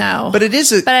go with no. But it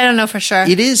is But I don't know for sure.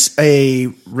 It is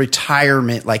a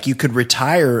retirement. Like you could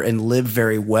retire and live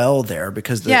very well there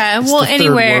because it's the third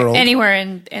world. anywhere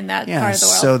in that part of the world.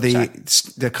 So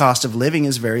Sure. the cost of living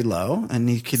is very low, and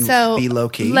you can So be low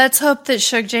key. let's hope that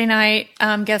Suge J. Knight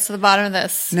gets to the bottom of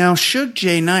this. Now, Suge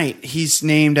J. Knight, he's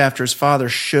named after his father,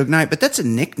 Suge Knight, but that's a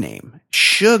nickname.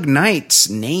 Suge Knight's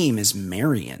name is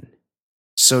Marion.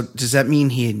 So does that mean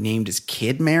he had named his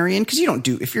kid Marion? Because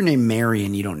if you're named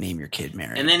Marion, you don't name your kid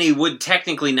Marion. And then he would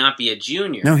technically not be a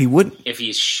junior. No, he wouldn't. If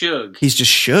he's Suge. He's just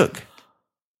Suge.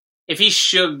 If he's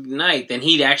Suge Knight, then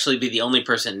he'd actually be the only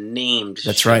person named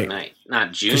That's Suge right. Knight,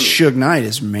 not Junior. Because Suge Knight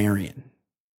is Marion.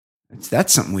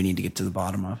 That's something we need to get to the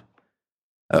bottom of.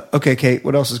 Okay, Kate,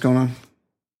 what else is going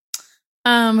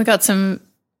on? We got some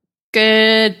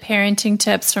good parenting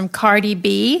tips from Cardi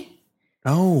B.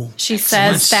 Oh, She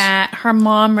excellent. says that her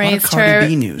mom lot of raised Cardi her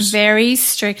B news. very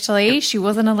strictly. She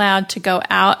wasn't allowed to go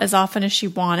out as often as she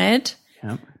wanted.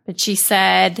 Yep. But she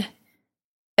said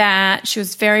that she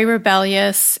was very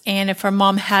rebellious, and if her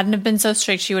mom hadn't have been so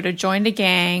strict, she would have joined a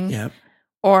gang Yep.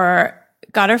 or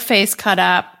got her face cut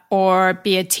up or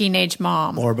be a teenage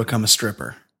mom. Or become a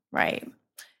stripper. Right.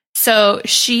 So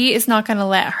she is not going to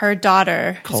let her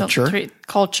daughter, Culture.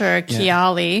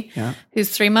 Kiali, Yeah. who's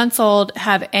 3 months old,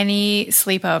 have any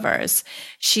sleepovers.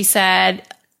 She said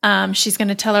she's going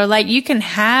to tell her, like, you can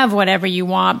have whatever you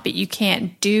want, but you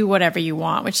can't do whatever you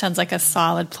want, which sounds like a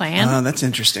solid plan. Oh, that's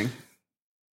interesting.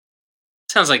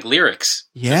 Sounds like lyrics.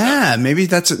 Yeah, maybe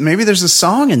there's a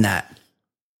song in that.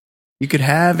 You could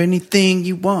have anything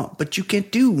you want, but you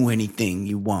can't do anything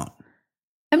you want.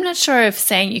 I'm not sure if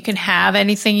saying you can have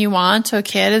anything you want to a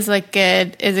kid is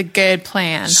a good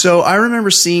plan. So I remember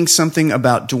seeing something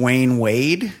about Dwayne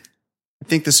Wade. I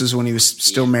think this was when he was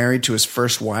still married to his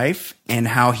first wife, and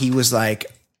how he was like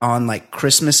on like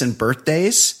Christmas and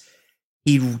birthdays,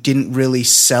 he didn't really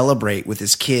celebrate with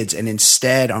his kids. And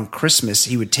instead on Christmas,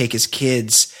 he would take his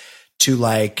kids to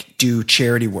like do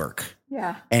charity work.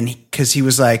 Yeah. And because he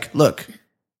was like, look,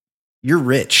 you're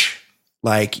rich.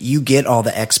 Like you get all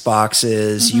the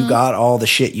Xboxes, you got all the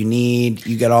shit you need,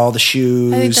 you got all the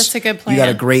shoes. I think that's a good plan. You got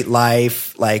a great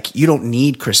life. Like you don't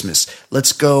need Christmas.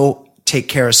 Let's go take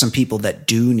care of some people that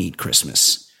do need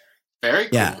Christmas. Very cool.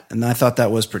 Yeah. And I thought that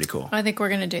was pretty cool. I think we're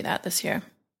going to do that this year.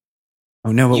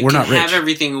 Oh no, but You we're can not rich. have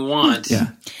everything you want. Yeah.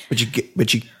 But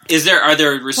you Are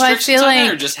there restrictions feel on that,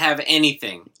 like- or just have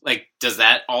anything? Like, does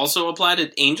that also apply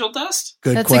to angel dust?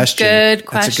 good That's question. a good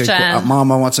That's a question.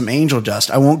 Mom, I want some angel dust.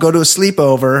 I won't go to a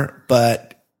sleepover,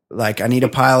 but like I need a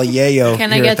pile of yayo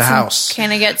Can I here get at the some? house.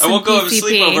 Can I get I some won't go have a PCP?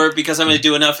 sleepover because I'm going to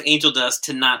do enough angel dust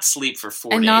to not sleep for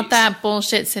 4 And days. not that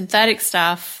bullshit synthetic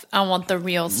stuff. I want the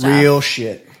real stuff. Real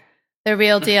shit. The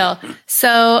real deal.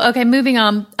 So, okay, moving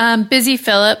on. Busy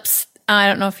Phillips. I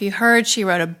don't know if you heard, she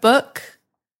wrote a book.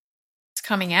 It's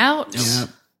coming out. Yeah.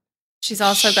 She's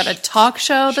also got a talk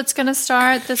show that's going to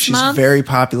start this She's month. very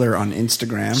popular on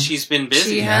Instagram. She's been busy.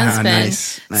 She has Yeah, been.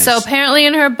 nice. So apparently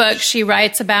in her book, she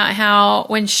writes about how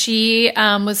when she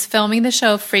was filming the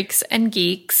show Freaks and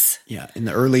Geeks, Yeah, in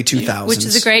the early 2000s. which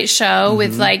is a great show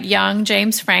with like young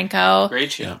James Franco.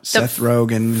 Great show. Seth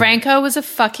Rogen. Franco was a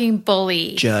fucking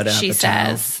bully, Judd she Apatow.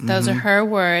 says. Those are her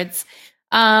words.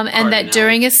 And that Cardinal.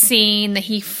 during a scene that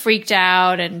he freaked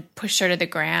out and pushed her to the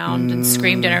ground and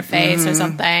screamed in her face or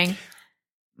something.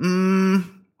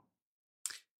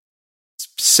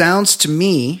 Sounds to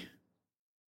me,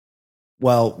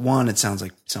 well, one, it sounds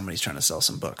like somebody's trying to sell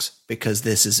some books because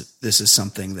this is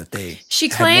something that they She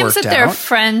had claims worked that they're out.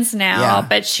 friends now, Yeah,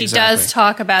 but she exactly. does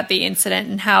talk about the incident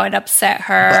and how it upset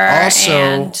her. But also,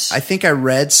 and I think I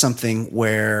read something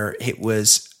where it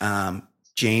was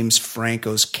James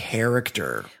Franco's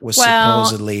character was Well,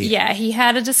 supposedly. yeah, he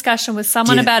had a discussion with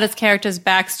someone Didn't- about his character's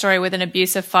backstory with an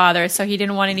abusive father, so he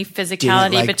didn't want any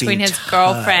physicality like between being his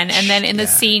girlfriend. And then touched, in the yeah.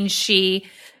 scene, she,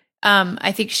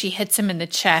 I think she hits him in the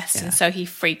chest, and so he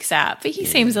freaks out. But he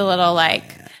seems a little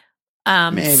like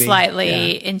Maybe. slightly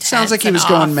Yeah. intense. Sounds like he and was off.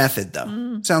 going method,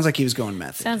 though. Sounds like he was going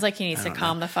method. Sounds like he needs to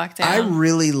calm the fuck down. I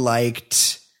really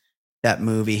liked that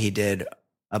movie he did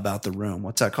about The Room.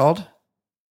 What's that called?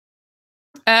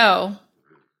 Oh,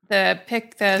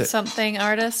 the something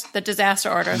artist, the disaster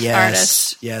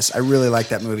artist. Yes, I really like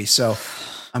that movie. So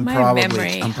I'm My probably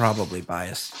memory.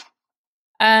 biased.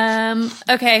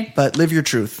 Okay. But live your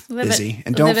truth, Live it. Izzy,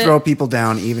 and don't Live it. throw people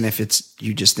down, even if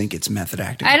you just think it's method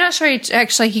acting. I'm not sure.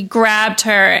 He grabbed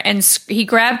her and he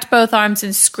grabbed both arms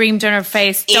and screamed in her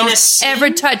face, In a "Don't scene? ever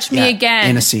touch me Yeah, again."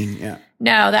 in a scene. Yeah,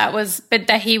 No, but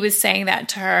that he was saying that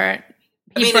to her.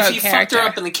 I mean, broke if you fucked her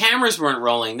up and the cameras weren't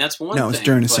rolling, that's one thing. no, it was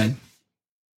during a but scene.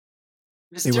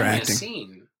 it's They were during a acting.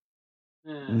 scene.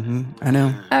 I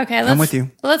know. Okay, I'm with you.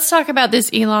 Let's talk about this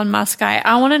Elon Musk guy.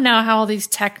 I want to know how all these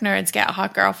tech nerds get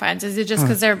hot girlfriends. Is it just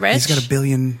because they're rich? He's got $40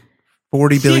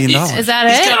 billion. Is that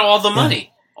He's it? got all the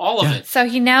money. All of it. So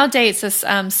he now dates this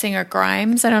singer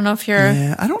Grimes. I don't know if you're.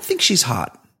 Yeah, I don't think she's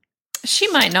hot. She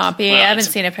might not be. Well, I haven't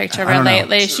it's- seen a picture of I her don't know.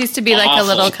 lately. She used to be like a Awful,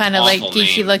 little kind of like awful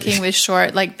geeky name. looking with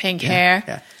short like pink hair.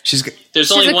 Yeah, she's got. There's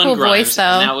She's only a one cool Grimes, voice, though.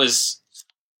 and that was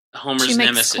Homer's She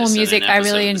makes nemesis. cool in an music. I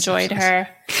episode really of The enjoyed Simpsons. her.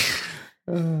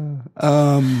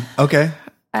 Okay.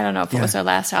 I don't know if it was her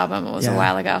last album. It was a Yeah.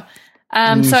 while ago.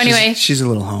 So anyway, she's a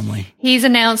little homely. he's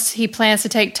announced he plans to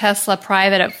take Tesla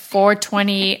private at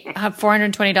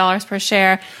 $420 per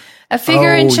share. A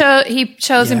figure he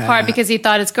chose in part yeah. because he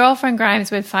thought his girlfriend Grimes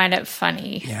would find it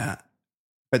funny. Yeah,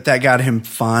 but that got him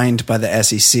fined by the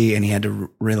SEC, and he had to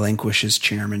relinquish his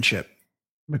chairmanship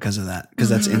because of that. Because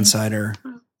that's insider.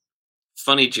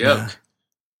 Funny joke.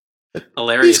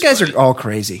 Hilarious. These guys funny. are all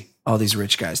crazy. All these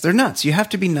rich guys, they're nuts. You have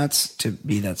to be nuts to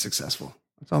be that successful.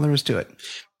 That's all there is to it.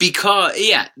 Because,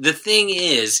 the thing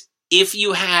is, if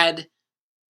you had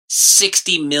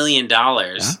 $60 million,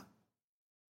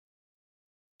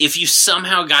 if you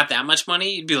somehow got that much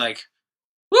money, you'd be like,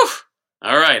 whew,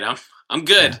 all right, I'm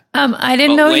good. I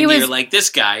didn't But know when he was. you're like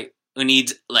this guy who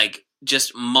needs like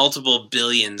just multiple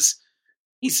billions,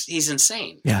 he's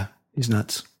insane. Yeah, he's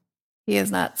nuts. He is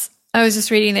nuts. I was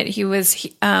just reading that he was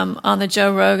on the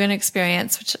Joe Rogan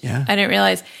Experience, which Yeah. I didn't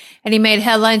realize. And he made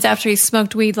headlines after he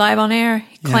smoked weed live on air,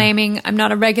 claiming, "I'm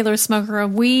not a regular smoker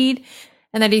of weed,"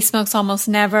 and that he smokes almost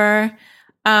never.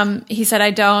 He said, "I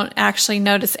don't actually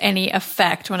notice any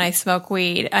effect when I smoke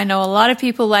weed. I know a lot of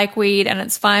people like weed and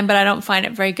it's fine, but I don't find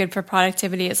it very good for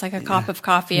productivity. It's like a cup of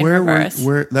coffee in reverse."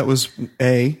 Where that was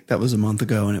a month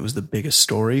ago, and it was the biggest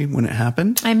story when it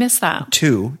happened. I missed that.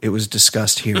 2, it was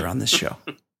discussed here on this show.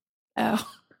 Oh.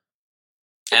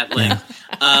 At length.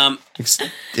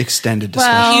 Extended discussion.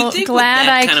 Well, You think with glad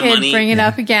that I kind of could money- bring it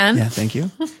up again. Yeah, thank you.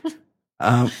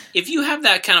 If you have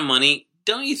that kind of money,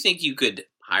 don't you think you could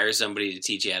hire somebody to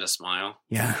teach you how to smile?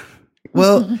 Yeah.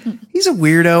 Well, he's a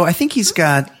weirdo. I think he's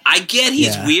got. I get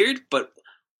he's Yeah. weird, but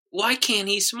why can't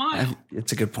he smile?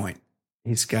 It's a good point.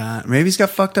 He's got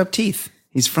fucked up teeth.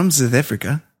 He's from South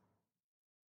Africa.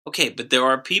 Okay, but there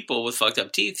are people with fucked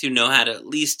up teeth who know how to at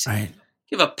least Right.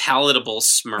 give a palatable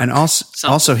smirk. And Something.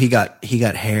 also he got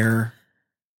hair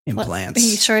implants.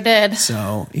 He sure did.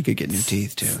 So he could get new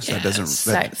teeth too. So that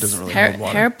doesn't really hair, hold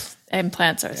water. hair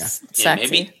implants are Yeah,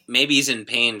 sexy. maybe he's in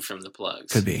pain from the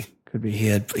plugs. Could be. He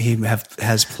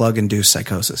has plug induced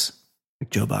psychosis, like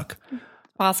Joe Buck.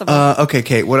 Possible. Okay,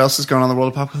 Kate. What else is going on in the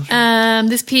world of pop culture?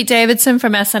 This Pete Davidson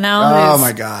from SNL, Oh, who's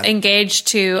my God. engaged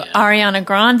to Ariana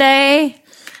Grande,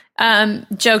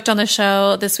 joked on the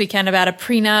show this weekend about a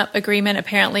prenup agreement.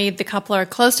 Apparently, the couple are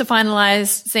close to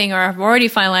finalizing or have already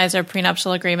finalized their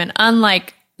prenuptial agreement,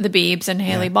 unlike the Biebs and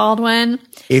Haley Baldwin.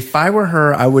 If I were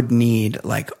her, I would need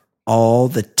like all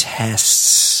the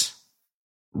tests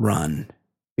run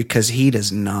because he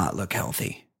does not look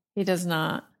healthy. He does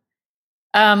not.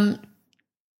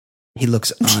 He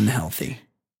looks unhealthy.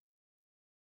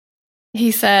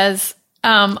 He says,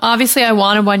 obviously I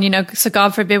wanted one, so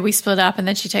God forbid we split up and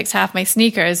then she takes half my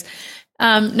sneakers.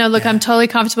 No, look, I'm totally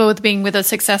comfortable with being with a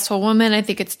successful woman. I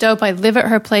think it's dope. I live at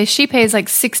her place. She pays like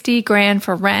 $60,000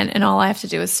 for rent and all I have to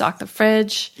do is stock the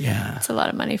fridge. Yeah. It's a lot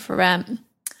of money for rent.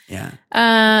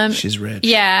 Yeah. She's rich.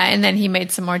 Yeah. And then he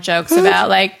made some more jokes about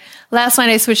like, last night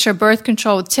I switched her birth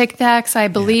control with Tic Tacs. I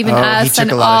believe in Oh, us he took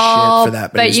and a lot of shit all. for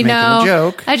that, but he was making a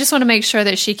joke. I just want to make sure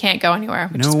that she can't go anywhere,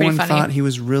 which is No pretty one funny. thought he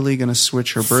was really going to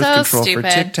switch her birth So control stupid. for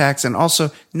Tic Tacs, and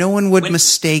also no one would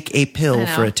mistake a I pill know.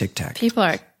 for a Tic Tac. People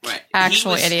are Right.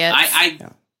 actual He was- idiots.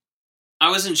 I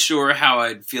wasn't sure how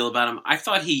I'd feel about him. I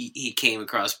thought he came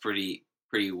across pretty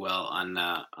well on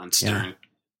Stern. Yeah.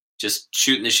 Just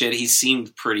shooting the shit. He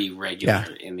seemed pretty regular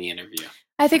in the interview.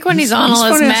 I think when he's on all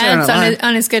his funny on meds,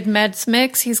 on his good meds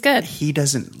mix, he's good. He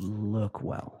doesn't look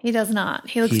well. He does not.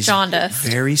 He looks He's jaundiced.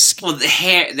 Very skinny. Well, the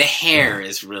hair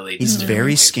is really. He's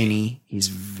very skinny. He's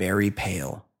very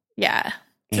pale. Yeah.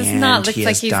 Does And not look he like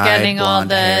has he's dyed getting all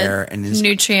blonde hair the and his-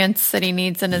 nutrients that he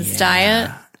needs in his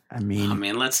diet. I mean, I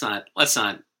mean, let's not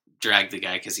drag the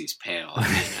guy because he's pale. I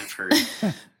mean, I've heard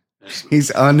there's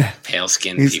he's pale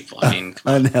skinned he's people. I mean,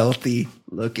 unhealthy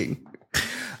looking.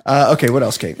 Okay, what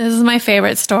else, Kate? This is my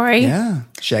favorite story. Yeah,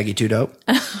 Shaggy Two Dope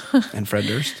and Fred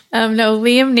Durst. No,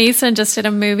 Liam Neeson just did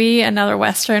a movie, another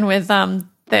Western with the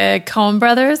Coen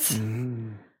brothers.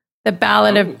 The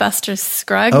Ballad of Buster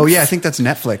Scruggs. Oh yeah, I think that's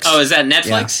Netflix. oh, is that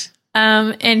Netflix?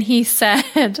 And he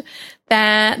said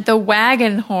that the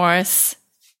wagon horse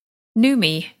knew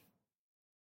me.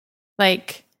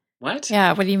 Like, What?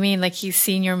 yeah, what do you mean? Like, he's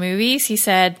seen your movies? He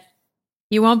said,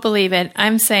 you won't believe it.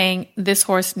 I'm saying this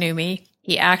horse knew me.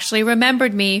 He actually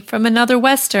remembered me from another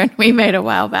Western we made a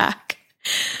while back.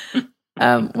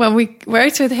 When we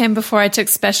worked with him before, I took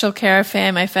special care of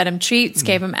him. I fed him treats,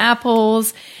 gave him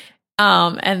apples.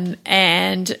 And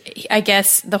I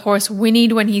guess the horse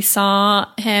whinnied when he saw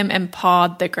him and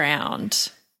pawed the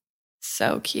ground.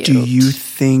 So cute. Do you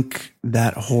think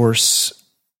that horse?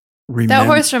 That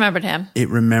horse remembered him. It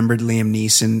remembered Liam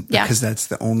Neeson Yeah. because that's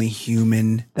the only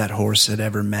human that horse had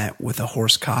ever met with a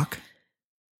horse cock.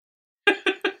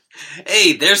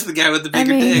 Hey, there's the guy with the I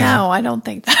bigger mean, dick. no, I don't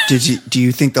think that. Do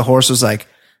you think the horse was like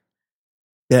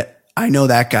that? I know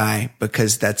that guy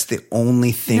because that's the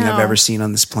only thing I've No. ever seen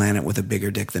on this planet with a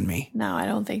bigger dick than me. No, I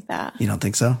don't think that. You don't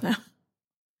think so? No.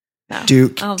 No.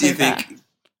 Do I don't Do you think that. think?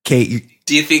 Kate?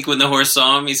 Do you think when the horse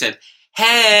saw him, he said,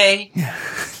 "Hey"?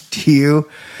 Do you?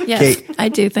 Yes, Kate, I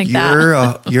do think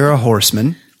that. You're a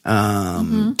horseman.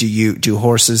 Do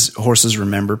horses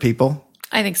remember people?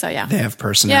 I think so, yeah. They have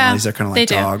personalities. They're kind of like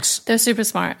they do. dogs. They're super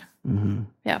smart. Mm-hmm.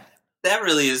 Yeah. That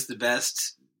really is the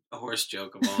best horse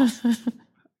joke of all.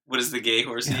 What does the gay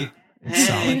horse eat? It's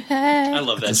solid. Hey. I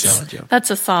love that It's a joke. solid joke.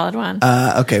 That's a solid one.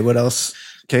 Okay, what else,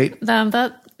 Kate?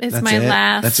 That is That's my it?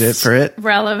 last. That's it for it?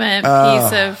 Relevant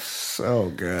So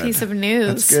good. piece of news.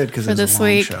 That's good because for it's this a long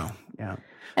week. show. Yeah.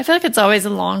 I feel like it's always a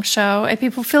long show. And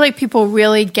people feel like people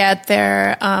really get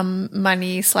their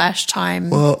money /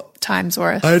 time time's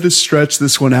worth. I had to stretch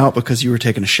this one out because you were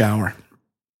taking a shower.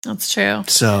 That's true.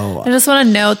 So I just want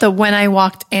to note that when I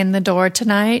walked in the door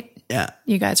tonight, yeah,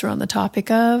 you guys were on the topic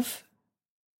of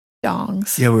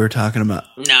dongs. we were talking about.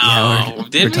 No, Yeah, we're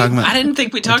did we? talking about- I didn't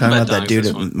think we We're talked talking about that dude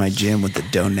this at one. my gym with the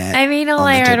donut. I mean, all on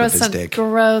the I tip heard of was his some dick.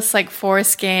 gross, like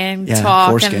foreskin Yeah, talk,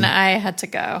 foreskin. and I had to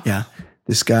go. Yeah,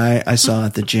 this guy I saw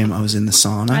at the gym. I was in the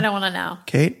sauna. I don't want to know.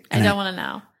 Kate. I don't want to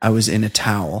know. I was in a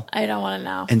towel, I don't want to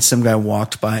know. and some guy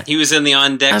walked by. He was in the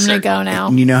on deck. I'm gonna circle. go now.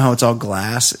 And you know how it's all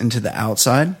glass into the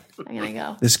outside? I'm gonna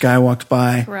go. This guy walked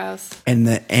by, Gross. and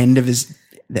the end of his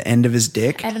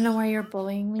dick, I don't know why you're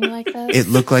bullying me like this. it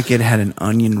looked like it had an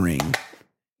onion ring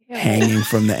Ew. hanging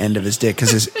from the end of his dick because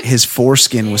his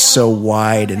foreskin was so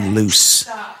wide and loose.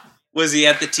 Was he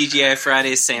at the TGI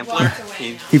Fridays sampler?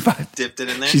 He He bought- dipped it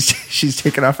in there. She's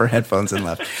taken off her headphones and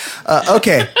left.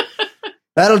 Okay,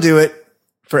 that'll do it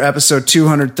for episode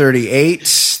 238.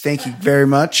 Thank you very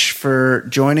much for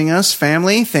joining us,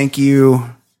 family. Thank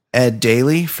you, Ed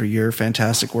Daly, for your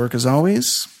fantastic work as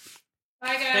always.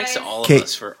 Thanks to all of Kate-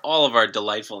 us for all of our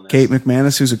delightfulness. Kate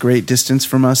McManus, who's a great distance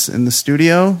from us in the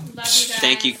studio.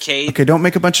 Thank you, Kate. Okay, don't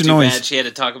make a bunch of Too noise. bad she had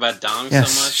to talk about dong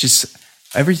Yes, so much. she's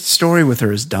every story with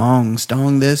her is dongs,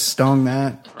 dong this, dong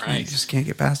that. Right. You just can't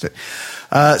get past it.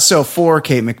 So for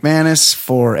Kate McManus,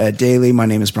 for Ed Daly, my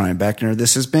name is Brian Beckner.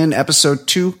 This has been episode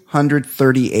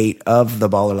 238 of the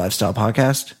Baller Lifestyle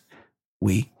Podcast.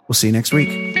 We will see you next week.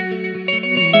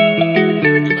 Goodbye.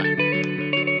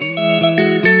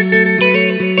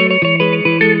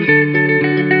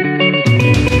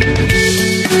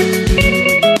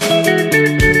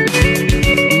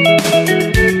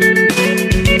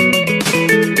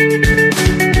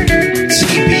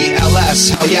 TBLS,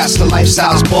 hell yes, the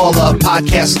lifestyle's baller.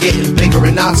 Podcast getting bigger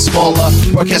and not smaller.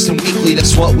 Broadcasting weekly,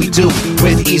 that's what we do.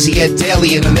 With Easy Ed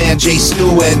Daily and the man Jay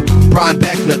Stu and Brian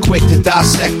Beckner, quick to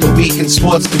dissect the week in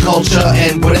sports and culture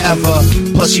and whatever.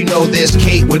 Plus you know there's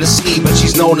Kate with a C, but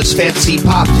she's known as Fantasy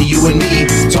Pop to you and me.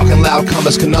 Talking loud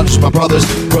comers, conundrums, my brothers.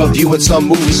 Reviewing some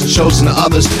movies and shows and the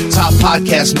others. Top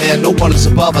podcast, man, no one is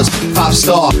above us.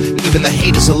 5-star, even the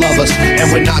haters will love us.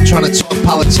 And we're not trying to talk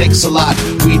politics a lot.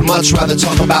 We'd much rather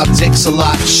talk about dicks a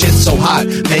lot. Shit's so hot,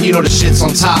 man, you know the shit's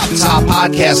on top. Top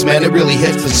podcast, man, it really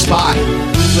hits the spot.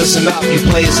 Listen up, you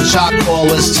players and shot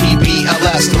callers.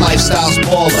 TBLS, the lifestyle's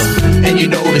baller. And you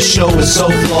know the show is so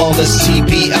flawless.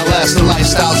 TBLS, the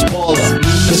lifestyle's baller.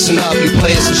 Listen up, you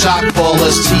players and shot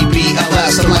callers.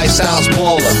 TBLS, the lifestyle's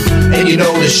baller. And you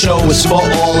know the show is for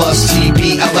all us.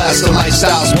 TBLS, the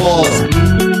lifestyle's baller.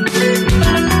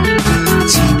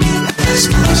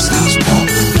 TBLS, the lifestyle's baller.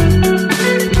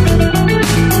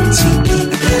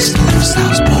 TBLS, the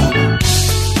lifestyle's baller.